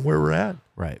 Depending on where we're at.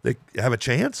 Right. They have a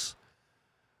chance.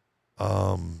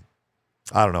 I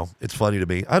don't know. It's funny to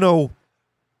me. I know.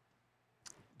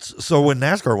 So when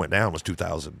NASCAR went down was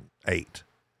 2008,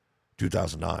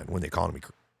 2009, when the economy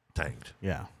tanked.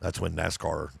 Yeah. That's when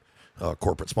NASCAR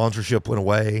corporate sponsorship went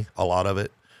away, a lot of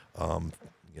it.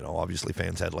 Obviously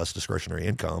fans had less discretionary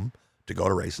income to go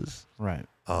to races. Right.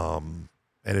 And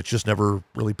it's just never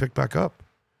really picked back up.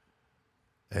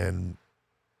 And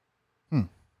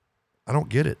I don't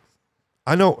get it.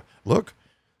 I know, look,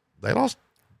 they lost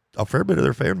a fair bit of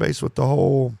their fan base with the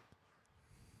whole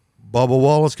Bubba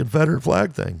Wallace Confederate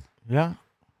flag thing. Yeah.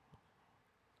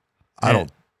 I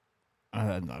don't.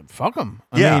 Fuck them.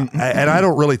 And I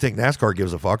don't really think NASCAR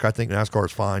gives a fuck. I think NASCAR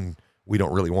is fine. We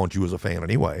don't really want you as a fan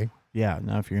anyway. Yeah.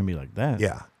 Now, if you're gonna be like that.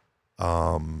 Yeah.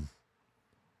 I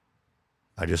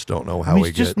just don't know how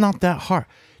it's just not that hard.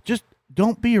 Just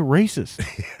don't be a racist.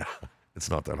 Yeah, it's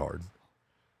not that hard.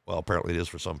 Well, apparently it is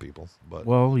for some people. But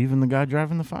Well, even the guy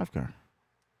driving the 5 car.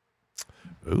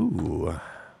 ooh,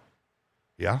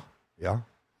 yeah.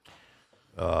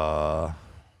 I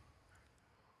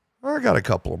got a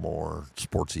couple of more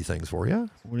sportsy things for you.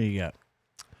 What do you got?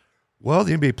 Well,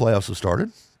 the NBA playoffs have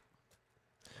started.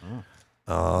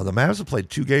 The Mavs have played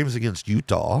 2 games against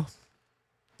Utah.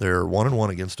 They're 1-1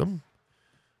 against them.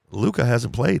 Luka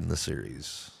hasn't played in the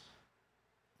series.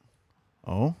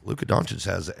 Oh, Luka Doncic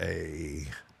has a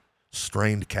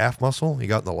strained calf muscle he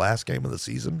got in the last game of the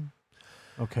season,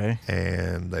 okay.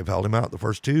 and they've held him out the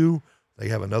first 2. They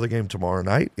have another game tomorrow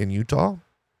night in Utah.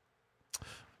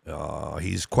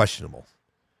 He's questionable.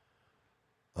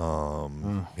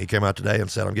 He came out today and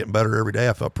said, I'm getting better every day.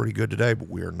 I felt pretty good today, but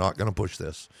we are not going to push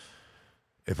this.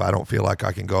 If I don't feel like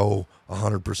I can go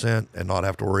 100% and not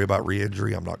have to worry about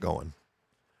re-injury, I'm not going.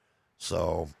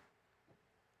 So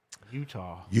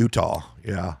Utah,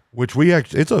 yeah. Which we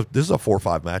actually, this is a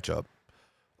 4-5 matchup.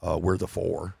 We're the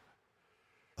 4.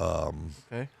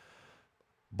 Okay.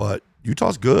 But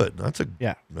Utah's good. That's a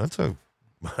yeah.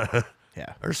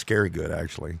 They're scary good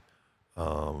actually.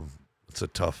 It's a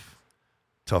tough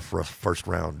first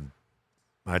round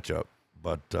matchup.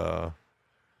 But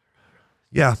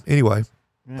yeah. Anyway,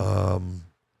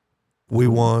 we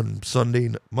won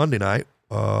Monday night.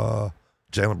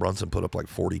 Jalen Brunson put up like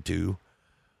 42.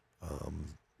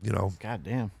 God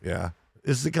damn. Yeah.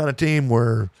 It's the kind of team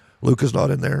where Luka's not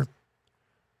in there.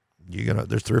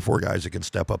 There's 3 or 4 guys that can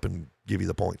step up and give you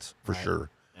the points for sure.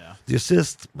 Yeah. The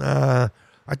assists, I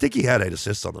think he had 8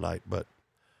 assists on the night, but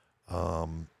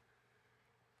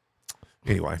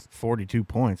anyway. 42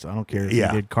 points. I don't care if he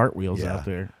did cartwheels out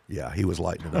there. Yeah, he was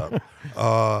lighting it up.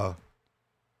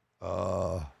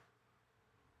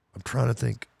 I'm trying to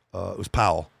think. It was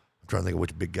Powell. I'm trying to think of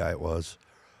which big guy it was.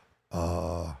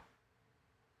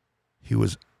 He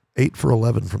was 8 for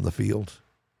 11 from the field.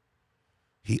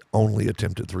 He only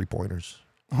attempted 3-pointers.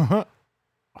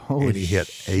 Holy and he hit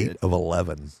shit. 8 of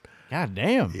 11. God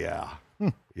damn. Yeah.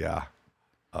 Yeah.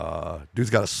 Dude's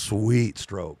got a sweet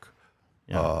stroke.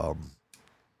 Yeah.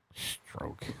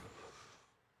 Stroke.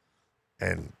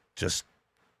 And just,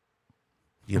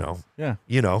 yeah.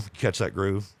 Catch that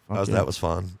groove. Okay. That was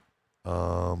fun.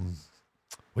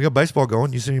 We got baseball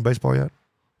going. You see any baseball yet?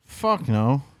 Fuck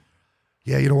no.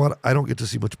 Yeah, you know what? I don't get to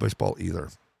see much baseball either.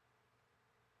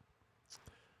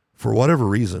 For whatever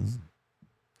reason,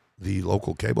 the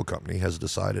local cable company has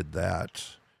decided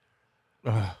that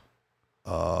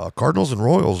Cardinals and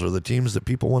Royals are the teams that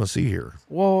people want to see here.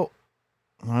 Well,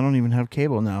 I don't even have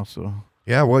cable now, so.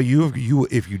 Yeah, well, you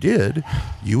if you did,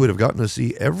 you would have gotten to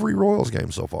see every Royals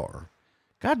game so far.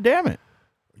 God damn it.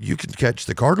 You can catch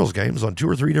the Cardinals games on 2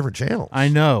 or 3 different channels. I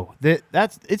know.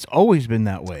 It's always been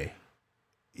that way.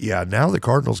 Yeah, now the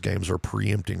Cardinals games are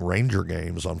preempting Ranger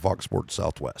games on Fox Sports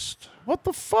Southwest. What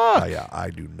the fuck? Yeah, I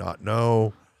do not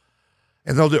know.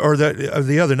 And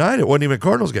the other night, it wasn't even a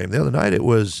Cardinals game. The other night,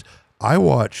 I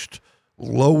watched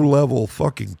low-level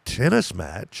fucking tennis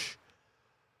match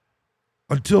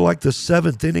until like the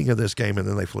 7th inning of this game, and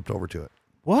then they flipped over to it.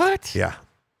 What? Yeah.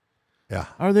 Yeah.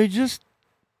 Are they just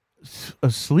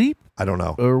asleep? I don't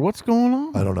know. Or what's going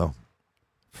on? I don't know.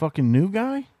 Fucking new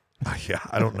guy? Yeah,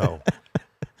 I don't know.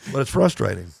 But it's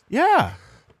frustrating. Yeah.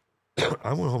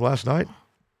 I went home last night,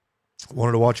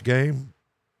 wanted to watch a game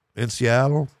in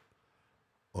Seattle.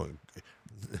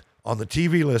 On the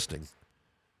TV listing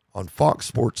on Fox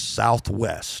Sports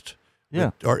Southwest. Yeah.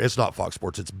 Or it's not Fox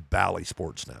Sports, it's Bally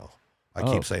Sports now. I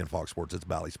keep saying Fox Sports, it's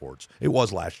Bally Sports. It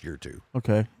was last year too.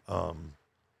 Okay.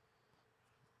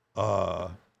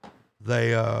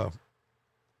 The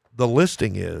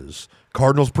listing is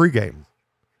Cardinals pregame.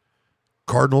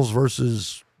 Cardinals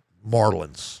versus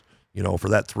Marlins, for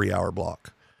that 3-hour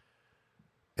block.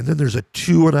 And then there's a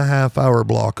 2.5-hour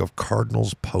block of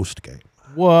Cardinals postgame.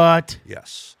 What?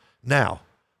 Yes. Now,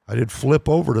 I did flip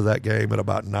over to that game at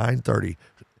about 9:30.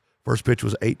 First pitch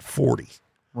was 8:40.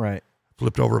 Right.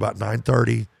 Flipped over about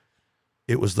 9:30.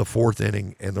 It was the 4th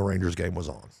inning, and the Rangers game was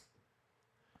on.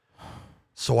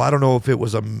 So I don't know if it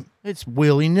was It's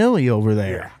willy-nilly over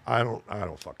there. I don't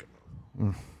fucking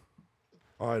know.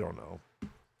 I don't know.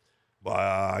 But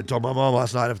I told my mom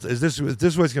last night, if this way it's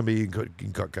going to be, you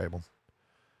can cut cable.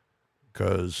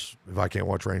 Because if I can't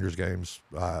watch Rangers games,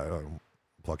 I don't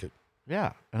pluck it.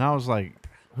 Yeah. And I was like,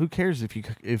 who cares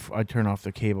if I turn off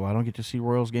the cable? I don't get to see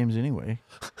Royals games anyway.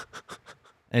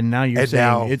 And now you're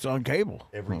saying it's on cable.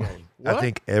 Every game. What? I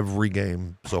think every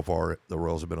game so far, the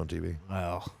Royals have been on TV.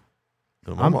 Well,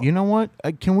 So you know what?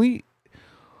 Can we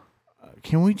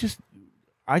just?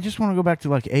 I just want to go back to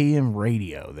like AM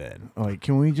radio then. Like,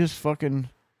 can we just fucking?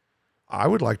 I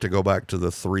would like to go back to the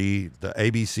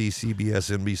ABC,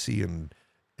 CBS, NBC,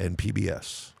 and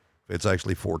PBS. It's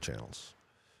actually 4 channels.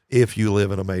 If you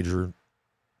live in a major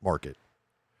market,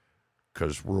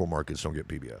 because rural markets don't get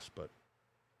PBS. But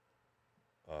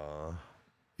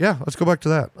yeah, let's go back to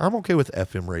that. I'm okay with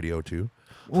FM radio too.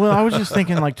 Well, I was just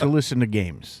thinking like to listen to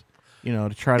games, to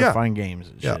try to find games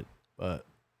and shit. But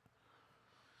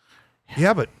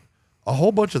yeah, but a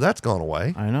whole bunch of that's gone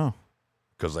away. I know.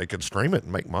 Because they could stream it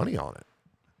and make money on it.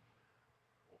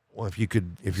 Well, if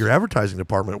your advertising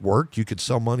department worked, you could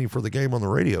sell money for the game on the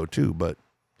radio too, but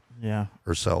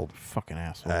or sell fucking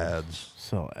assholes. ads.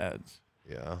 Sell ads.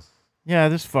 Yeah. Yeah,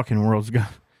 this fucking world's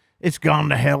got It's gone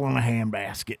to hell in a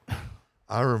handbasket.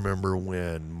 I remember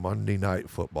when Monday Night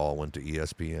Football went to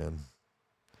ESPN,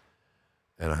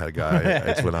 and I had a guy.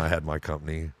 It's when I had my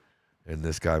company, and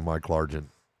this guy, Mike Largent.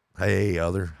 Hey,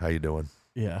 other, how you doing?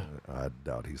 Yeah. I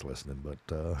doubt he's listening, but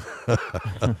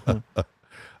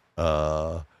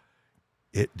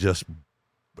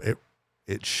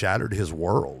it shattered his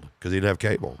world because he didn't have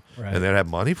cable, Right. and they didn't have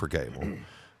money for cable.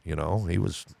 You know, he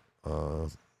was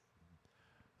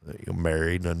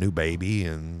married and a new baby,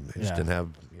 and he just didn't have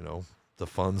the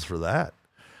funds for that.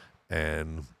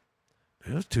 And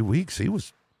it was 2 weeks. He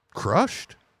was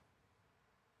crushed.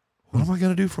 What am I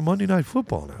going to do for Monday Night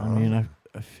Football now? I mean,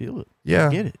 I feel it. Yeah,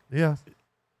 I get it. Yeah.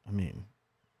 I mean,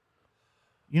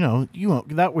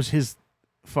 that was his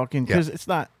fucking, because it's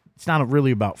not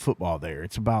really about football there.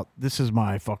 It's about, this is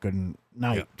my fucking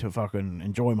night to fucking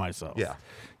enjoy myself. Yeah.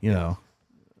 You know.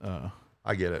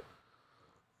 I get it.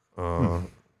 And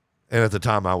at the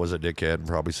time I was a dickhead and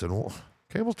probably said, well,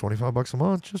 cable's $25 a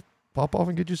month. Just pop off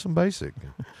and get you some basic.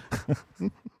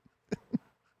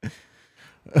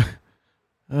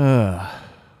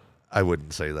 I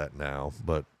wouldn't say that now,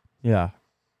 but yeah.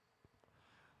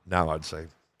 Now I'd say,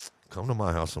 come to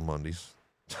my house on Mondays.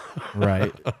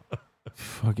 Right.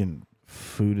 Fucking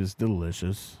food is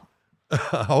delicious.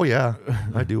 Oh, yeah.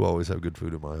 I do always have good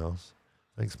food at my house.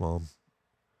 Thanks, Mom.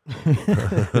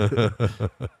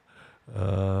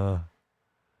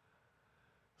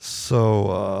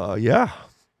 Yeah.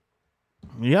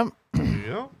 Yep.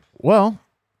 Yep. Well,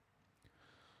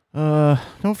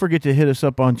 don't forget to hit us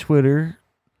up on Twitter.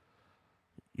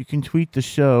 You can tweet the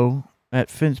show at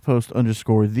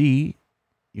fencepost_the.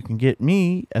 You can get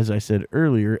me, as I said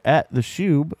earlier, at the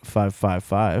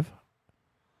Shoob555.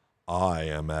 I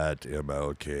am at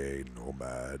MLK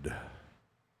Nomad.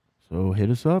 So hit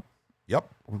us up. Yep.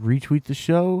 Retweet the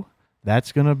show.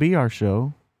 That's going to be our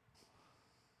show.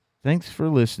 Thanks for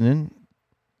listening.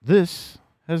 This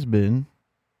has been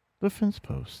the Fence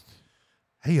Post.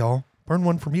 Hey, y'all. Burn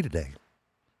one for me today.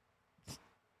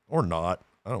 Or not.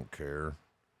 I don't care.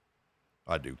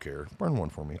 I do care. Burn one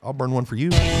for me. I'll burn one for you.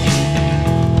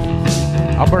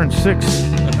 I'll burn 6.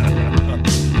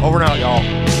 Over and out, y'all.